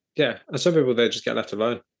 yeah. And some people they just get left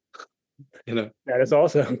alone. You know, That is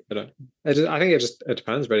also I think it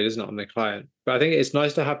depends really, doesn't it, on the client. But I think it's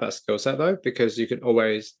nice to have that skill set though, because you can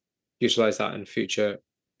always utilize that in future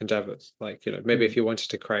endeavors. Like, maybe if you wanted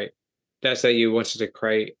to create, let's say you wanted to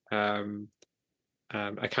create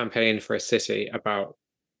a campaign for a city about,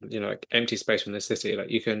 like empty space from the city, like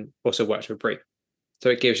you can also work to a brief. So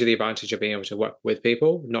it gives you the advantage of being able to work with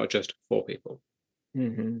people, not just for people,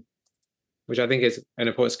 Mhm. which I think is an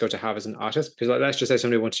important skill to have as an artist. Because like, let's just say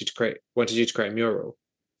somebody wanted you to create a mural,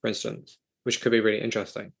 for instance, which could be really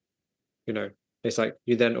interesting. You know, it's like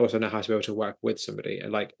you then also know how to be able to work with somebody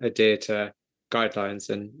and like adhere to guidelines.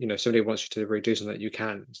 And somebody wants you to redo something that you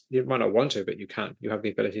can. You might not want to, but you can. You have the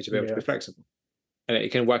ability to be able to be Yeah. flexible, and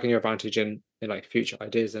it can work in your advantage in like future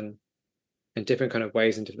ideas and different kind of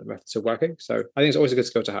ways and different methods of working. So I think it's always a good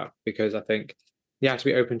skill to have because I think you have to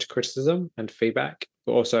be open to criticism and feedback,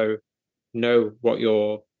 but also know what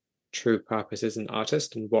your true purpose is as an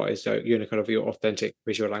artist and what is kind of your authentic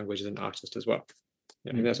visual language as an artist as well.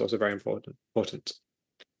 I think that's Mhm. also very important.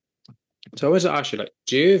 So I was to ask you, like,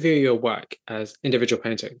 do you view your work as individual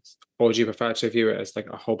paintings, or do you prefer to view it as like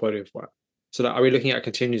a whole body of work? So that are we looking at a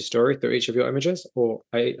continued story through each of your images, or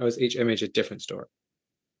is each image a different story?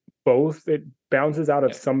 Both it bounces out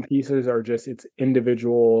of Yeah. some pieces are just its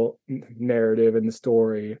individual narrative in the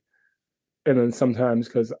story. And then sometimes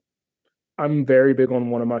because I'm very big on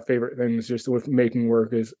one of my favorite things just with making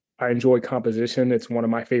work is I enjoy composition. It's one of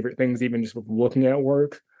my favorite things, even just with looking at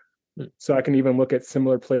work. Mm. So I can even look at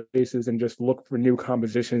similar places and just look for new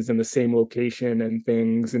compositions in the same location and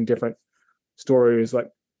things and different stories. Like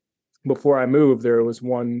before I moved, there was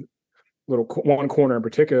one corner in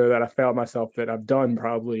particular that I found myself that I've done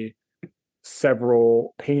probably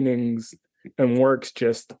several paintings and works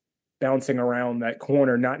just bouncing around that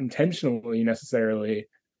corner, not intentionally necessarily,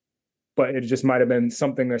 but it just might have been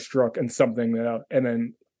something that struck and something that, and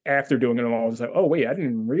then after doing it all, I was like, oh wait, I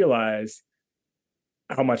didn't realize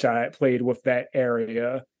how much I played with that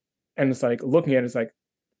area. And it's like looking at it, it's like,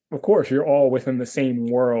 of course, you're all within the same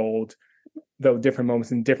world, though different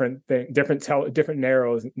moments and different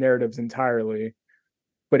narratives entirely.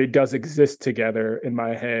 But it does exist together in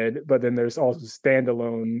my head. But then there's also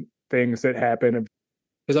standalone things that happen.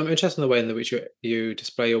 Because I'm interested in the way in which you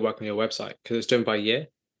display your work on your website because it's done by year,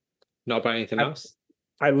 not by anything I, else.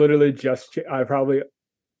 I literally just I probably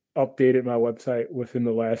updated my website within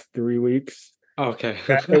the last 3 weeks. Oh, okay.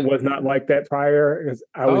 It was not like that prior because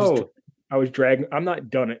Oh, I was dragging. I'm not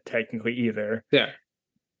done it technically either yeah.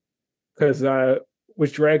 because I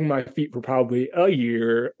was dragging my feet for probably a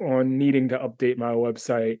year on needing to update my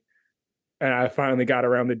website, and I finally got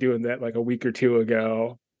around to doing that like a week or two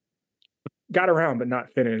ago. Got around, but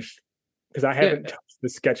not finished because I Yeah. haven't touched the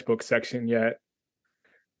sketchbook section yet.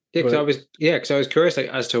 Yeah, But because I was curious like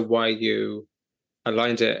as to why you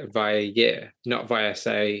aligned it via year, not via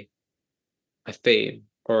say a theme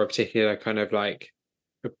or a particular kind of like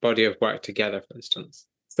a body of work together, for instance.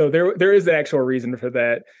 so there is an actual reason for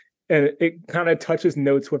that. And it kind of touches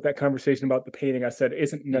notes with that conversation about the painting I said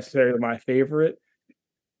isn't necessarily my favorite.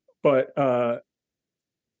 But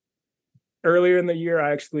earlier in the year,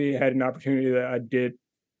 I actually had an opportunity that I did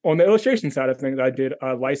on the illustration side of things. I did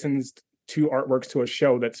licensed two artworks to a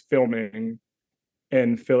show that's filming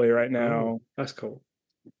in Philly right Oh, now. that's cool.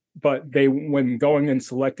 But they, when going and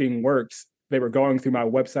selecting works, they were going through my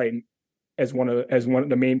website as one of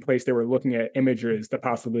the main place they were looking at images to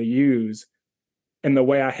possibly use. And the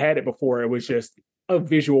way I had it before, it was just a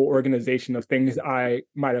visual organization of things I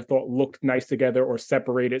might have thought looked nice together or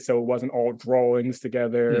separated so it wasn't all drawings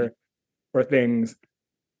together or things.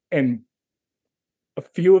 And a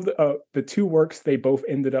few of the two works they both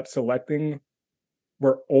ended up selecting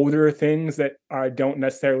were older things that I don't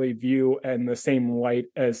necessarily view in the same light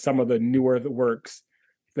as some of the newer works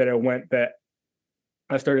that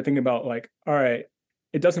I started thinking about like, all right,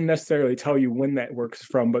 it doesn't necessarily tell you when that work's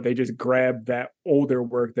from, but they just grab that older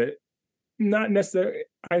work that not necessarily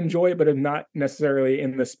I enjoy it, but I'm not necessarily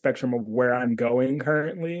in the spectrum of where I'm going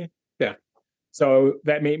currently. Yeah. So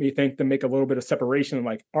that made me think to make a little bit of separation,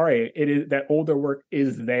 like, all right, it is that older work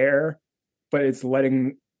is there, but it's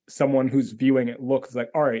letting someone who's viewing it look like,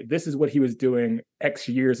 all right, this is what he was doing X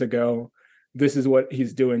years ago. This is what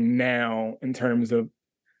he's doing now in terms of.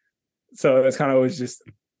 So it's kind of was just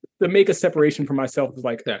to make a separation for myself. Is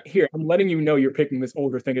like, Yeah. here, I'm letting you know you're picking this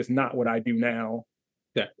older thing is not what I do now.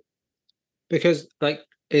 Yeah. Because like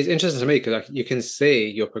it's interesting to me because like you can see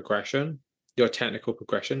your progression, your technical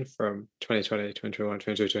progression from 2020, 2021,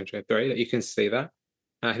 2022, 2023. That you can see that.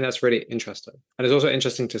 And I think that's really interesting. And it's also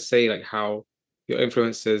interesting to see like how your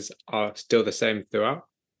influences are still the same throughout.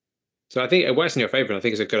 So I think it works in your favor, and I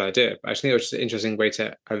think it's a good idea. But I just think it was just an interesting way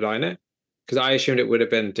to align it. Because I assumed it would have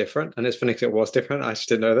been different. And it's funny because it was different. I just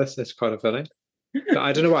didn't know this. It's kind of funny. But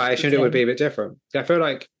I don't know why I assumed it would be a bit different. I feel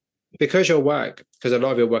like because your work, because a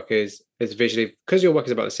lot of your work is visually, because your work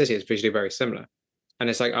is about the city, it's visually very similar. And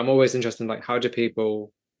it's like I'm always interested in like how do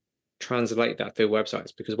people translate that through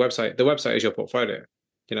websites? Because the website is your portfolio.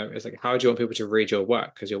 You know, it's like how do you want people to read your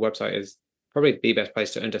work? Because your website is probably the best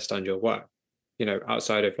place to understand your work. You know,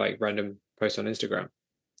 outside of like random posts on Instagram.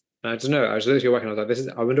 And I don't know. I was literally working. I was like, this is.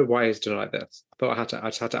 I wonder why he's doing it like this. I thought I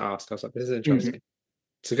just had to ask. I was like, this is Mhm. interesting.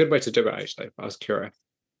 It's a good way to do it actually. I was curious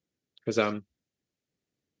because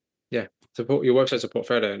yeah, support your website's a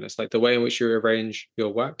portfolio, and it's like the way in which you arrange your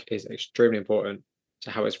work is extremely important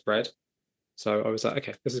to how it's read. So I was like,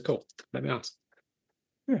 okay, this is cool. Let me ask.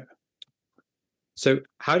 Yeah. So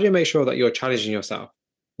how do you make sure that you're challenging yourself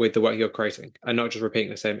with the work you're creating and not just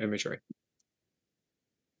repeating the same imagery?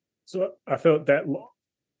 So I felt that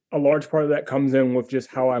a large part of that comes in with just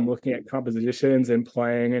how I'm looking at compositions and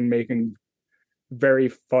playing and making very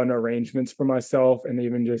fun arrangements for myself, and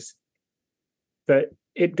even just that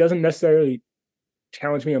it doesn't necessarily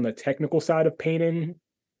challenge me on the technical side of painting,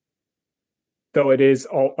 though it is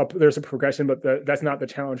all up. There's a progression, but that's not the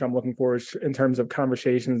challenge I'm looking for in terms of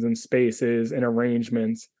conversations and spaces and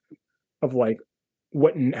arrangements of like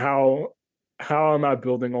what and how am I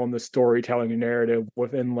building on the storytelling narrative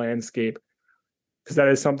within landscape, because that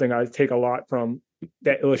is something I take a lot from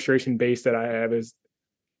that illustration base that I have. Is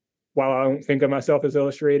while I don't think of myself as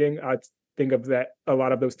illustrating, I think of that a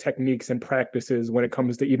lot of those techniques and practices when it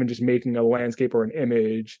comes to even just making a landscape or an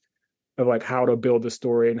image of like how to build a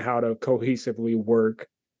story and how to cohesively work.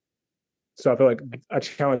 So I feel like I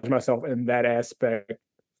challenge myself in that aspect,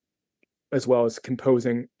 as well as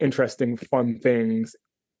composing interesting, fun things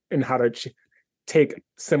and how to take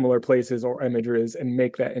similar places or images and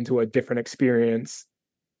make that into a different experience.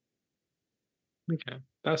 Okay,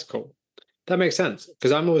 that's cool. That makes sense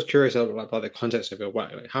because I'm always curious about the context of your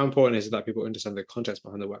work. Like, how important is it that people understand the context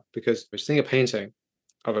behind the work? Because just seeing a painting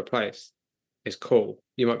of a place is cool.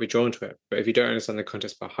 You might be drawn to it, but if you don't understand the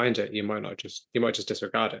context behind it, you might just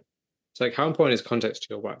disregard it. So, like, how important is context to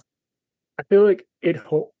your work? I feel like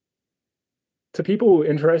to people who are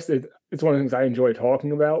interested, it's one of the things I enjoy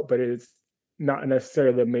talking about, but it's not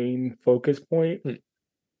necessarily the main focus point. Hmm.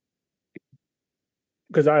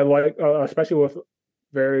 Because I like, especially with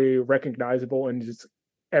very recognizable in just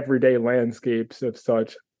everyday landscapes of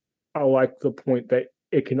such. I like the point that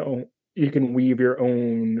you can weave your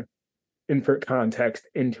own insert context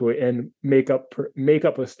into it and make up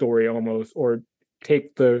a story almost, or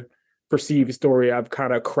take the perceived story I've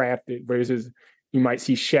kind of crafted versus you might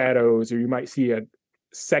see shadows or you might see a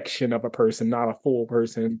section of a person, not a full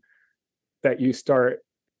person, that you start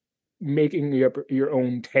making your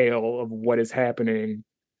own tale of what is happening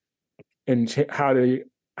and how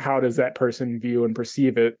does that person view and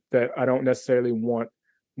perceive it, that I don't necessarily want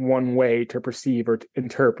one way to perceive or to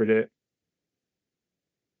interpret it.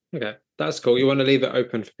 Okay, that's cool. You want to leave it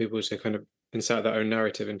open for people to kind of insert their own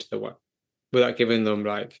narrative into the work without giving them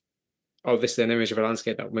like, oh, this is an image of a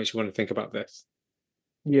landscape that makes you want to think about this.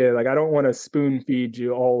 Yeah, like I don't want to spoon feed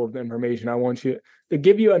you all of the information. I want you to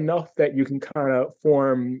give you enough that you can kind of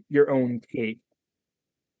form your own take.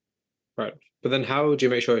 Right. But then how do you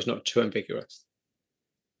make sure it's not too ambiguous?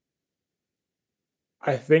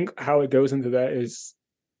 I think how it goes into that is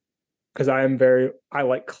because I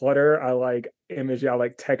like clutter, I like image, I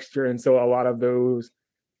like texture, and so a lot of those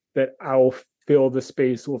that I'll fill the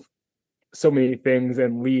space with so many things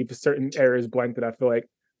and leave certain areas blank that I feel like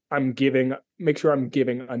make sure I'm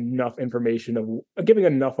giving enough information of giving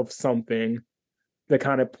enough of something that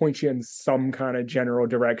kind of points you in some kind of general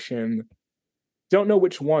direction. Don't know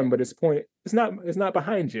which one, but it's not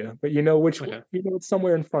behind you, but Okay. you know it's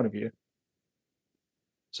somewhere in front of you.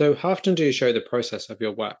 So how often do you show the process of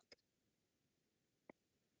your work?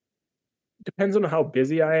 Depends on how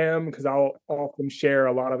busy I am because I'll often share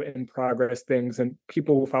a lot of in progress things, and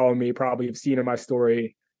people who follow me probably have seen in my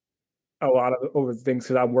story a lot of over things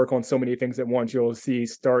because I work on so many things at once. You'll see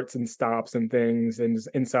starts and stops and things and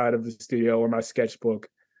inside of the studio or my sketchbook.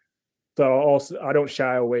 So I don't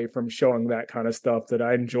shy away from showing that kind of stuff that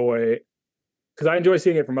I enjoy because I enjoy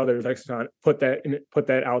seeing it from others. I kind of put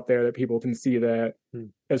that out there that people can see that Hmm.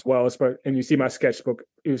 as well as, and you see my sketchbook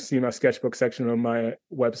section on my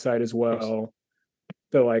website as Of course. well.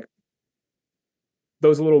 So like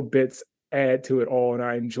those little bits add to it all, and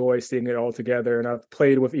I enjoy seeing it all together. And I've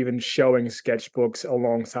played with even showing sketchbooks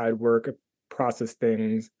alongside work, process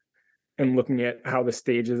things, and looking at how the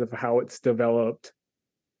stages of how it's developed.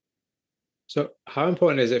 So how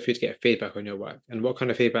important is it for you to get feedback on your work? And what kind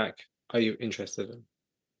of feedback are you interested in?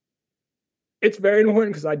 It's very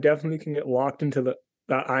important because I definitely can get locked into the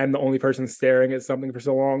that I'm the only person staring at something for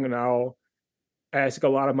so long, and I'll ask a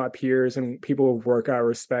lot of my peers and people with work I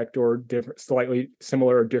respect or different, slightly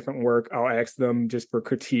similar or different work. I'll ask them just for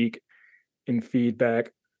critique and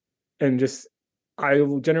feedback, and just I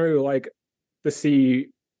generally like to see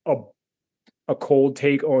a cold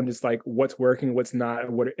take on just like what's working, what's not,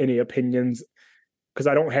 what are any opinions, because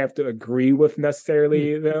I don't have to agree with Hmm.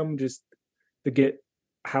 necessarily them, just to get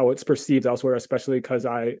how it's perceived elsewhere, especially because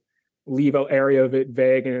I leave an area of it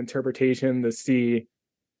vague in interpretation to see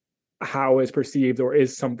how it's perceived or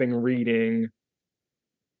is something reading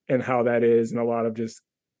and how that is, and a lot of just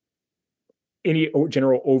any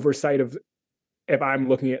general oversight of if I'm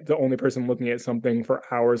looking at the only person looking at something for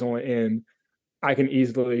hours on end, I can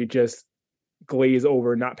easily just glaze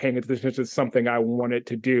over not paying attention to something I wanted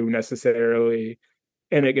to do necessarily,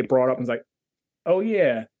 and it get brought up and it's like, oh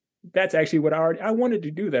yeah, that's actually what I wanted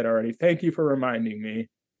to do that already. Thank you for reminding me.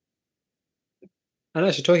 And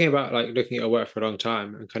actually talking about like looking at your work for a long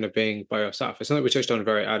time and kind of being by yourself, it's something we touched on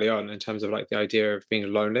very early on in terms of like the idea of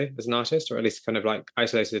being lonely as an artist, or at least kind of like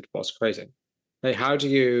isolated whilst creating. Like how do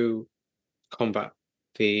you combat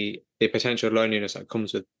the potential loneliness that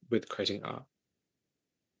comes with creating art?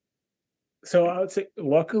 So I would say,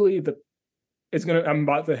 luckily, the it's gonna. I'm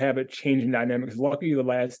about to have a change in dynamics. Luckily, the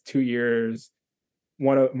last 2 years,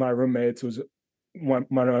 one of my roommates was one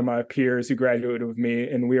of my peers who graduated with me,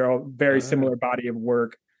 and we are all very Ah, similar body of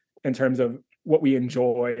work in terms of what we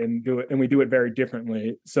enjoy and do it, and we do it very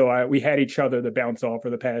differently. So we had each other to bounce off for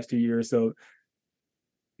the past 2 years. So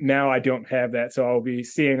now I don't have that. So I'll be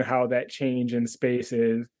seeing how that change in space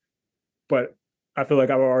is. But I feel like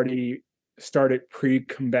I've already started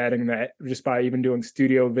pre-combating that just by even doing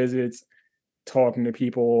studio visits, talking to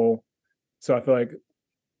people. So I feel like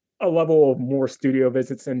a level of more studio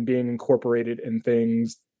visits and being incorporated in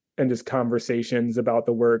things and just conversations about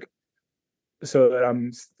the work so that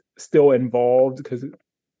I'm still involved, because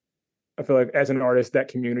I feel like as an artist that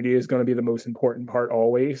community is going to be the most important part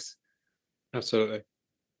always. absolutely.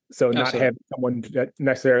 So not Absolutely. having someone that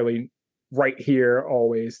necessarily right here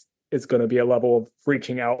always is going to be a level of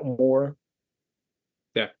reaching out more.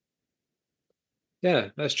 Yeah. Yeah,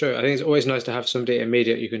 that's true. I think it's always nice to have somebody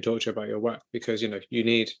immediate you can talk to about your work because you know you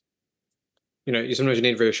need sometimes you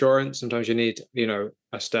need reassurance, sometimes you need,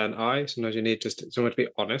 a stern eye, sometimes you need just someone to be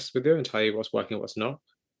honest with you and tell you what's working and what's not.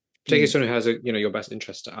 Particularly Mm, someone who has your best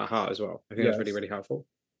interest at heart as well. I think that's really, yes. really helpful.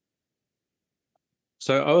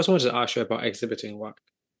 So I also wanted to ask you about exhibiting work.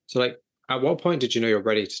 So like, at what point did you know you're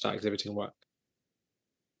ready to start exhibiting work?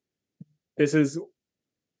 This is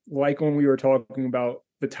like when we were talking about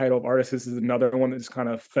the title of artist, this is another one that just kind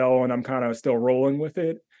of fell and I'm kind of still rolling with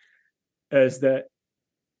it. As that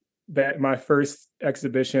my first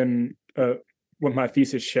exhibition with my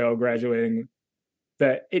thesis show graduating,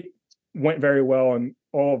 that it went very well and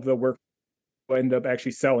all of the work ended up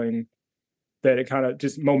actually selling, that it kind of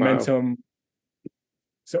just Wow.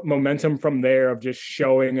 momentum from there of just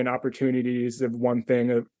showing and opportunities of one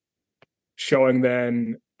thing, of showing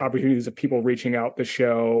then opportunities of people reaching out the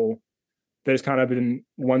show. There's kind of been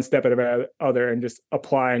one step at the other and just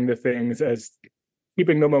applying the things as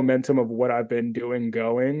keeping the momentum of what I've been doing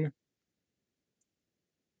going.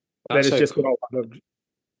 That That's it's so just been a cool. lot of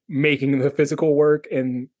making the physical work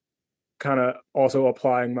and kind of also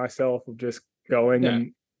applying myself of just going Yeah.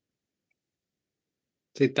 and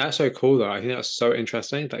See, that's so cool though. I think that's so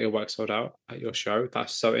interesting that your work sold out at your show.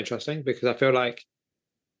 That's so interesting because I feel like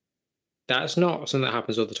that's not something that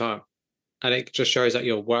happens all the time. And it just shows that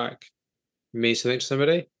your work means something to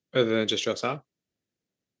somebody other than just yourself.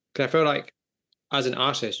 Because I feel like as an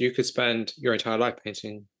artist, you could spend your entire life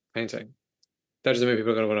painting. That doesn't mean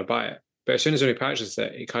people are going to want to buy it. But as soon as somebody purchases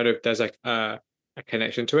it, it kind of there's like a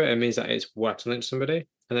connection to it. It means that it's worth something to somebody,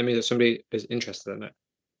 and that means that somebody is interested in it.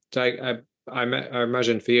 So I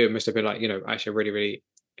imagine for you, it must have been like actually really really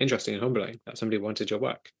interesting and humbling that somebody wanted your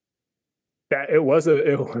work. that it was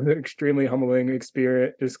an extremely humbling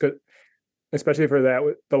experience just because, especially for that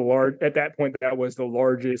the large at that point that was the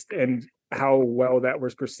largest, and how well that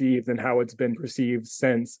was perceived and how it's been perceived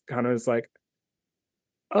since kind of is like,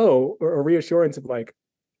 oh, a reassurance of like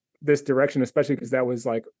this direction, especially because that was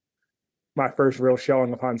like my first real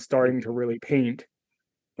showing upon starting to really paint,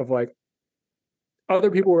 of like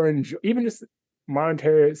other people were even just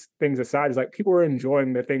monetary things aside, is like people were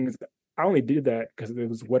enjoying the things. I only did that because it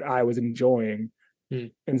was what I was enjoying, Mm.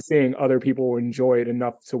 and seeing other people enjoy it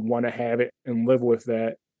enough to want to have it and live with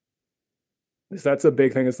that. So that's a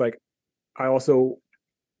big thing. It's like I also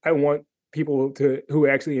I want people to who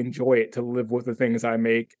actually enjoy it to live with the things I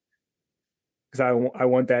make, because I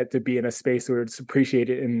want that to be in a space where it's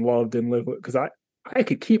appreciated and loved and live with. Because I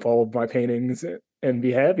could keep all of my paintings and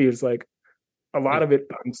be happy. It's like a lot Yeah, of it,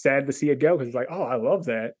 I'm sad to see it go because it's like, oh, I love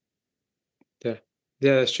that. yeah,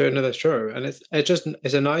 yeah. That's true. No, that's true. And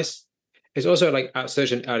it's a nice. It's also like at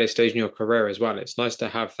such an early stage in your career as well. It's nice to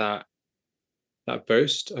have that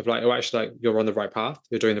boost of like, oh, actually, like you're on the right path,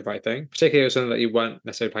 you're doing the right thing, particularly with something that you weren't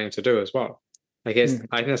necessarily planning to do as well. I think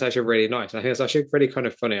that's actually really nice. I think it's actually really kind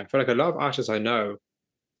of funny. I feel like a lot of artists I know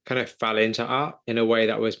kind of fell into art in a way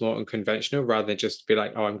that was more unconventional rather than just be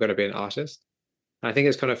like, oh, I'm going to be an artist. And I think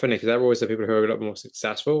it's kind of funny because they're always the people who are a lot more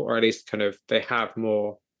successful, or at least kind of they have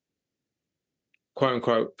more quote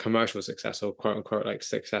unquote commercial success or quote unquote like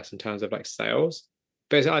success in terms of like sales.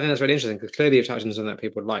 But I think that's really interesting because clearly you've touched on something that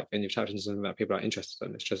people like and you've touched on something that people are interested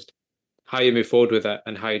in. It's just how you move forward with it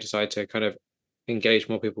and how you decide to kind of engage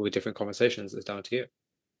more people with different conversations is down to you.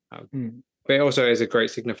 Mm-hmm. But it also is a great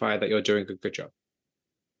signifier that you're doing a good job.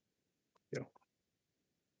 Yeah.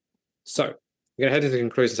 So we're gonna head into the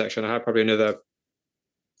conclusion section. I have probably another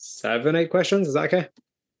 7, 8 questions. Is that okay?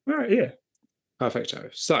 All right. Yeah. Perfecto.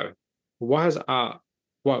 So what has art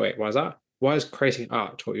what is that? What has creating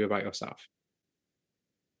art taught you about yourself?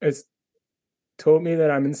 It's told me that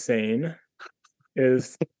I'm insane.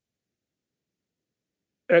 Is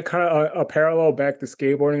a kind of a parallel back to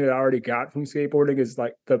skateboarding that I already got from skateboarding, is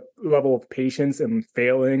like the level of patience and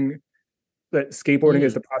failing. That skateboarding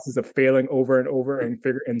is Mm, the process of failing over and over and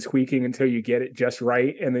figure and tweaking until you get it just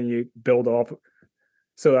right, and then you build off.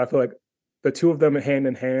 So I feel like the two of them hand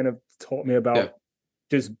in hand have taught me yeah. about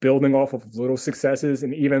just building off of little successes,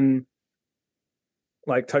 and even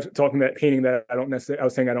like talking that painting that I don't necessarily, I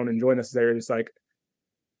was saying I don't enjoy necessarily. It's like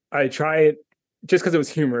I try it just because it was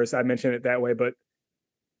humorous. I mentioned it that way, but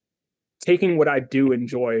taking what I do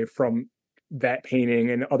enjoy from that painting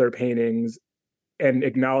and other paintings, and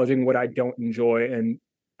acknowledging what I don't enjoy, and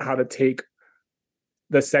how to take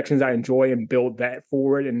the sections I enjoy and build that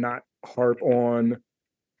forward and not harp on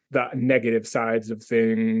the negative sides of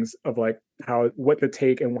things, of like how what to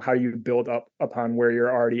take and how you build up upon where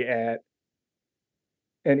you're already at,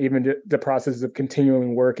 and even the process of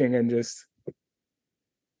continuing working and just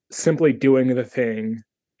simply doing the thing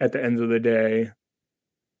at the end of the day.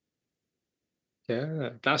 Yeah.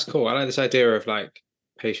 That's cool. I like this idea of like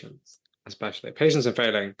patience. especially patience and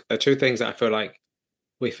failing. They're two things that I feel like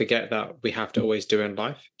we forget that we have to always do in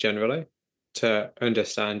life generally to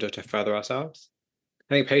understand or to further ourselves.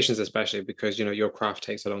 I think patience, especially because your craft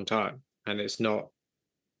takes a long time, and it's not.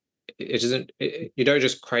 It doesn't. You don't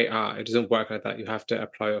just create art. It doesn't work like that. You have to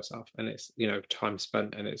apply yourself, and it's time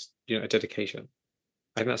spent, and it's a dedication.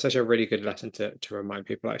 I think that's such a really good lesson to remind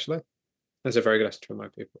people. Actually, that's a very good lesson to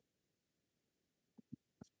remind people.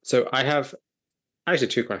 So I have actually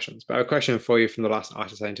two questions, but I have a question for you from the last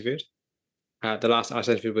artist I interviewed. The last artist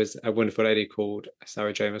I interviewed was a wonderful lady called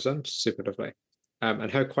Sarah Jameson, super lovely.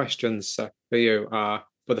 And her questions for you are,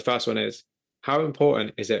 well, the first one is, how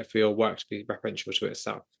important is it for your work to be referential to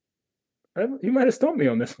itself? You might have stumped me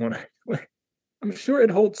on this one. I'm sure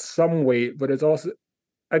it holds some weight, but it's also,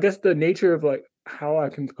 I guess, the nature of like how I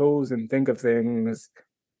compose and think of things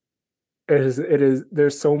is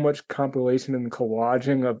there's so much compilation and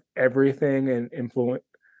collaging of everything and influence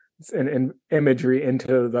and imagery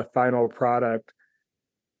into the final product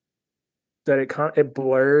that it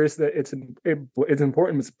blurs that it's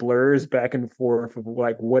important. It blurs back and forth of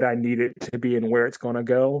like what I need it to be and where it's gonna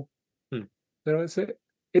go. Hmm. You know,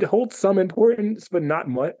 it holds some importance, but not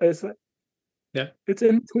much. Yeah. It's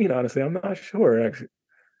in between, honestly. I'm not sure actually.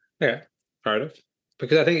 Yeah, fair enough.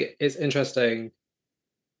 Because I think it's interesting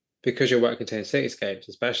because your work contains cityscapes,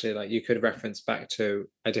 especially like you could reference back to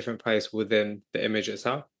a different place within the image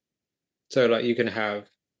itself. So like you can have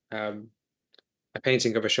um, a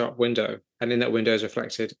painting of a shop window, and in that window is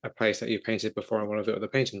reflected a place that you painted before in one of the other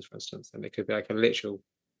paintings, for instance. And it could be like a literal,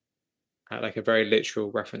 like a very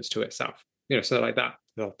literal reference to itself. Something like that,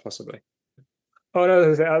 well, possibly. Oh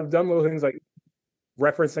no, I've done little things like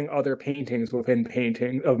referencing other paintings within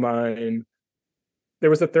painting of mine. There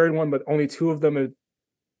was a third one, but only two of them have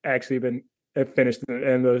actually been have finished.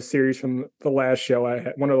 And the series from the last show I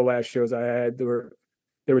had, one of the last shows I had,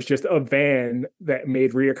 there was just a van that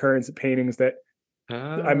made reoccurrence paintings that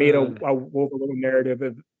I made a wove a little narrative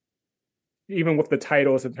of, even with the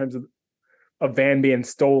titles in terms of a van being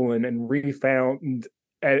stolen and refound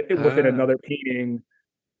within ah, another painting,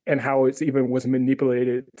 and how it's even was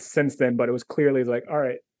manipulated since then. But it was clearly like, all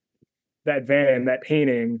right, that van, that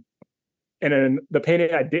painting, and then the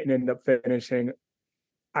painting I didn't end up finishing,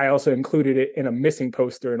 I also included it in a missing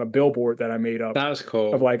poster and a billboard that I made up that was of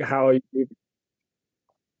cool. like how. But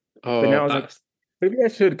now Oh, I was like, maybe I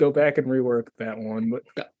should go back and rework that one.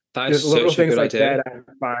 But that is just little such a things good like idea. that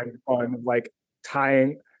I find fun, like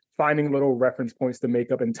finding little reference points to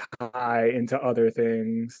make up and tie into other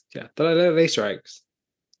things. Yeah, the little Easter eggs.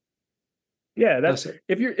 Yeah, that's That's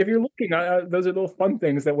if you're looking, those are little fun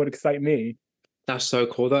things that would excite me. that's so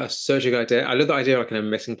cool. That's such a good idea. I love the idea of like in a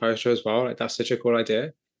missing poster as well. Like that's such a cool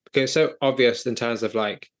idea because it's so obvious in terms of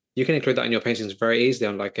like you can include that in your paintings very easily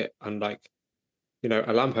on like a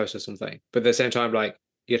lamppost or something. But at the same time, like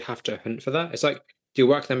you'd have to hunt for that. It's like your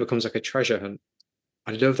work then becomes like a treasure hunt.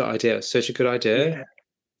 I love that idea. It's such a good idea. Yeah,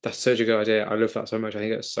 That's such a good idea. I love that so much. I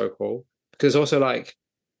think it's so cool because also like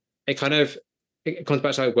it kind of it comes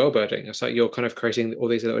back to like world building. It's like you're kind of creating all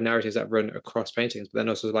these little narratives that run across paintings, but then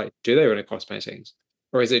also like, do they run across paintings,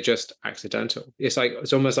 or is it just accidental? It's like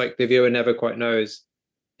it's almost like the viewer never quite knows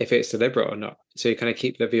if it's deliberate or not. So you kind of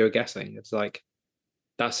keep the viewer guessing. It's like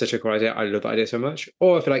that's such a cool idea. I love that idea so much.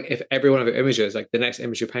 Or if every one of your images, like the next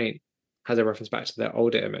image you paint, has a reference back to their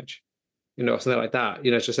older image, something like that.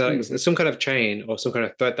 It's just like mm-hmm. it's some kind of chain or some kind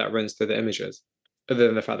of thread that runs through the images, other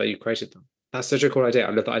than the fact that you created them. That's such a cool idea. I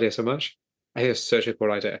love that idea so much. I think it's such a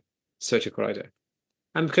cool idea. Such a cool idea.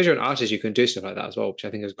 And because you're an artist, you can do stuff like that as well, which I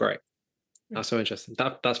think is great. That's so interesting.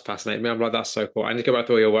 That's fascinating me. I'm like, that's so cool. I need to go back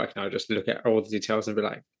through all your work now, just look at all the details and be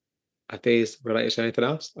like, are these related to anything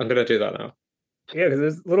else? I'm gonna do that now. Yeah, because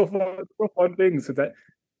there's little fun things. So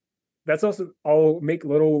that's also I'll make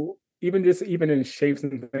little, even in shapes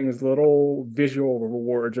and things, little visual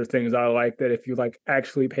rewards or things I like, that if you like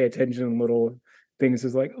actually pay attention, little things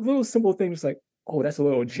is like little simple things like, oh, that's a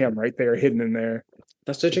little gem right there hidden in there.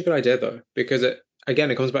 That's such a good idea though, because it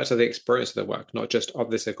comes back to the experience of the work, not just of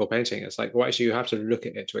the physical painting. It's like, well, actually, you have to look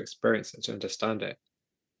at it to experience it, to understand it.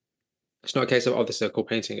 It's not a case of the circle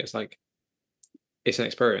painting. It's like it's an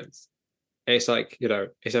experience. It's like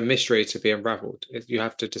it's a mystery to be unraveled. You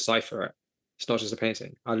have to decipher it. It's not just a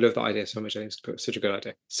painting. I love that idea so much. I think it's such a good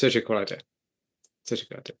idea. Such a cool idea. Such a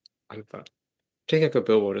good idea. I love that. Take a good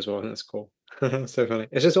billboard as well. I think that's cool. So funny.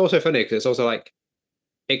 It's just also funny because it's also like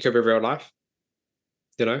it could be real life.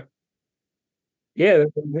 You know, Yeah,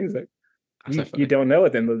 there's some things that that's so you funny. don't know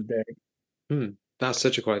at the end of the day. That's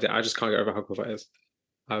such a cool idea. I just can't get over how cool that is.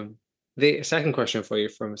 Um, the second question for you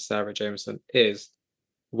from Sarah Jameson is,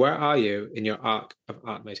 where are you in your arc of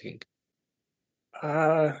art making?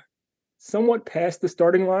 Uh somewhat past the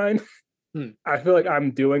starting line. Hmm. I feel like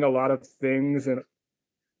I'm doing a lot of things and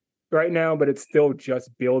right now, but it's still just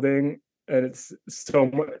building, and it's so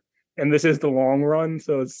much. And this is the long run,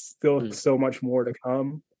 so it's still Hmm. so much more to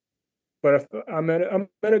come. But I'm at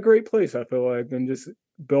a great place. I feel like, and just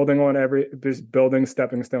just building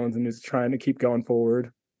stepping stones and just trying to keep going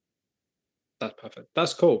forward. That's perfect.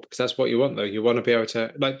 That's cool because that's what you want, though. You want to be able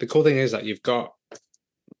to, like, the cool thing is that you've got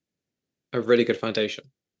a really good foundation.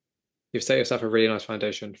 You've set yourself a really nice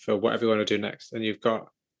foundation for whatever you want to do next. And you've got,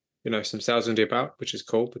 some sales under your belt, which is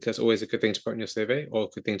cool because always a good thing to put on your CV or a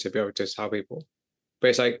good thing to be able to tell people. But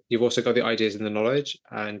it's like you've also got the ideas and the knowledge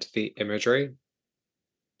and the imagery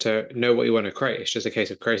to know what you want to create. It's just a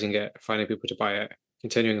case of creating it, finding people to buy it,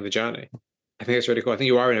 continuing the journey. I think it's really cool. I think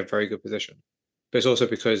you are in a very good position. But it's also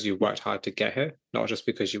because you worked hard to get here, not just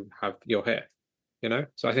because you're here,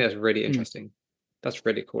 So I think that's really Mm. interesting. That's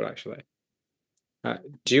really cool, actually.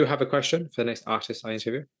 Do you have a question for the next artist I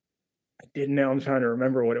interview? I didn't know. I'm trying to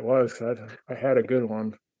remember what it was because I had a good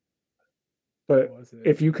one. But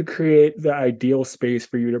if you could create the ideal space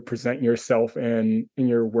for you to present yourself in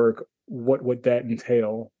your work, what would that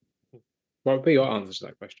entail? What would be your answer to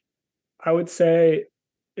that question? I would say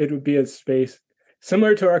it would be a space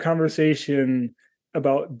similar to our conversation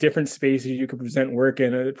about different spaces you could present work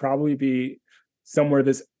in. It'd probably be somewhere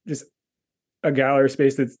that's just a gallery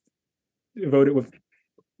space that's devoted with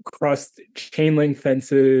crust, chain link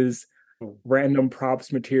fences, Oh, random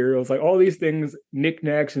props, materials, like all these things,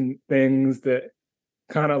 knickknacks and things that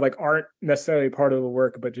kind of like aren't necessarily part of the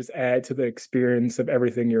work, but just add to the experience of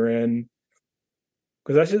everything you're in.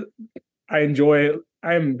 Because that's just I enjoy.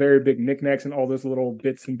 I am very big knickknacks and all those little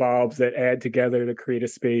bits and bobs that add together to create a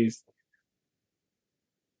space.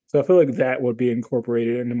 So I feel like that would be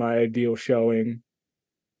incorporated into my ideal showing.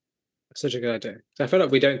 such a good idea. So I feel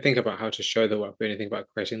like we don't think about how to show the work, we only think about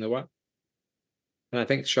creating the work. And I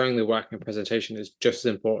think showing the work and presentation is just as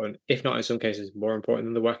important, if not in some cases more important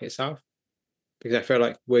than the work itself. Because I feel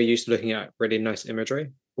like we're used to looking at really nice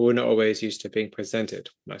imagery, but we're not always used to being presented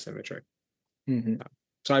nice imagery. Mm-hmm.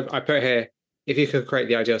 So I put here, if you could create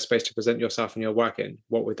the ideal space to present yourself and your work in,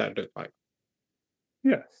 what would that look like?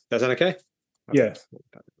 Yes. Does that okay? Yes.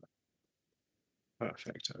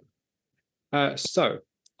 Perfect. So,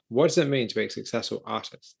 what does it mean to be a successful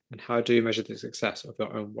artist, and how do you measure the success of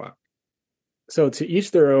your own work? So to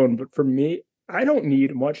each their own, but for me, I don't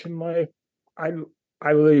need much in life. I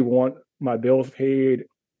I really want my bills paid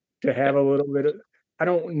to Yeah. have a little bit of. I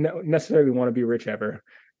don't necessarily want to be rich ever.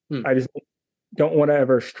 Hmm. I just don't want to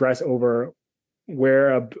ever stress over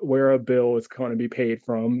where a bill is going to be paid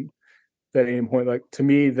from at any point. Like to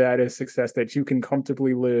me, that is success that you can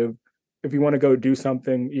comfortably live. If you want to go do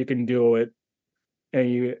something, you can do it, and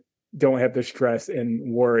you don't have to stress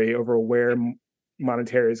and worry over where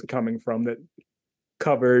monetary is coming from. That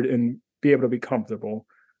covered and be able to be comfortable.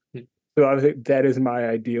 Hmm. So I think that is my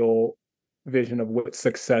ideal vision of what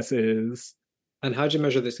success is. And how do you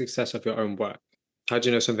measure the success of your own work? How do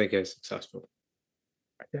you know something is successful?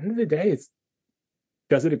 At the end of the day, it's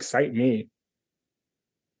does it excite me?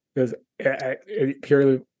 Because it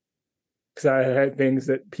purely because I had things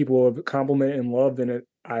that people have complimented and loved, and it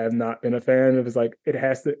I have not been a fan of. It's like it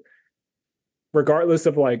has to, regardless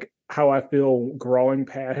of like how I feel growing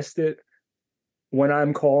past it. When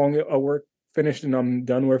I'm calling a work finished and I'm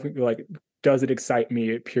done working, like, does it excite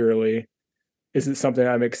me purely? Is it something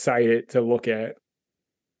I'm excited to look at?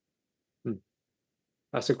 Hmm.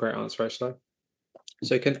 That's a great answer, actually.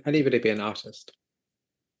 So, can anybody be an artist?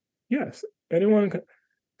 Yes, anyone,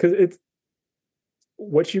 because it's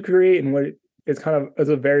what you create and it's kind of is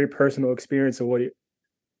a very personal experience of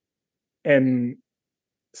and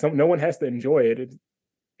no one has to enjoy it.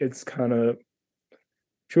 It's kind of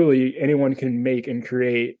truly anyone can make and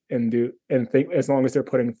create and do and think as long as they're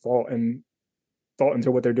putting thought into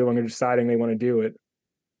what they're doing and deciding they want to do it.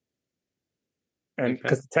 And Okay.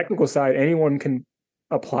 because the technical side, anyone can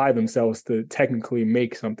apply themselves to technically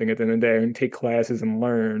make something at the end of the day and take classes and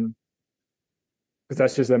learn because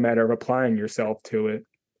that's just a matter of applying yourself to it.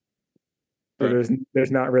 So Right.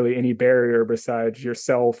 there's not really any barrier besides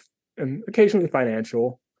yourself and occasionally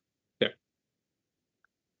financial. Yeah.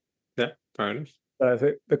 Yeah. Fair enough. But I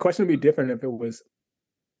think the question would be different if it was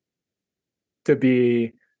to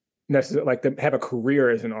be necessary, like to have a career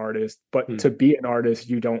as an artist. But Hmm. to be an artist,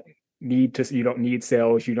 you don't need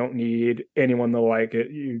sales, you don't need anyone to like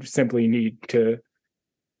it. You simply need to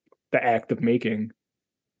the act of making.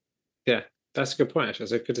 Yeah. That's a good point, actually.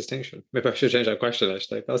 That's a good distinction. Maybe I should change that question,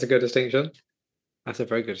 actually. That's a good distinction. That's a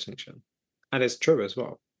very good distinction. And it's true as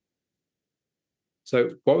well.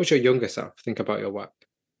 So, what would your younger self think about your work?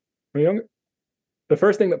 Young, the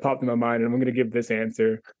first thing that popped in my mind, and I'm going to give this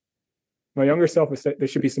answer. My younger self would say there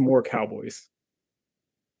should be some more cowboys.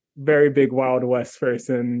 Very big Wild West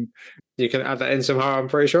person. You can add that in somehow, I'm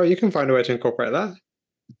pretty sure. You can find a way to incorporate that.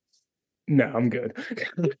 No, I'm good.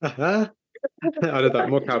 I did that.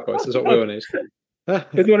 More cowboys is what we all need.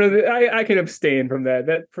 It's one of the I can abstain from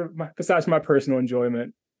that. Besides my personal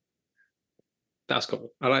enjoyment. That's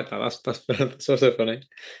cool. I like that. That's also funny.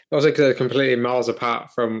 Also, because they're completely miles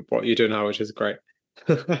apart from what you do now, which is great.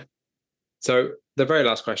 So the very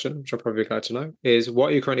last question, which I'm probably glad to know, is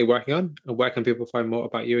what are you currently working on, and where can people find more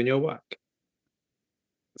about you and your work?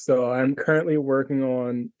 So I'm currently working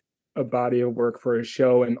on a body of work for a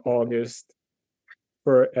show in August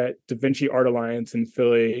at Da Vinci Art Alliance in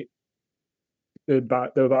Philly. The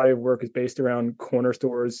body of work is based around corner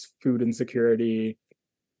stores, food insecurity,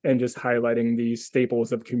 and just highlighting the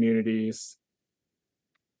staples of communities.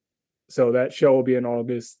 So that show will be in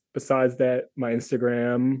August. Besides that, my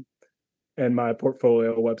Instagram and my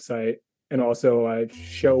portfolio website, and also I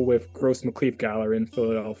show with Gross McLeaf Gallery in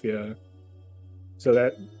Philadelphia. So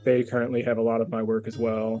that they currently have a lot of my work as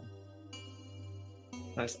well.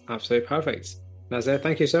 That's absolutely perfect. Nasir,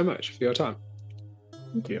 thank you so much for your time.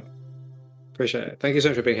 Thank you. Appreciate it. Thank you so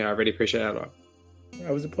much for being here. I really appreciate it a lot.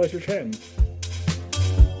 It was a pleasure chatting.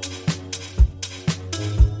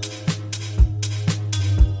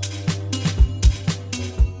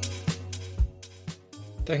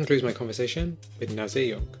 That concludes my conversation with Nasir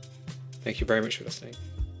Young. Thank you very much for listening.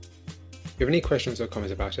 If you have any questions or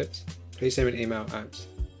comments about it, please send me an email at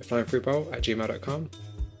theflyingfruitbowl@gmail.com.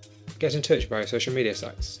 Get in touch via social media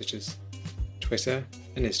sites such as Twitter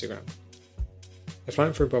and Instagram. The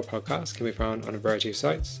Flying Fruit Bowl podcast can be found on a variety of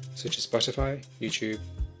sites such as Spotify, YouTube,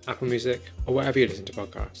 Apple Music, or wherever you listen to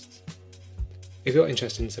podcasts. If you're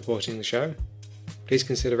interested in supporting the show, please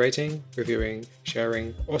consider rating, reviewing,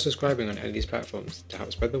 sharing, or subscribing on any of these platforms to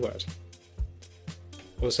help spread the word.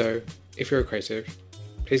 Also, if you're a creative,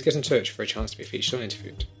 please get in touch for a chance to be featured or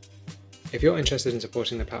interviewed. If you're interested in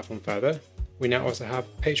supporting the platform further, we now also have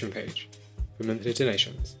a Patreon page for monthly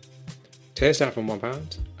donations. Tiers start from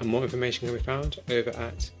 £1, and more information can be found over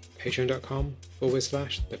at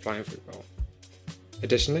patreon.com/theflyingfruitbowl.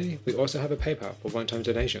 Additionally, we also have a PayPal for one-time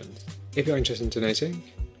donations. If you're interested in donating,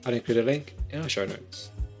 I'll include a link in our show notes.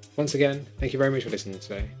 Once again, thank you very much for listening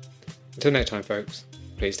today. Until next time, folks,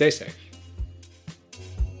 please stay safe.